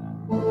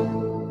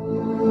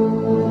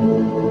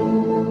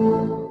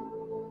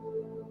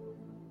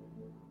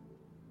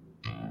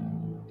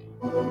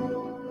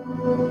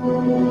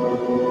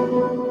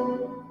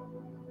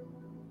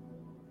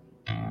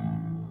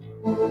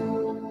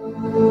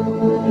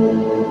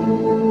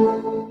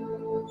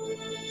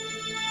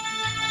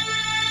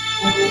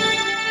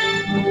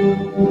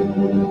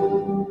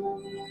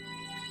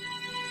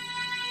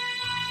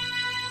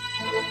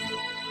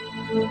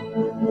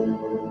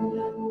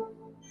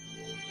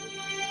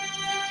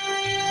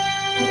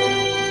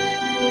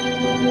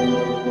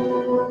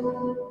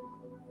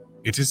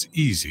 It is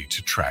easy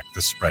to track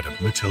the spread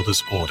of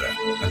Matilda's order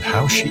and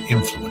how she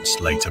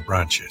influenced later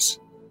branches.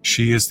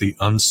 She is the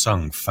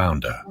unsung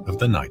founder of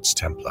the Knights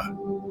Templar.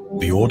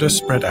 The order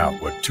spread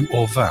outward to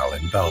Orval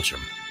in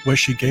Belgium, where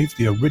she gave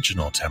the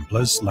original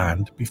Templars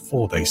land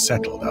before they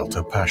settled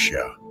Alto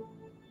Pascio.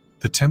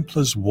 The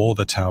Templars wore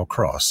the Tau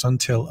Cross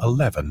until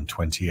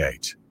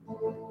 1128.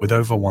 With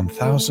over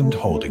 1,000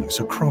 holdings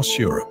across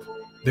Europe,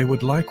 they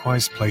would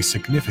likewise play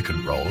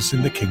significant roles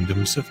in the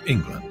kingdoms of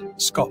England,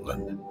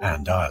 Scotland,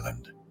 and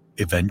Ireland,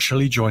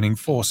 eventually joining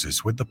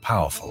forces with the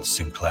powerful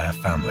Sinclair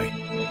family.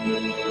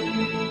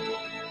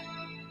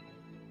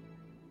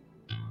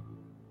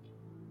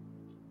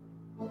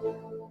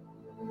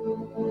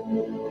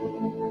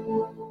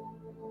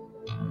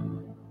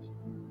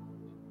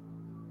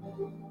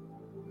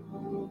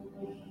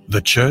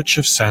 The Church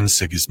of San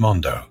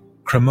Sigismondo,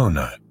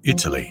 Cremona,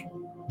 Italy,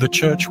 the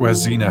church where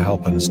Zena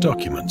Halpern's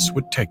documents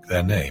would take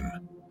their name,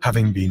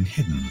 having been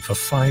hidden for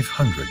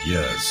 500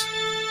 years.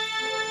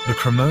 The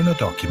Cremona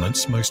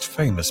document's most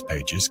famous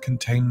pages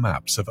contain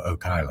maps of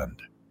Oak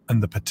Island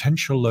and the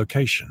potential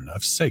location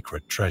of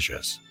sacred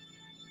treasures.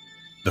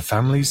 The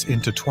families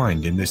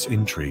intertwined in this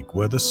intrigue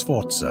were the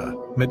Sforza,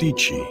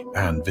 Medici,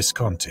 and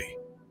Visconti,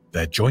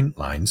 their joint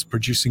lines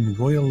producing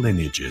royal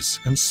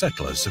lineages and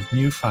settlers of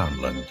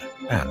Newfoundland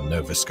and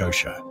Nova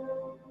Scotia.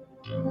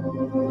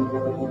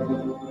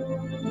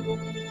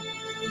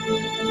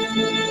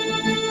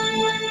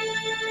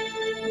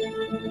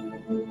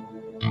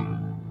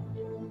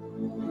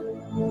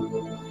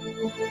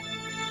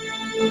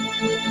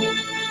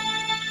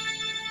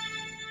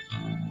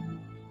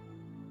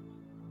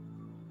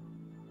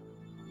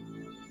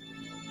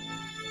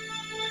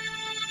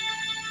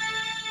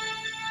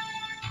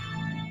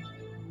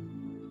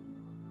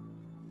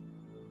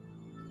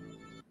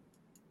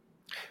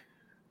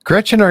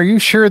 Gretchen, are you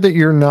sure that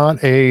you're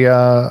not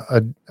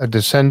a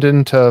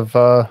descendant of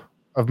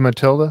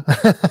Matilda?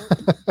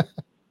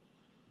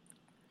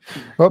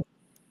 Oh,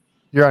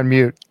 you're on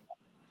mute.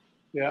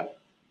 Yeah.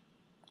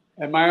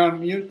 Am I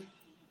on mute?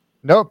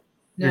 Nope.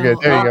 You're good.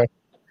 There you go.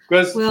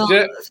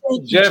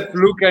 Because Jeff,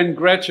 Luke, and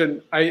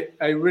Gretchen, I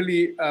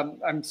really,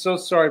 I'm so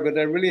sorry, but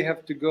I really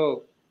have to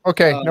go.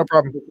 Okay, no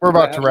problem. We're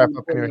about to wrap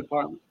up anyway.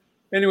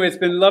 Anyway, it's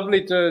been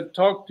lovely to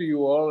talk to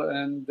you all,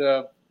 and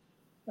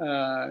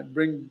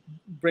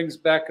brings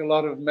back a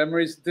lot of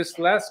memories. This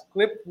last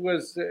clip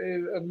was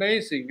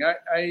amazing.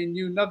 I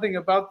knew nothing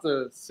about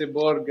the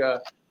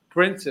Seborga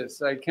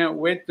princess. I can't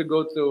wait to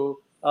go to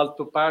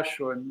Alto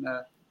Paso and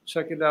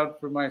check it out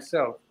for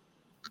myself.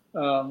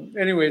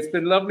 Anyway, it's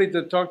been lovely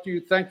to talk to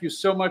you. Thank you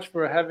so much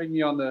for having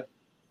me on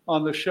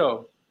the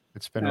show.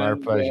 It's been our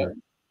pleasure.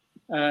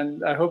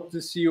 And I hope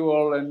to see you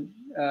all and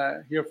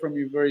hear from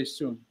you very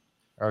soon.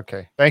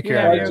 Okay. Thank you.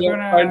 Yeah, you're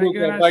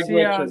gonna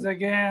see us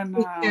again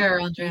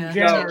in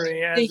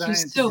January. Thank you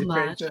so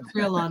much.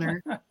 Real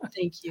honor.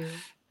 Thank you.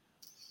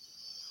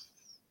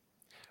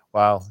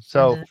 Wow.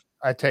 So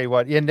I tell you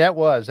what, and that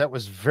was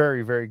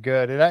very, very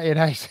good. And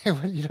I say,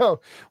 you know,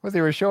 when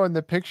they were showing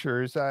the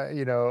pictures,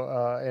 you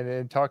know,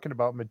 and talking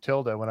about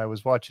Matilda when I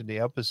was watching the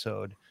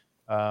episode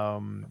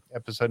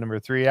number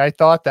 3, I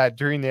thought that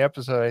during the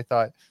episode, I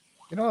thought,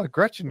 you know,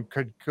 Gretchen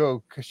could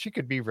go, because she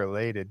could be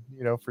related,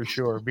 you know, for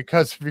sure,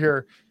 because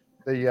of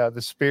the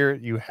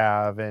spirit you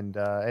have, and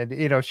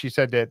you know, she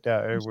said that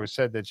it was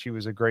said that she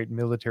was a great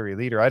military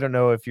leader. I don't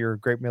know if you're a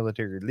great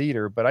military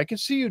leader, but I can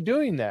see you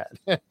doing that.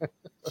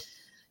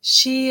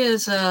 She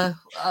is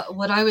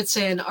what I would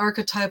say an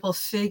archetypal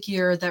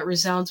figure that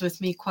resounds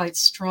with me quite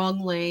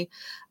strongly.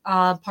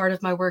 Part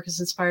of my work is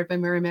inspired by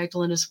Mary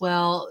Magdalene as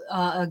well.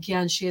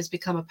 Again, she has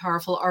become a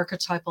powerful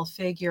archetypal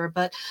figure,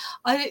 but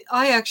I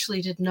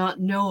actually did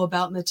not know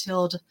about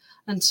Mathilde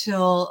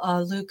until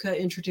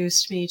Luca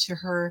introduced me to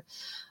her.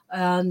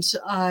 And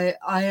I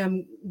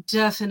am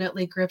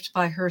definitely gripped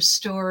by her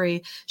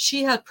story.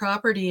 She had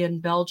property in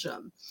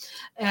Belgium,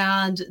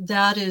 and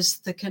that is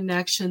the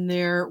connection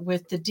there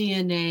with the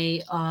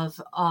DNA of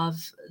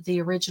the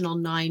original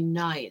 9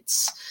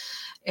 knights.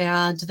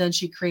 And then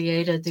she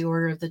created the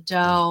Order of the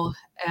Tao,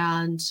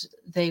 and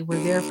they were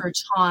there for a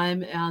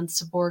time, and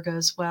Seborga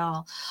as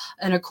well.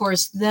 And of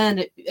course,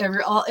 then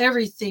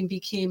everything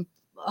became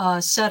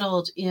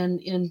settled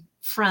in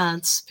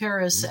France.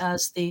 Paris,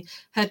 as the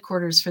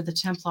headquarters for the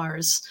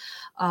Templars,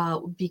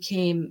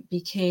 became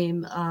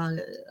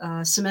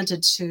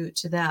cemented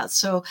to that.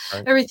 So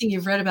everything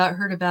you've heard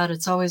about,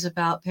 it's always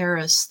about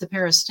Paris, the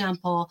Paris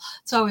Temple.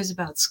 It's always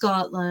about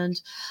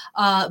Scotland.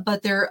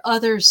 But there are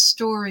other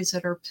stories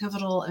that are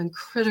pivotal and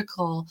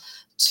critical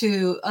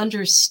to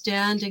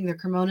understanding the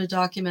Cremona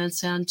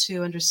documents and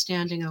to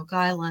understanding Oak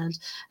Island.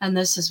 And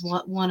this is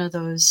one of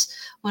those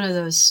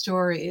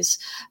stories.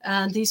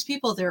 And these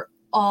people, they're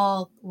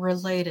all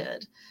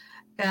related.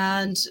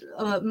 And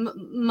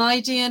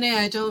my DNA,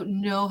 I don't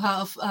know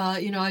how,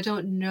 I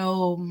don't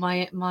know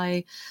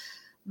my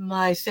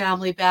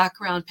family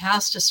background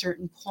past a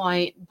certain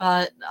point,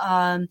 but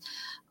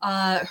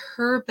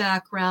her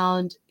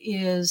background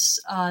is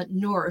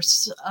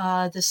Norse,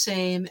 the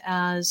same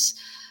as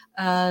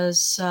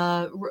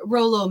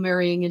Rollo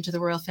marrying into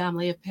the royal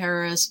family of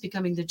Paris,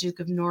 becoming the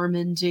Duke of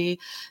Normandy.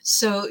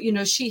 So, you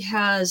know, she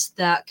has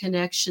that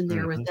connection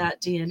there with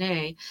that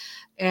DNA.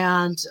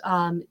 And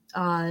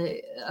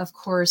of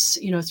course,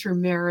 you know, through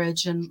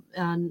marriage and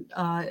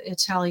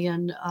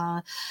Italian,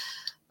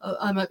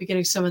 I might be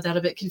getting some of that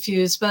a bit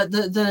confused, but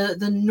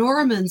the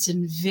Normans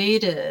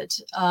invaded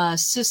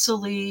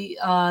Sicily.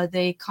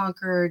 They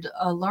conquered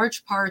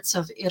large parts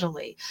of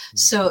Italy.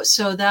 So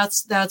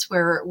that's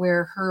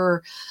where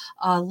her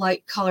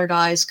light-colored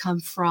eyes come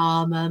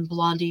from, and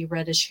blondie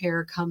reddish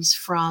hair comes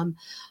from.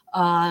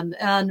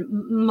 And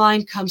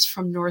mine comes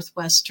from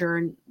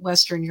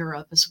Western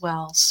Europe as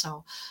well.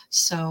 So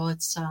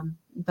it's,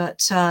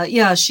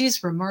 yeah,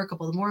 she's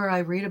remarkable. The more I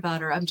read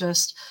about her, I'm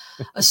just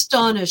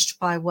astonished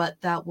by what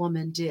that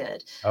woman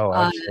did. Oh,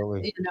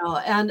 absolutely. You know,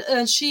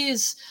 and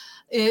she's,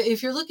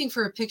 if you're looking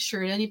for a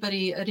picture,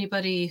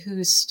 anybody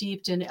who's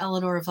steeped in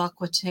Eleanor of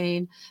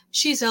Aquitaine,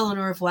 she's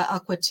Eleanor of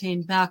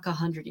Aquitaine back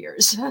 100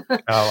 years. Oh,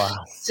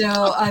 wow.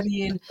 So, I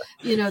mean,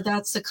 you know,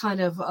 that's the kind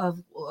of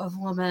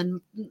woman,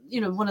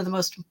 you know, one of the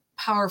most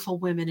powerful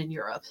women in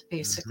Europe,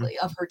 basically,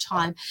 of her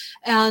time,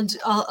 and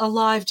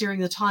alive during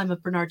the time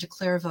of Bernard de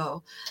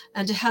Clairvaux.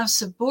 And to have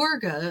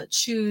Seborga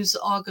choose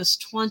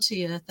August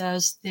 20th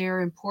as their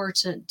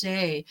important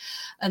day,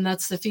 and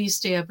that's the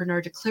feast day of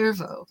Bernard de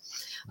Clairvaux,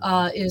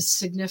 is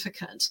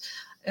significant.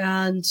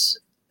 And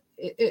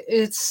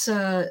it's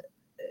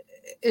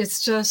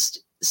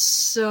just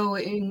so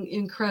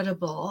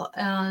incredible.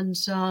 And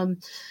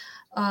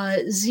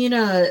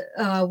Zina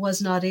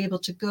was not able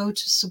to go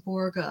to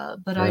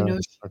Seborga, but I know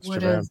she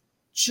would have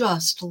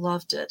just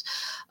loved it.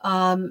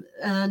 And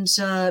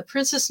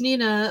Princess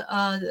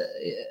Nina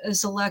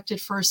is elected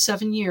for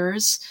 7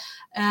 years,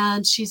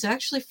 and she's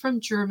actually from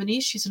Germany.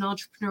 She's an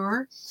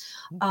entrepreneur.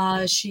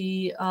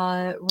 She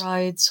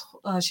rides,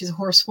 she's a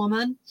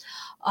horsewoman,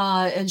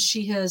 and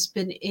she has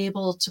been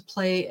able to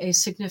play a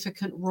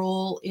significant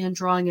role in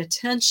drawing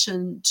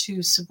attention to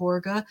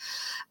Seborga.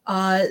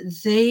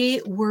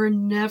 They were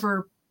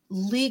never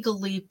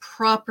legally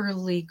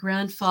properly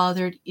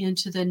grandfathered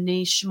into the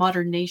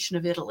modern nation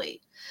of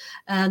Italy.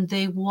 and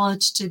they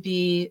want to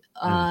be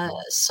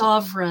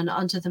sovereign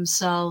unto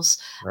themselves,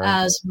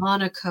 as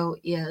Monaco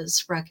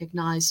is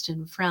recognized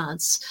in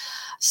France.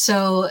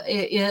 So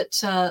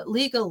it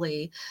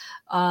legally,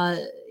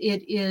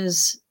 it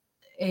is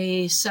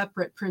a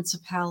separate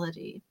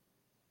principality.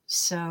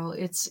 So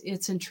it's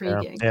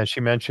intriguing. Yeah, she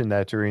mentioned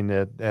that during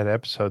that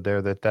episode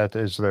there, that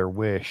is their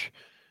wish,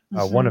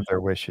 one of their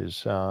wishes.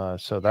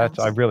 So that's,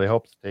 I really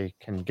hope that they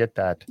can get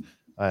that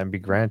and be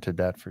granted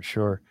that for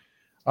sure.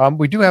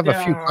 We do have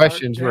a few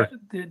questions.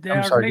 They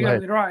are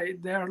legally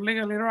right. They are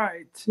legally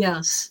right.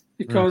 Yes.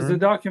 Because the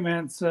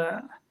documents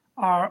are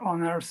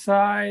on our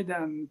side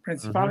and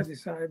principality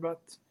side, but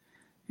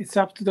it's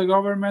up to the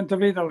government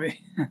of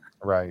Italy.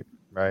 Right.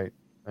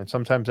 And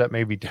sometimes that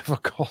may be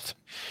difficult.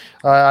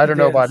 I don't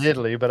know about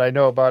Italy, but I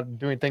know about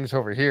doing things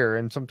over here.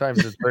 And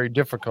sometimes it's very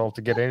difficult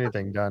to get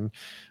anything done.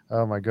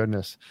 Oh, my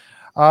goodness.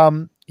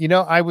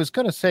 I was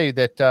going to say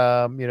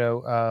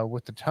that,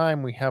 with the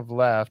time we have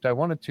left,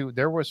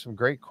 there were some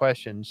great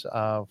questions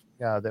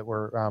that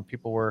were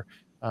people were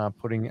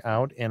putting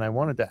out. And I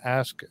wanted to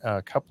ask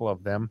a couple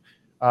of them.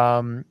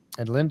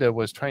 And Linda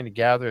was trying to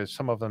gather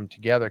some of them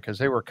together because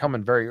they were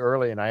coming very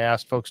early. And I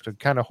asked folks to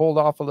kind of hold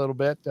off a little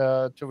bit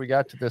till we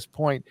got to this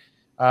point.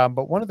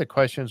 But one of the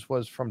questions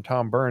was from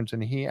Tom Burns,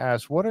 and he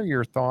asked, what are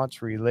your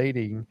thoughts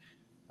relating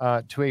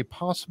to a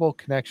possible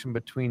connection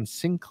between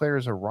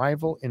Sinclair's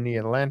arrival in the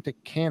Atlantic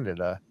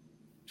Canada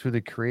to the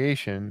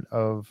creation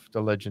of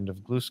the Legend of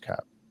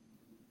Glooskap?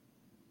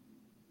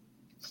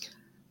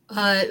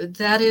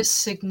 That is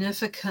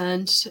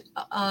significant.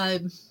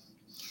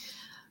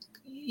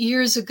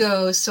 Years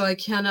ago, so I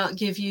cannot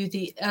give you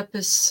the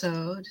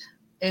episode,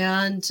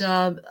 and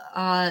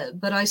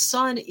but I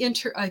saw an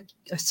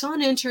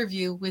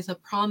interview with a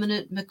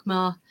prominent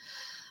Mi'kmaq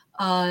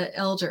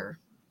elder,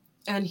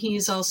 and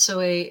he's also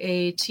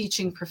a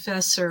teaching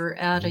professor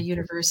at a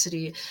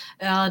university.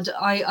 And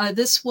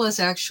this was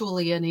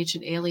actually an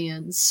Ancient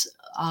Aliens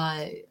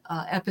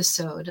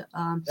episode.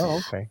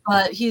 Okay.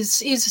 But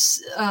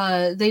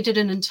they did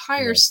an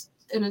entire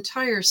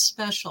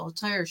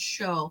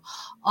show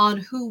on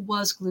who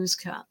was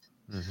Glooskap.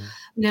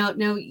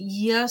 Now,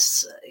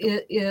 yes,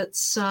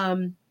 it's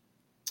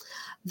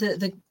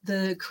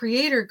the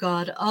creator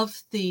god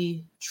of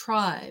the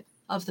tribe,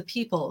 of the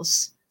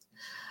peoples,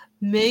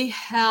 may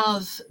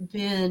have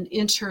been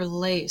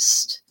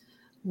interlaced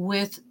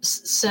with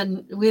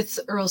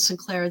Earl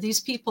Sinclair.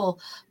 These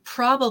people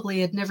probably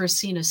had never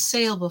seen a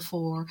sail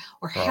before,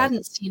 or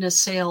hadn't seen a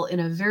sail in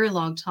a very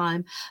long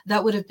time.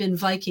 That would have been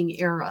Viking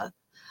era.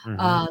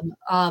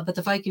 But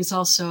the Vikings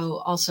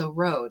also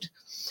rode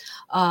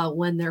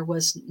when there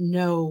was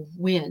no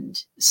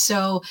wind.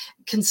 So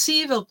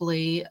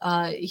conceivably,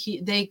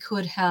 they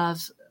could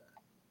have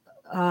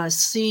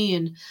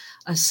seen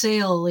a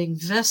sailing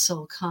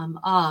vessel come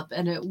up,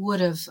 and it would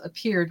have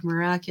appeared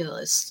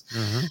miraculous.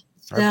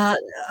 That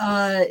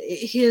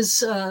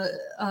his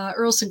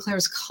Earl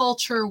Sinclair's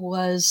culture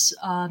was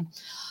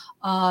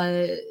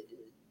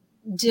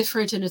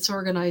different in its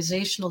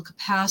organizational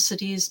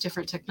capacities,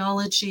 different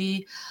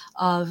technology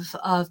of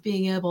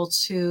being able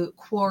to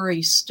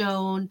quarry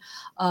stone,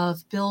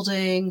 of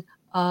building,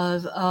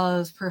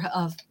 of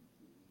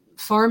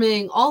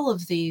farming. All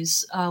of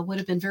these would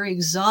have been very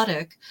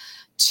exotic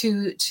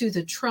to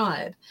the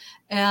tribe.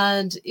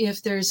 And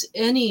if there's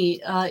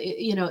any,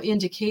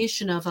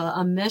 indication of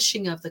a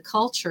meshing of the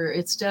culture,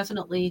 it's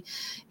definitely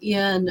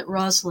in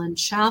Rosslyn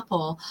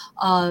Chapel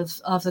of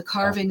the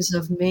carvings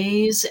of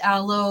maize,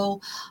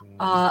 aloe,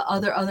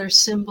 other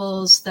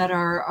symbols that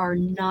are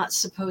not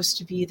supposed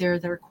to be there.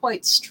 They're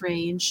quite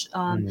strange,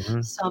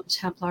 some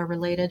Templar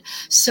related.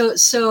 So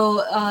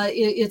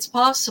it's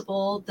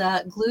possible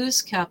that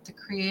Glooskap, the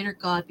creator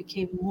god,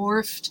 became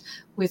morphed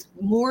with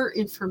more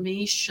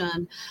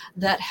information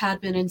that had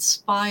been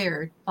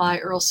inspired by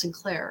Earl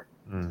Sinclair.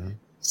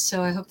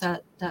 So I hope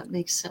that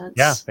makes sense.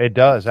 Yeah, it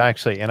does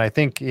actually. And I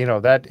think,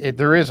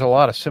 there is a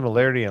lot of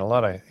similarity and a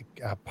lot of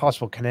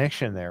possible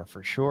connection there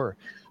for sure.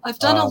 I've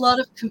done a lot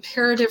of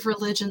comparative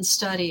religion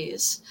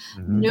studies.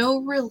 No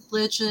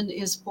religion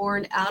is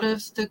born out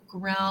of the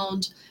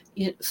ground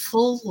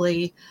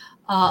fully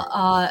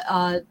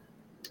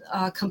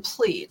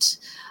complete.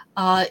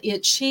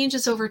 It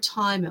changes over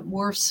time. It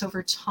morphs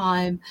over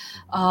time.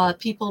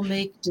 People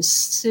make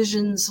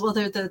decisions,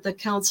 whether the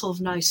Council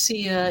of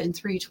Nicaea in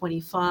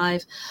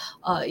 325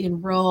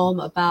 in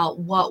Rome, about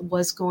what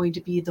was going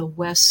to be the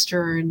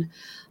Western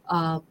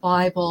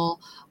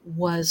Bible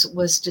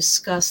was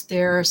discussed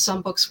there.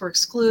 Some books were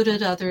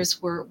excluded,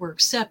 others were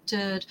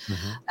accepted,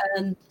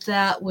 and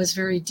that was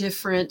very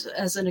different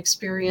as an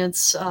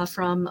experience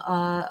from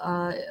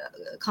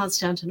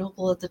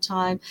Constantinople at the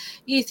time.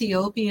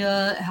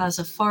 Ethiopia has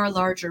a far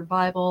larger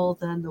Bible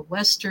than the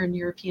Western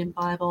European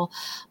Bible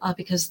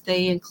because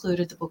they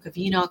included the Book of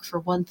Enoch for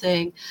one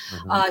thing.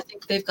 I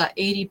think they've got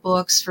 80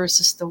 books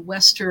versus the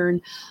Western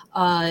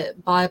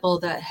Bible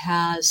that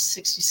has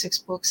 66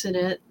 books in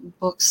it.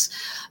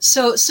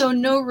 So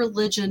no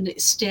religion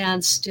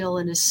stands still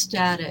and is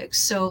static.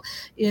 So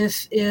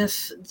if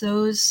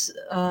those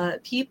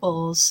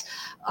peoples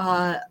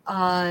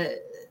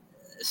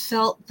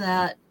felt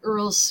that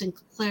Earl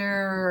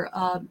Sinclair,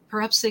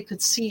 perhaps they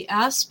could see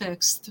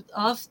aspects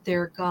of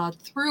their God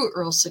through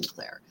Earl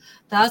Sinclair.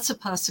 That's a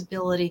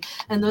possibility.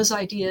 And those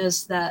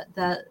ideas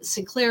that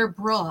Sinclair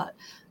brought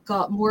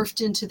got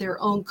morphed into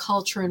their own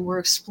culture and were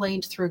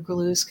explained through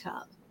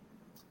Glooscap.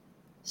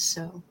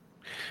 So.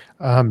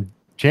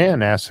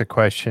 Jan asked a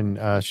question.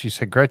 She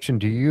said, Gretchen,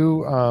 do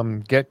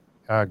you get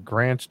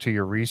grants to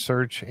your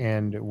research,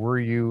 and were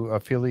you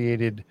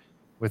affiliated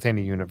with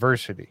any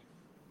university?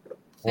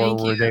 Or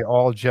were they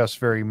all just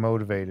very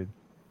motivated?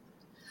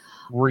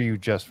 Were you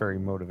just very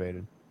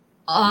motivated?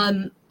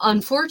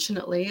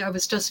 Unfortunately, I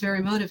was just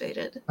very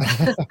motivated.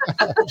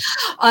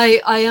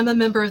 I am a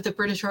member of the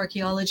British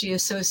Archaeology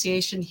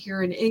Association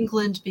here in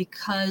England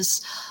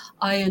because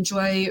I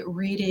enjoy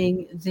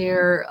reading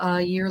their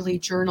yearly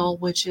journal,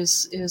 which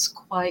is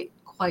quite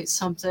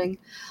something.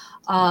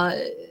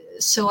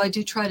 So I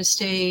do try to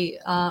stay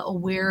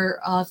aware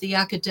of the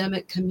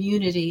academic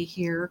community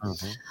here.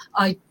 Mm-hmm.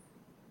 I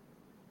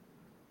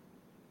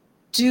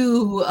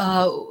do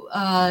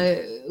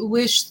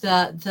wish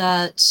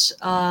that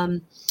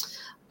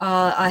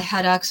I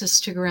had access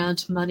to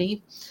grant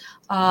money.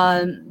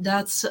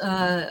 That's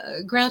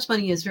grant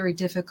money is very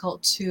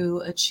difficult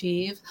to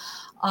achieve.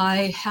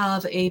 I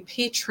have a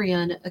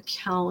Patreon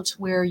account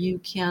where you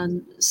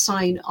can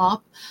sign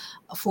up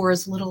for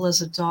as little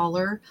as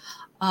 $1.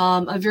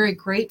 I'm very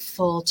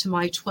grateful to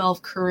my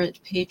 12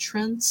 current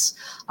patrons.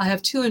 I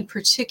have 2 in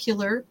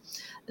particular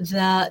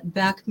that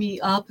back me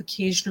up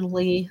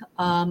occasionally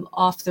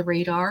off the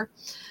radar.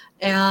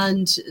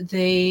 And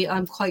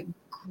I'm quite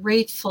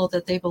grateful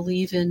that they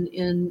believe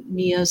in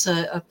me as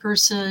a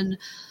person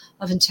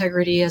of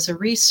integrity, as a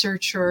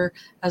researcher,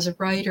 as a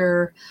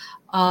writer.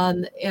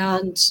 And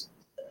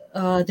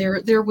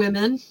they're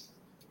women.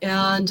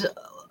 And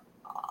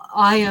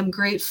I am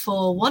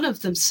grateful. One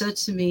of them said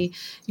to me,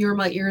 "You're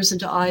my ears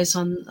and eyes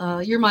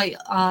you're my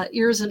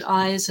ears and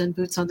eyes and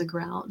boots on the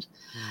ground."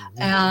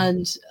 Mm-hmm.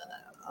 And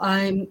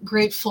I'm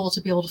grateful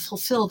to be able to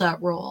fulfill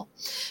that role.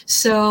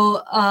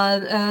 So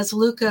as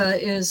Luca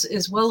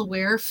is well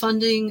aware,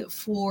 funding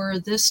for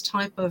this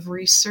type of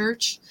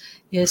research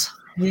is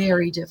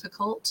very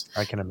difficult.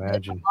 I can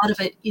imagine. A lot of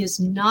it is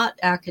not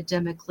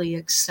academically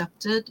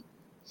accepted,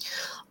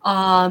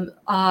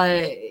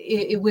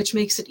 which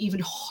makes it even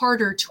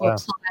harder to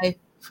apply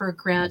for a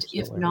grant,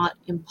 absolutely, if not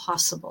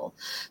impossible.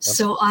 Yep.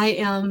 So I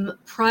am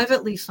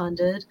privately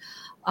funded.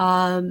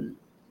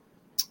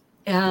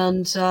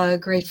 And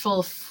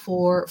grateful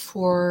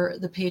for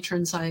the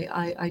patrons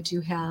I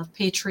do have.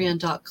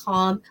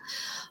 Patreon.com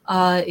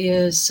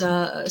is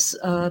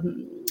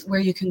where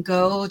you can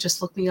go.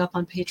 Just look me up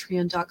on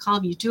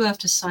Patreon.com. You do have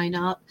to sign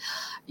up.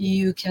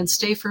 You can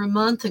stay for a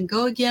month and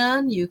go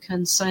again. You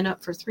can sign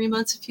up for 3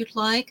 months if you'd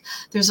like.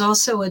 There's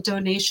also a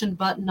donation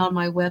button on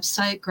my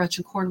website,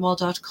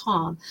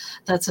 GretchenCornwall.com.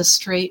 That's a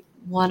straight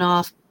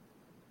one-off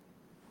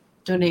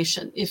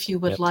donation if you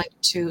would like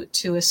to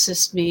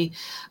assist me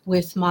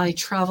with my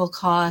travel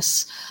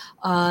costs.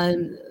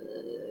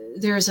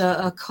 There's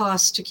a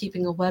cost to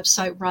keeping a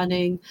website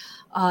running,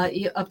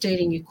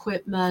 updating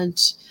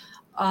equipment.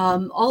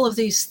 All of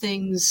these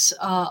things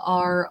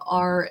are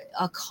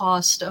a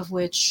cost of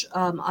which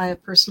I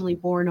have personally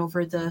borne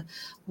over the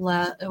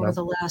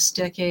last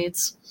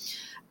decades.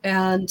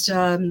 And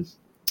same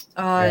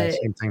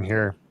thing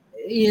here.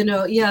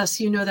 Yes,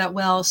 you know that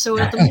well. So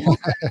at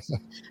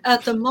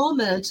the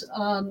moment,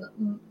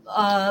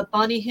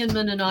 Bonnie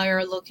Hinman and I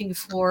are looking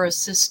for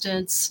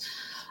assistance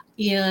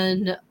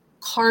in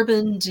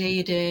carbon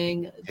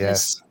dating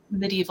this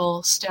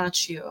medieval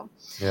statue.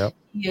 Yep.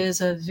 He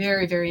is a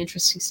very, very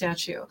interesting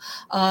statue.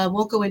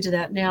 Won't go into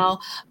that now,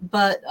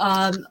 but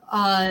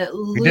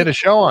we did a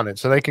show on it,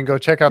 so they can go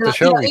check out the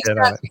show we did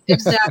on it.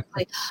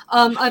 Exactly.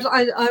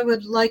 I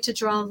would like to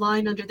draw a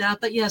line under that,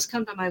 but yes,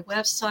 come to my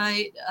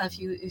website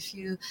if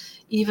you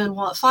even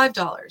want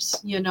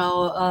 $5.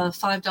 A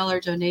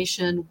 $5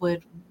 donation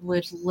would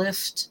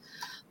lift,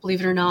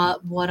 believe it or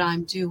not, what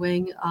I'm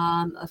doing.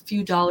 A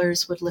few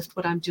dollars would lift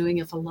what I'm doing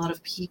if a lot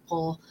of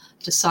people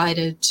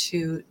decided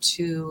to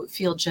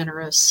feel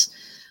generous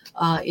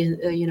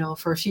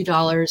for a few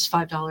dollars,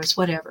 $5,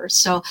 whatever.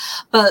 So,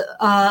 but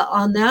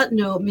on that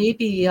note,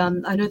 maybe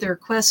I know there are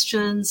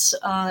questions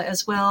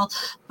as well,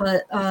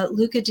 but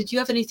Luca, did you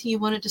have anything you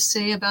wanted to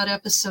say about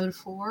episode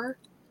 4?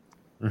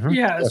 Mm-hmm.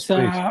 Yes,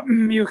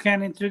 you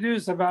can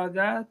introduce about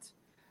that.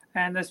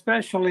 And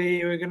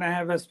especially, we're going to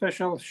have a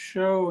special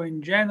show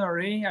in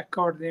January,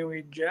 according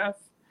with Jeff,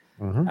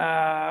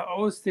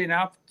 hosting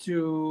up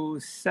to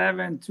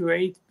 7 to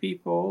 8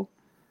 people.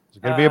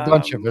 There's going to be a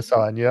bunch of us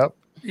on, yep.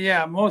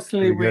 Yeah,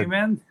 mostly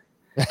women.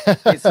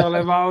 It's all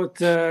about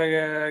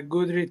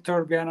Gudrid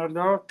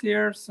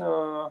Torbjørnardóttir.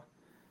 So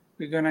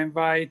we're going to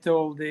invite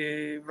all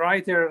the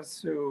writers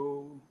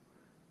who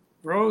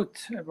wrote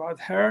about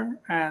her.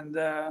 And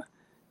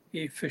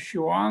if she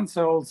wants,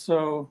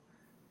 also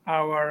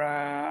our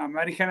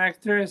American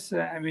actress,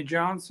 Amy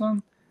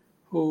Johnson.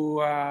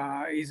 who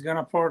is going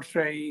to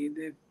portray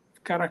the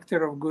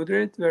character of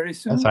Gudrid very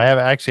soon. Yes, I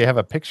actually have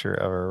a picture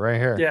of her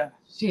right here. Yeah.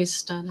 She's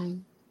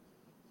stunning.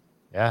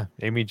 Yeah,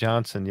 Amy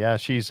Johnson. Yeah,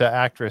 she's an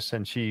actress,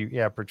 and she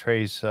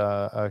portrays.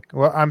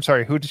 Well, I'm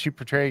sorry, who does she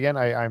portray again?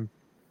 I'm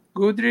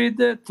Gudrid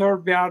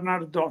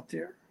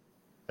Torbjarnardottir.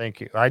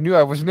 Thank you. I knew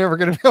I was never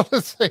going to be able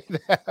to say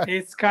that.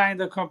 It's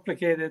kind of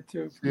complicated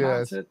to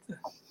pronounce it.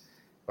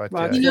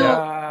 But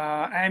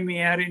Amy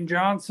Erin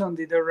Johnson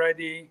did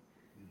already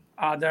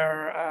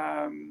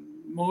other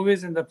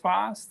movies in the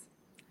past,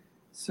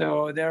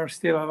 so they're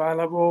still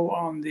available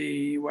on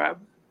the web.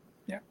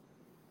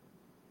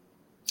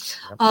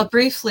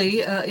 Briefly,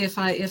 if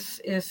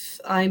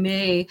I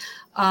may,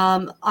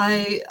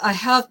 I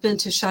have been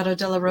to Chateau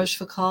de la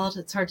Rochefoucauld.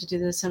 It's hard to do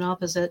this in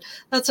opposite.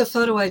 That's a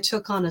photo I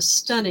took on a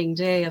stunning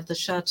day of the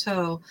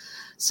chateau.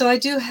 So I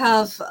do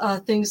have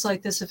things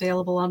like this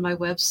available on my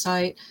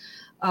website.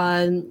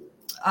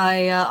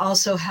 I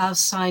also have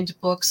signed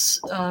books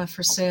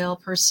for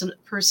sale,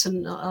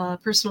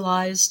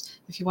 personalized,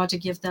 if you want to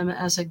give them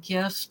as a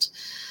gift.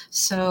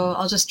 So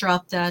I'll just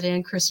drop that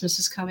in. Christmas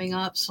is coming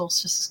up.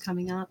 Solstice is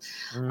coming up.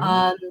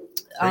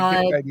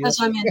 Because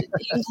I'm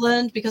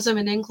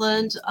in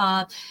England,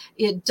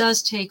 it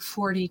does take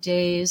 40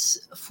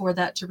 days for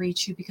that to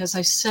reach you because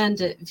I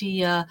send it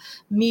via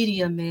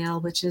media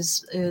mail, which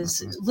is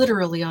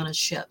literally on a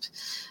ship.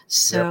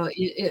 So,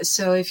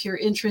 so if you're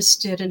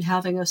interested in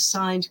having a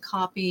signed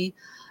copy,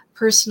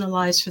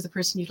 personalized for the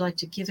person you'd like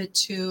to give it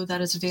to, that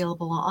is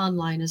available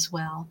online as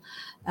well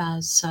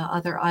as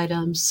other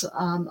items.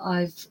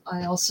 I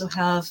also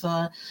have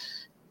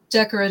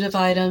decorative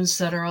items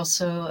that are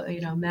also,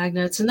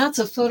 magnets. And that's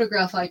a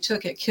photograph I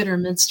took at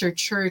Kidderminster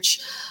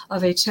Church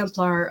of a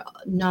Templar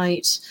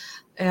knight,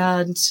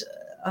 and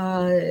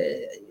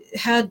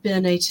had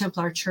been a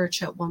Templar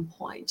church at one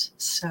point.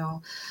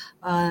 So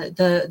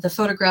the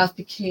photograph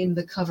became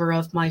the cover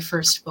of my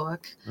first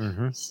book.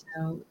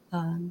 So,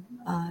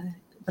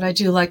 but I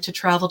do like to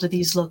travel to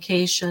these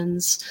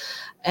locations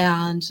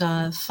and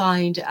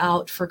find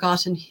out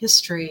forgotten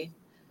history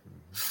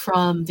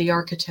from the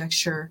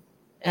architecture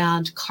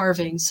and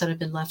carvings that have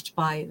been left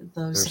by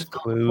those. There's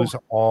clues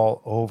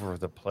all over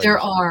the place. There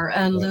are,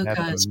 and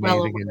Luca is well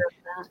aware of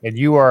that. And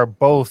you are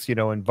both,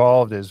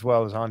 involved as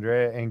well as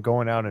Andrea in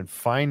going out and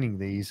finding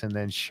these and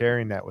then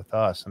sharing that with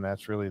us. And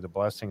that's really the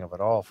blessing of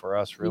it all for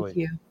us, really. Thank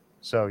you.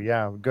 So,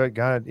 yeah, good.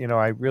 God,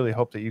 I really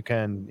hope that you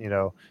can,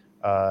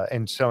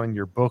 and selling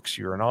your books.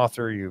 You're an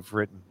author. You've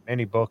written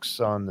many books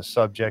on the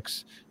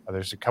subjects.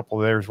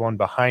 There's one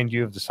behind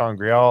you of the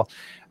Sangreal.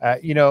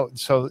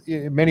 So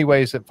in many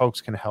ways that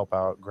folks can help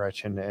out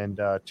Gretchen and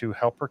to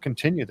help her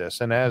continue this.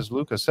 And as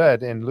Luca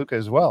said, and Luca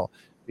as well,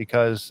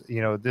 because,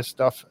 this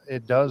stuff,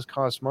 it does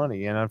cost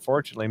money. And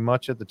unfortunately,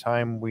 much of the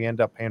time we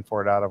end up paying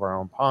for it out of our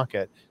own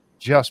pocket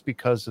just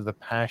because of the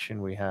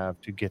passion we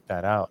have to get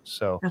that out.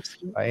 So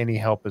any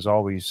help is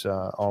always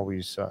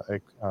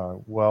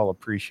well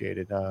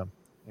appreciated.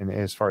 And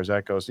as far as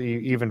that goes,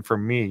 even for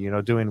me,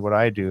 doing what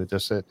I do,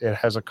 it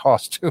has a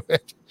cost to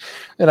it,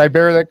 and I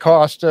bear that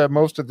cost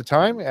most of the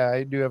time.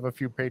 I do have a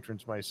few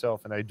patrons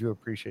myself, and I do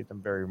appreciate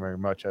them very, very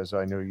much, as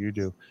I know you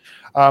do.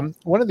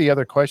 One of the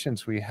other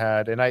questions we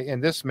had,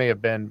 and this may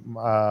have been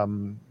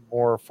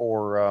more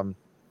for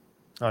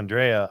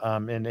Andrea,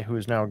 and who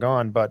is now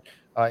gone, but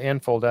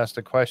Anfold asked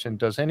the question: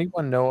 does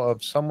anyone know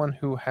of someone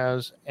who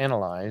has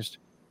analyzed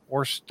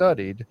or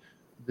studied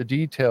the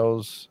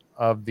details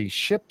of the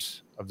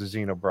ships of the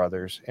Zeno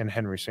brothers and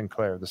Henry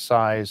Sinclair, the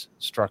size,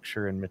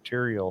 structure, and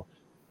material,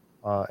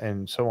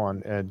 and so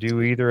on?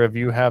 Do either of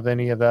you have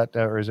any of that,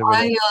 or is it?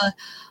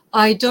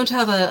 I don't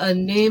have a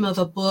name of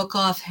a book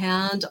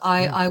offhand.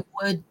 I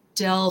would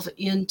delve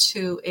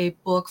into a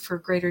book for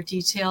greater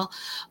detail,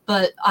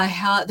 but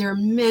there are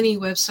many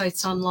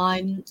websites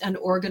online and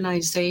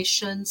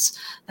organizations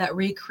that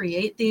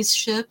recreate these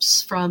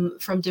ships from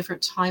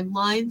different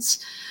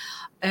timelines,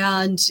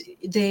 and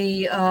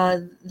they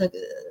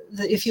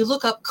if you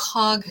look up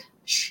Cog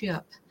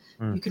ship,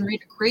 you can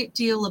read a great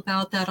deal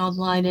about that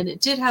online. And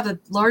it did have a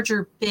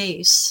larger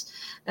base,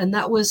 and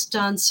that was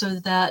done so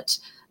that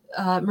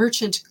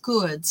merchant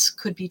goods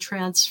could be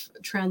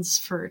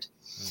transferred.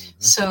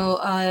 So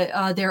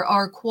there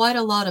are quite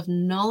a lot of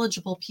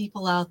knowledgeable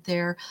people out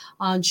there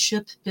on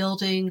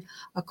shipbuilding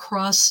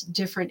across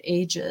different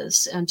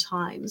ages and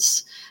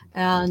times.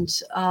 And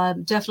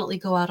definitely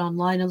go out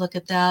online and look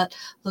at that.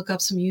 Look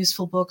up some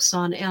useful books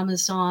on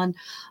Amazon.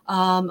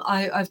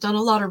 I've done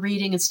a lot of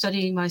reading and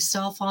studying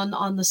myself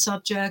on the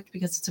subject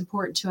because it's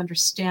important to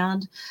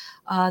understand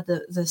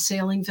the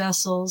sailing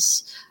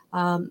vessels.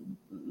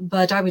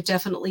 But I would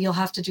you'll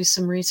have to do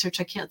some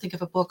research. I can't think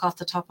of a book off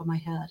the top of my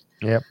head.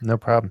 Yep, no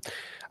problem.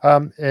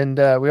 And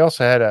we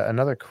also had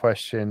another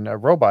question. A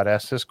robot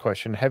asked this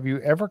question: have you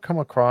ever come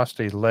across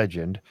a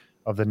legend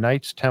of the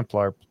Knights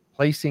Templar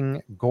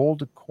placing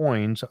gold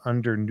coins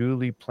under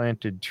newly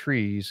planted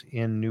trees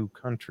in new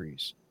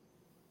countries?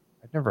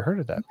 I've never heard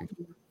of that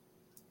before.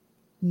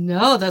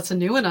 No, that's a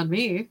new one on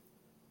me.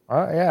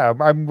 Yeah,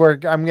 I'm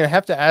going to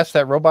have to ask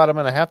that robot. I'm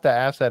going to have to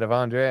ask that of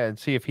Andrea and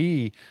see if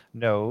he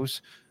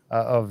knows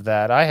of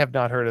that. I have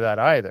not heard of that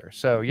either.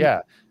 So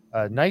yeah,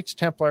 Knights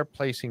Templar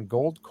placing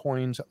gold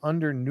coins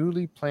under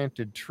newly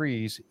planted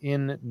trees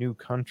in new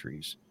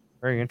countries.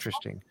 Very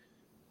interesting.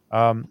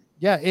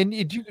 Yeah, and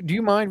do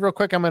you mind real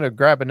quick? I'm going to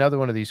grab another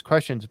one of these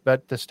questions,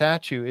 but the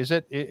statue, is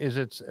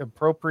it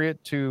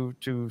appropriate to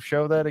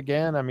show that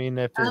again? I mean,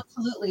 if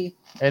Absolutely.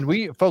 and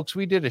we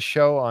did a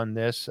show on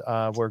this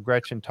where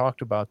Gretchen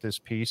talked about this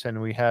piece,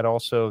 and we had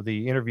also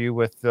the interview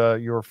with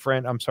your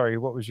friend. I'm sorry,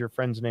 what was your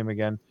friend's name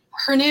again?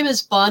 Her name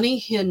is Bonnie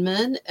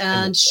Hinman,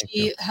 and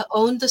she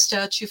owned the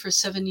statue for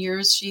 7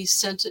 years. She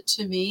sent it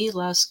to me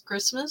last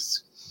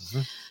Christmas,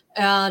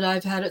 and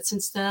I've had it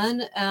since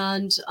then.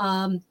 And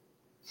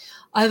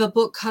I have a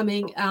book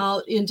coming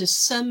out in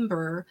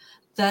December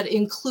that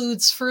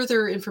includes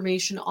further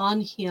information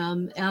on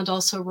him and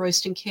also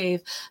Royston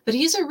Cave. But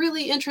he's a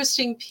really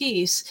interesting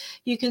piece.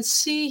 You can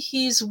see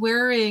he's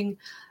wearing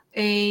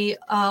a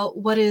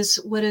what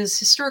is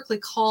historically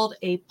called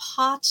a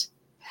pot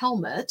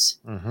helmet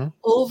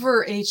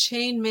over a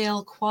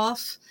chainmail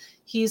coif.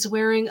 He's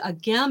wearing a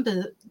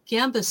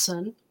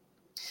gambeson.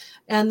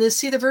 And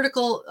see the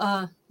vertical,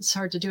 it's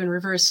hard to do in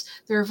reverse.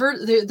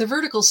 The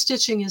vertical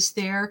stitching is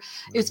there.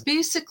 It's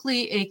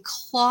basically a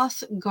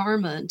cloth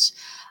garment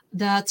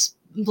that's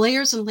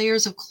layers and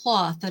layers of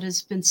cloth that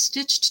has been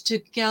stitched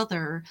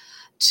together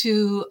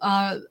to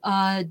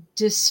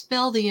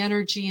dispel the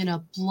energy in a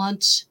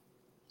blunt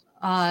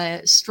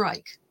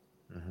strike.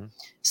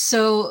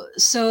 So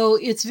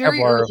it's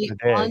very early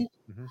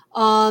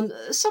on.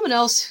 Someone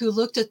else who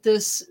looked at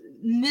this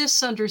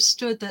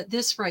misunderstood that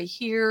this right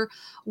here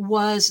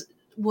was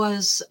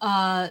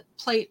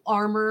plate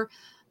armor,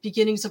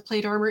 beginnings of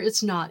plate armor.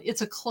 It's not.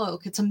 It's a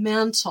cloak. It's a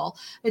mantle,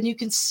 and you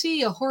can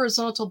see a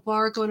horizontal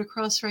bar going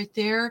across right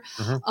there.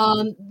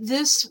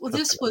 This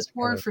was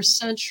worn for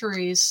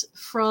centuries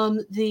from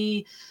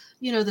the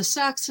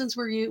Saxons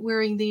were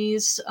wearing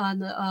these on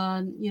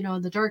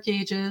the Dark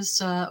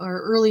Ages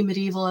or early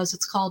medieval, as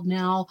it's called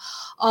now,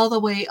 all the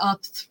way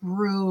up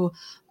through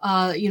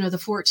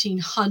the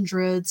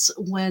 1400s,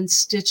 when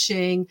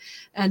stitching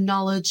and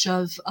knowledge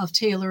of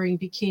tailoring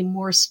became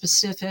more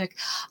specific.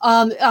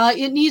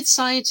 It needs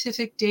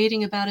scientific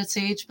dating about its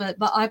age, but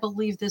I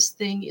believe this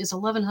thing is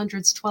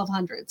 1100s,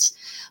 1200s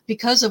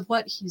because of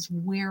what he's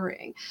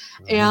wearing.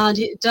 And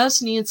it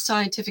does need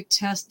scientific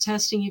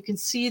testing. You can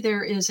see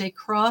there is a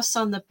cross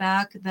on the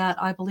back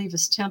that I believe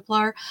is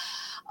Templar.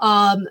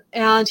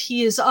 And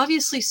he is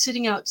obviously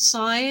sitting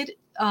outside.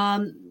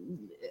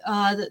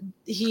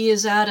 He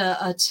is at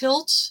a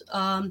tilt,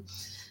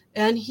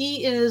 and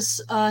he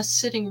is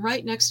sitting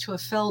right next to a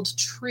felled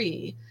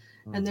tree.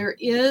 And there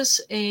is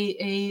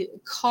a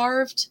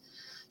carved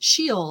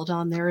shield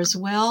on there as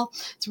well.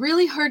 It's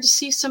really hard to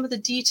see some of the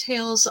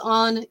details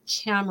on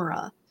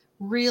camera.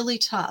 Really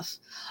tough.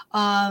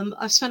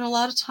 I've spent a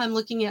lot of time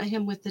looking at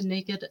him with the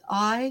naked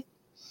eye.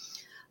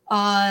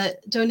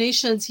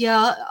 Donations,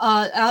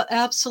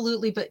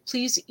 absolutely, but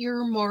please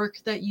earmark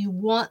that you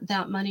want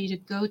that money to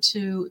go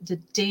to the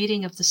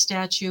dating of the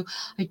statue.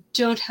 I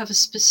don't have a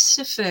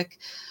specific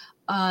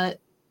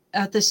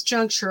at this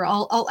juncture.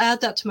 I'll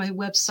add that to my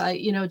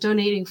website,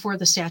 donating for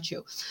the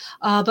statue.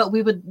 But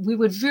we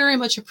would very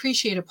much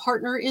appreciate a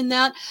partner in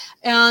that.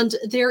 And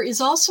there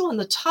is also on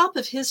the top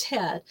of his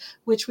head,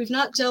 which we've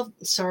not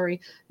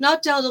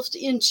delved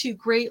into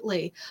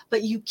greatly,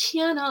 but you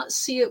cannot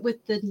see it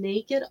with the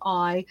naked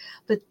eye,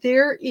 but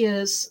there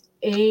is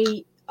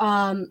a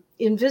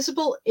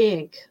invisible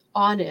ink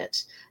on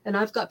it. And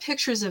I've got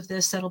pictures of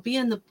this that'll be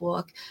in the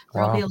book.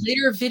 There'll be a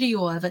later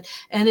video of it.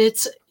 And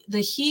it's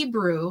the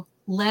Hebrew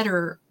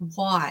letter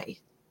Y.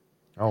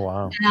 Oh,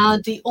 wow.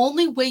 And the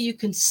only way you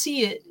can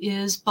see it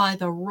is by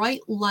the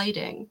right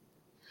lighting.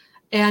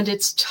 And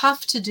it's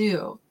tough to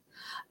do.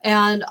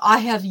 And I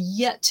have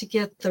yet to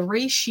get the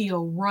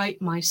ratio right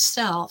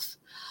myself.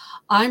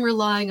 I'm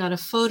relying on a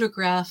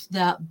photograph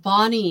that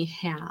Bonnie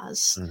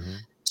has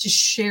to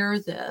share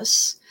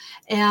this.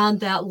 And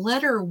that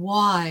letter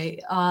Y,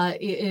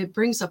 it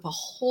brings up a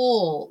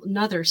whole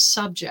another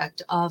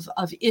subject of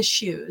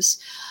issues.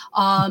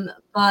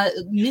 But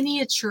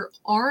miniature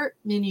art,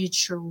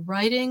 miniature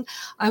writing.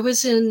 I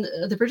was in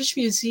the British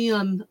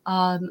Museum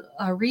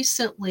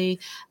recently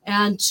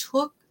and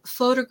took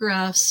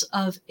photographs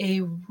of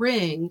a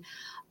ring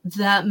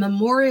that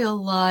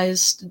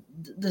memorialized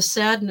the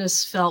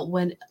sadness felt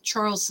when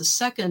Charles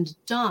II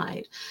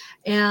died.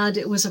 And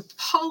it was a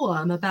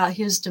poem about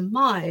his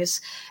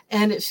demise,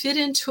 and it fit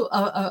into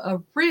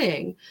a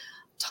ring,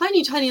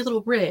 tiny, tiny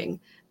little ring.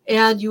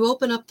 And you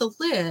open up the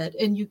lid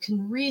and you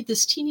can read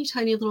this teeny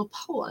tiny little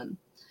poem.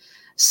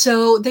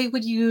 So they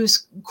would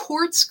use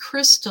quartz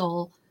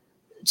crystal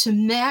to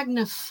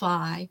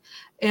magnify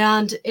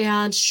and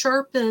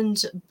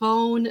sharpened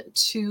bone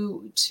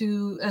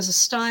to as a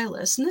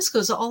stylus. And this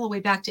goes all the way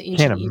back to ancient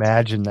Can't Egypt.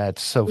 imagine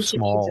that's so Ancient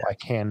small. Egypt. I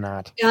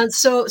cannot. And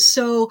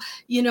so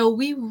you know,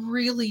 we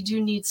really do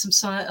need some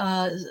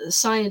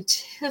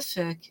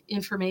scientific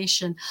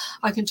information.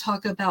 I can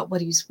talk about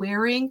what he's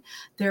wearing.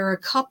 There are a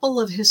couple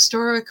of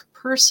historic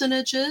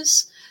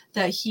personages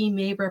that he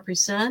may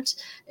represent,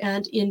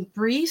 and in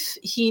brief,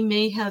 he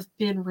may have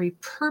been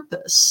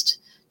repurposed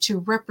to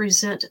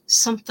represent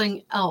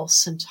something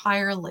else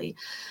entirely.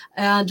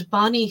 And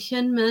Bonnie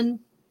Hinman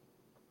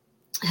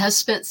has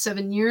spent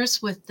 7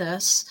 years with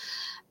this,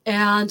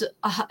 and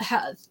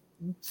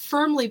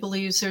firmly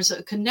believes there's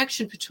a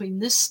connection between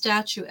this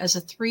statue as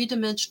a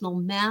three-dimensional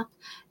map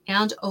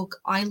and Oak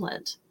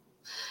Island.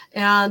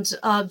 And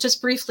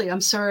just briefly,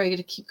 I'm sorry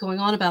to keep going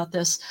on about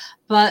this,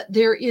 but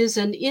there is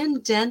an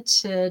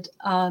indented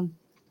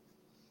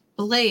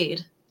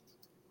blade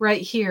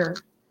right here.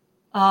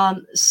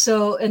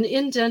 So an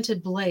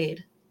indented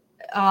blade,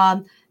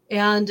 and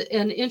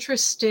an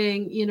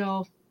interesting, you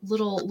know,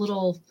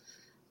 little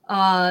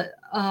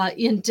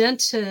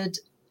indented,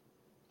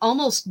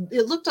 almost,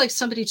 it looked like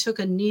somebody took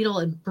a needle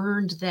and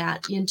burned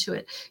that into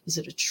it. Is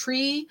it a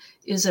tree?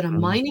 Is it a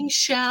mining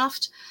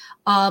shaft?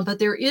 But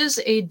there is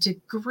a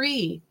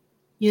degree,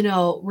 you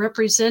know,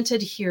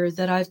 represented here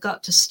that I've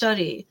got to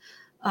study.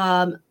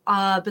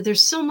 But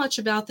there's so much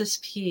about this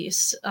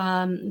piece.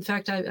 In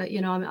fact,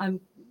 I'm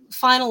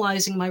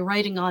finalizing my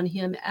writing on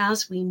him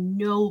as we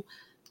know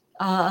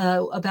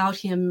about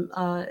him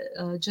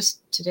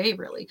just today,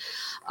 really.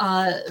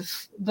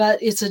 But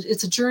it's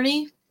a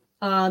journey.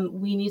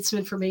 We need some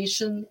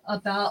information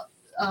about.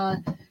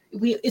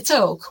 It's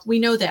oak. We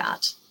know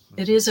that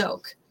it is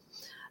oak.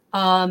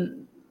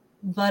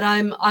 But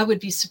I would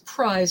be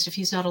surprised if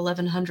he's not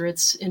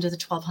 1100s into the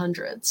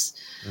 1200s.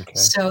 Okay.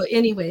 So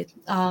anyway,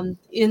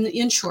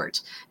 in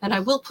short, and I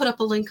will put up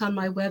a link on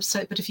my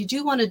website, but if you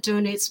do want to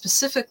donate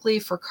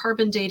specifically for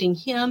carbon dating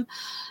him,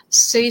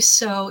 say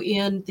so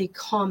in the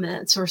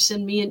comments or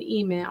send me an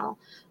email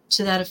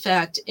to that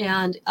effect.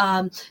 And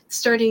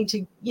starting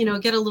to, you know,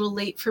 get a little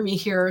late for me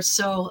here.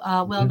 So,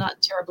 well,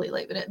 not terribly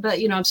late, but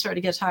you know, I'm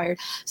starting to get tired.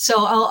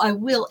 So I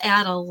will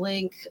add a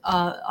link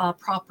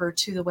proper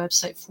to the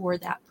website for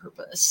that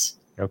purpose.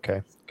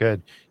 Okay,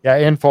 good. Yeah,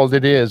 Infold,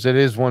 it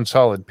is one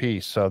solid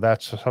piece. So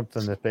that's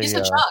something that they. He's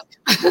a chuck.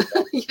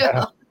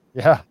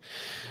 Yeah.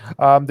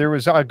 There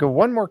was, I'll go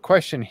one more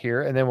question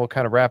here and then we'll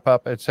kind of wrap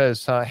up. It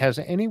says, has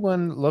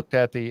anyone looked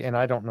at the, and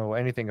I don't know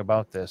anything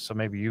about this, so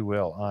maybe you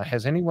will,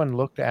 has anyone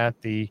looked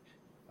at the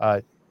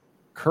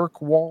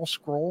Kirkwall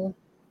scroll?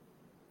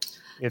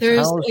 It's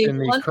housed in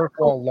the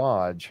Kirkwall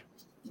Lodge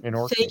in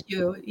Orkney. Thank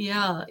you.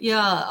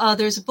 Yeah.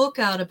 There's a book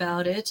out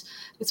about it.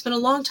 It's been a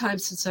long time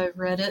since I've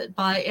read it,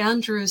 by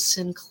Andrew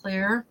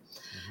Sinclair.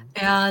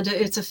 And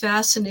it's a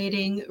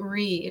fascinating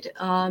read.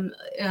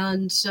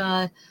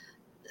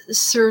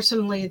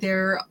 Certainly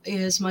there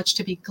is much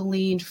to be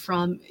gleaned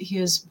from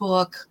his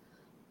book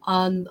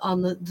on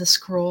the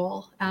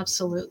scroll.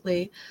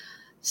 Absolutely.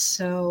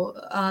 So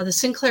the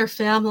Sinclair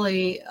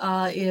family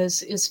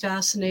is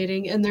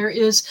fascinating, and there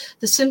is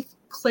the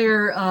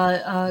Sinclair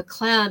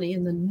clan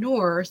in the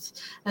north,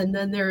 and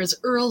then there is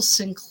Earl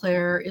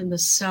Sinclair in the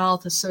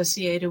south,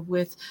 associated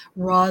with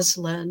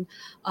Roslin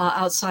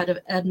outside of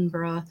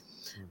Edinburgh,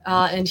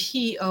 and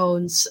he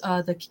owns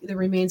the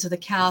remains of the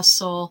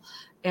castle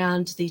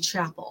and the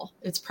chapel.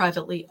 It's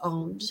privately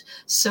owned.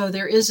 So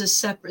there is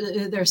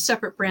there are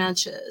separate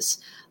branches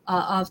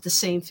of the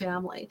same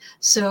family.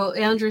 So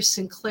Andrew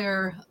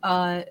Sinclair,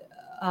 I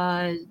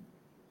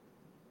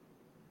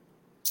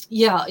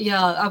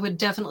would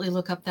definitely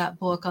look up that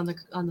book on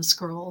the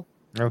scroll.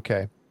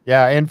 Okay.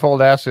 Yeah,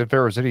 Infold asked if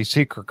there was any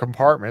secret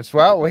compartments.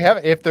 Well, we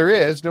have. If there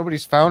is,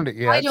 nobody's found it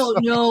yet. I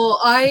don't know.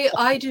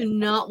 I do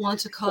not want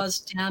to cause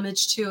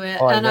damage to it.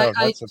 Oh, and I know,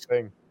 that's the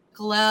thing.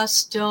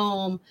 Glass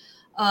dome.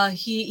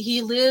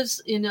 He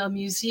lives in a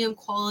museum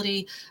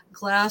quality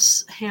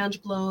glass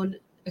hand blown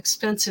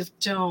expensive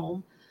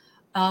dome,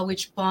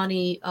 which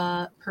Bonnie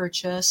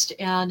purchased,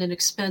 and an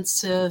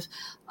expensive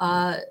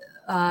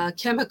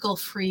chemical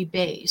free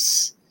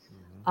base.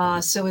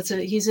 So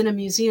he's in a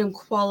museum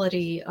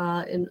quality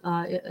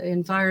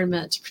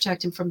environment to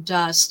protect him from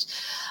dust.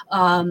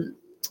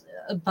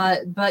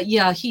 But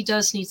yeah, he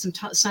does need some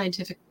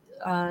scientific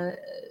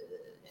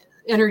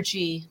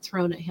energy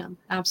thrown at him.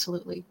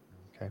 Absolutely.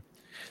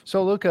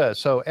 So Luca,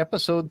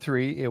 episode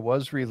 3, it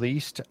was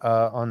released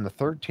on the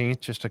 13th,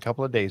 just a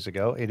couple of days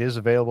ago. It is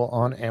available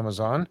on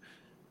Amazon,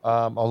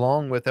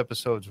 along with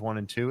episodes 1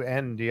 and 2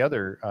 and the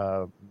other,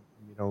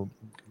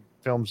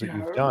 films that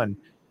you've done.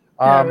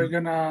 We're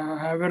gonna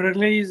have a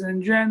release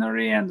in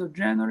end of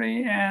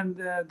January, and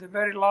the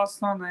very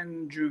last one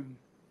in June.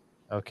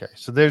 Okay,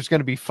 so there's going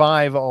to be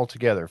 5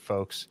 altogether,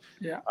 folks.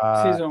 Yeah,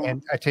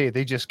 and I tell you,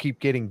 they just keep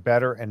getting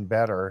better and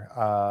better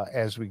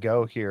as we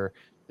go here.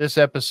 This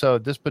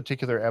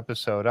particular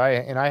episode,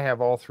 I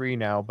have all 3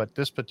 now, but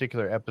this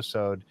particular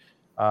episode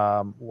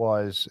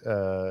was,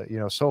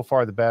 so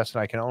far the best.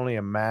 And I can only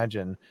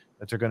imagine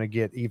that they're going to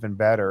get even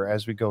better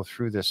as we go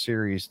through this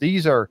series.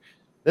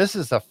 This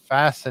is a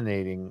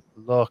fascinating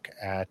look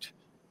at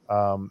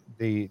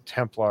the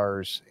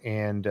Templars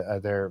and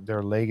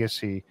their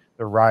legacy,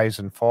 their rise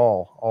and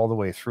fall, all the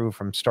way through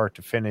from start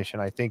to finish.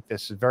 And I think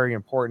this is very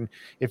important.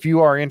 If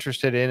you are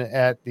interested in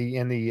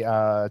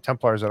the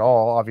Templars at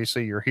all,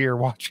 obviously you're here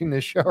watching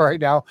this show right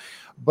now.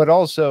 But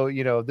also,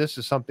 this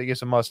is something.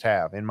 It's a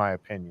must-have, in my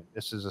opinion.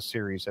 This is a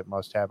series that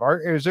must-have.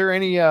 Is there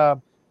any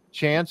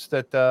chance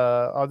that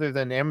other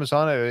than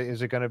Amazon,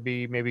 is it going to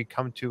be maybe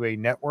come to a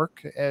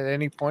network at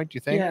any point, do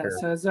you think?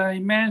 Yes, as I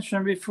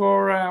mentioned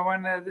before,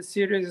 when the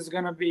series is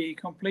going to be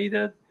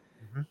completed,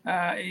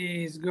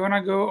 is going to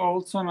go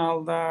also on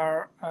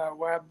other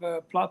web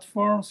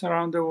platforms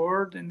around the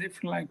world in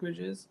different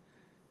languages,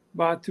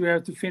 but we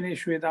have to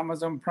finish with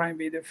Amazon Prime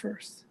Video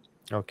first.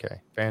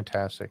 Okay,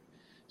 fantastic.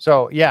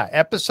 So yeah,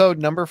 episode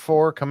number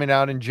 4 coming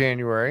out in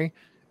January.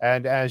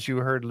 And as you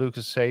heard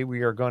Luca say,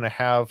 we are going to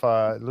have,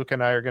 Luca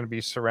and I are going to be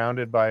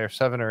surrounded by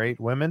 7 or 8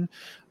 women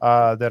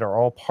that are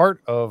all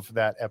part of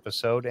that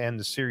episode and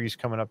the series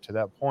coming up to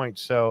that point.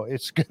 So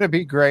it's going to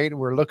be great.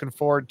 We're looking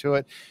forward to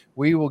it.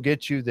 We will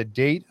get you the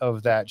date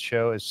of that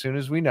show as soon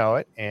as we know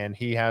it. And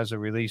he has a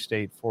release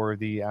date for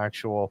the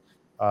actual,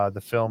 the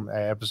film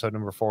episode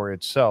number 4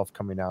 itself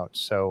coming out.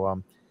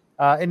 So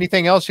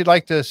anything else you'd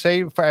like to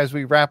say as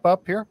we wrap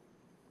up here?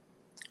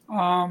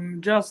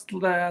 Just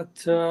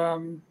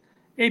that...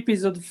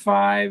 Episode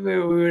 5, we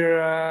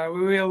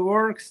will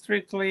work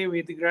strictly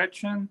with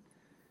Gretchen.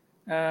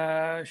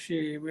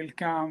 She will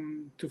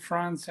come to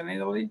France and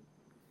Italy.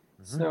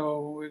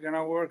 So we're going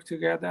to work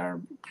together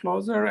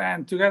closer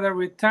and together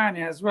with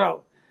Tanya as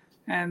well.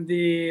 And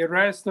the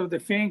rest of the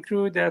film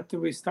crew that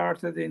we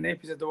started in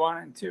episode 1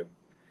 and 2.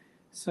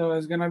 So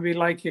it's going to be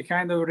like a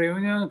kind of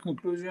reunion,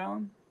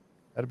 conclusion.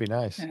 That'd be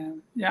nice.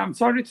 And yeah, I'm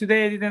sorry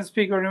today I didn't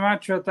speak very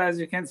much, but as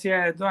you can see,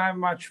 I don't have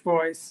much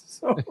voice.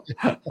 So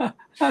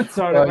I'm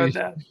sorry about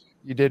that.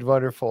 You did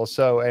wonderful.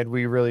 So, and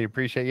we really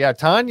appreciate. Yeah,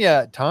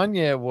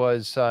 Tanya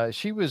was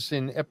she was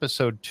in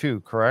episode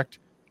 2, correct?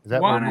 Is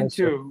that 1 and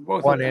 2?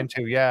 Both 1 and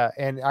 2, yeah.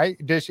 And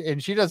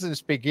and she doesn't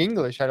speak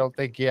English, I don't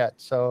think yet.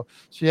 So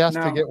she has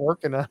to get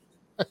working on.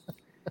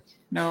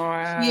 No,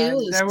 I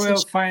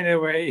will find a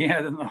way.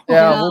 I don't know.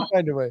 Yeah, we'll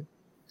find a way.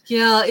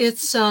 Yeah,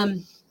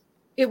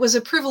 it was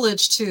a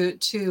privilege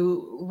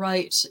to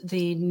write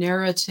the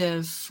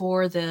narrative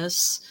for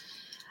this,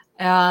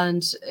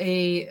 and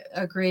a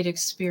great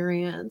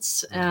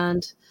experience.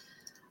 And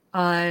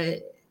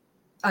I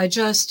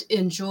just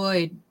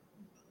enjoyed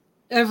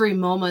every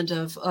moment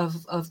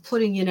of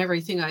putting in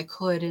everything I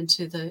could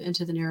into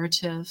the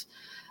narrative.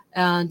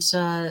 And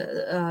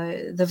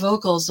the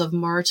vocals of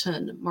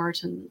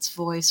Martin's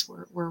voice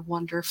were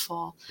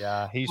wonderful.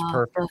 Yeah, he's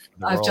perfect.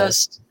 I've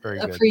just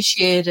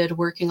appreciated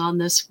working on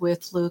this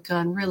with Luca,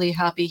 and really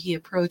happy he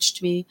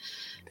approached me.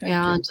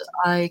 And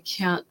I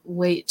can't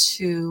wait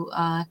to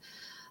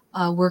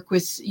work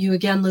with you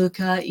again,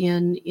 Luca,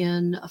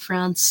 in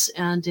France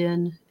and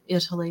in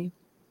Italy.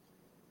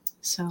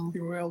 So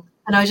you will.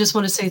 And I just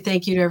want to say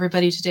thank you to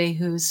everybody today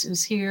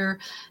who's here,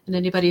 and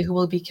anybody who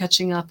will be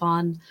catching up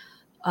on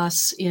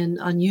us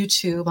on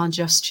YouTube on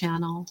Jeff's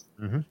channel.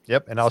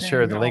 Yep, and I'll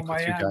share the link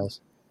with you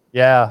guys.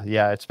 Yeah,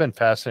 it's been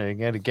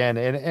fascinating. And again,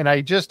 and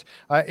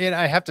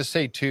I have to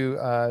say too,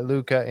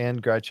 Luca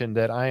and Gretchen,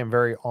 that I am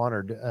very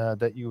honored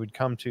that you would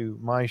come to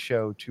my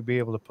show to be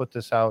able to put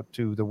this out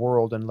to the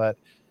world and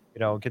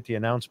get the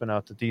announcement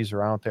out that these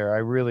are out there. I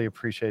really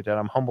appreciate that.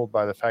 I'm humbled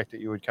by the fact that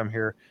you would come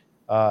here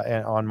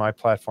and on my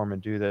platform and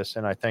do this,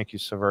 and I thank you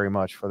so very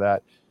much for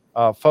that.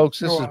 Folks,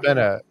 this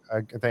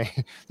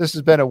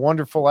has been a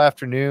wonderful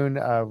afternoon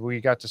we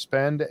got to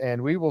spend,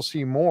 and we will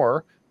see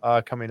more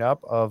coming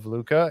up of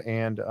Luca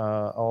and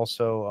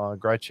also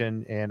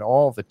Gretchen and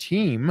all the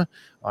team,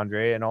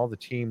 Andre, and all the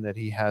team that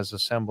he has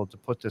assembled to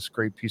put this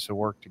great piece of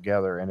work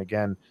together. And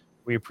again,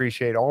 we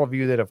appreciate all of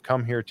you that have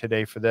come here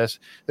today for this.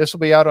 This will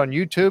be out on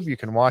YouTube. You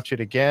can watch it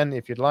again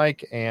if you'd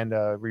like, and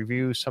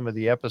review some of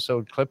the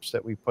episode clips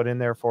that we put in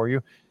there for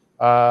you.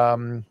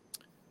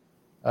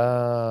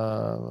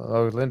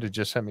 Linda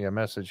just sent me a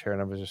message here,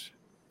 and I was just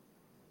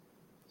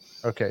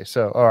okay.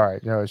 So, all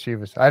right, no,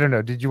 I don't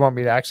know. Did you want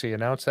me to actually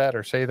announce that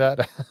or say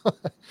that?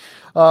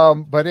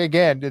 But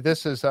again,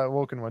 this is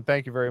Woken One.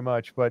 Thank you very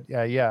much. But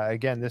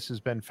again, this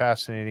has been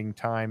fascinating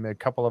time. A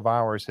couple of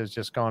hours has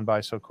just gone by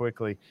so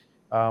quickly.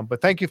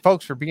 But thank you,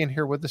 folks, for being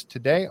here with us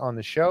today on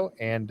the show.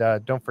 And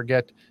don't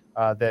forget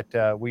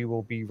that we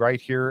will be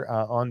right here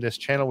on this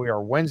channel. We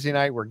are Wednesday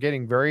night. We're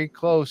getting very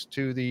close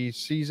to the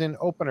season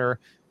opener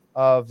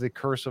of The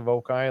Curse of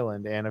Oak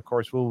Island. And of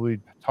course, we'll be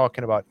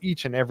talking about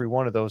each and every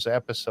one of those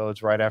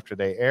episodes right after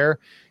they air.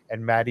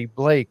 And Maddie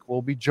Blake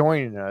will be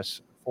joining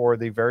us for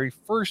the very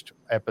first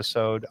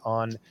episode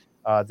on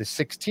the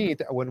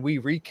 16th when we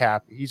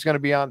recap. He's going to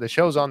be on the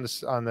show's on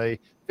the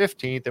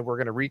 15th, and we're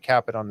going to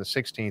recap it on the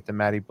 16th, and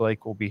Maddie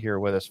Blake will be here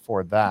with us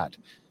for that.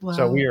 Wow.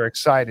 So we are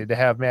excited to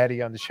have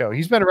Maddie on the show.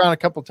 He's been around a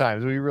couple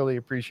times. We really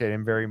appreciate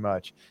him very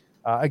much.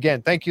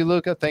 Again, thank you,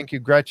 Luca. Thank you,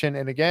 Gretchen.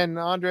 And again,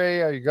 Andre,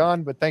 you're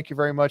gone, but thank you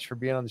very much for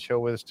being on the show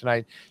with us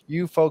tonight.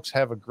 You folks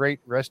have a great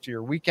rest of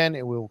your weekend,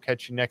 and we will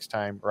catch you next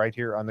time right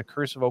here on the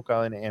Curse of Oak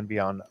Island and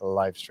Beyond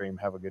live stream.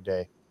 Have a good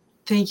day.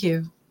 Thank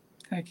you.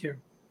 Thank you.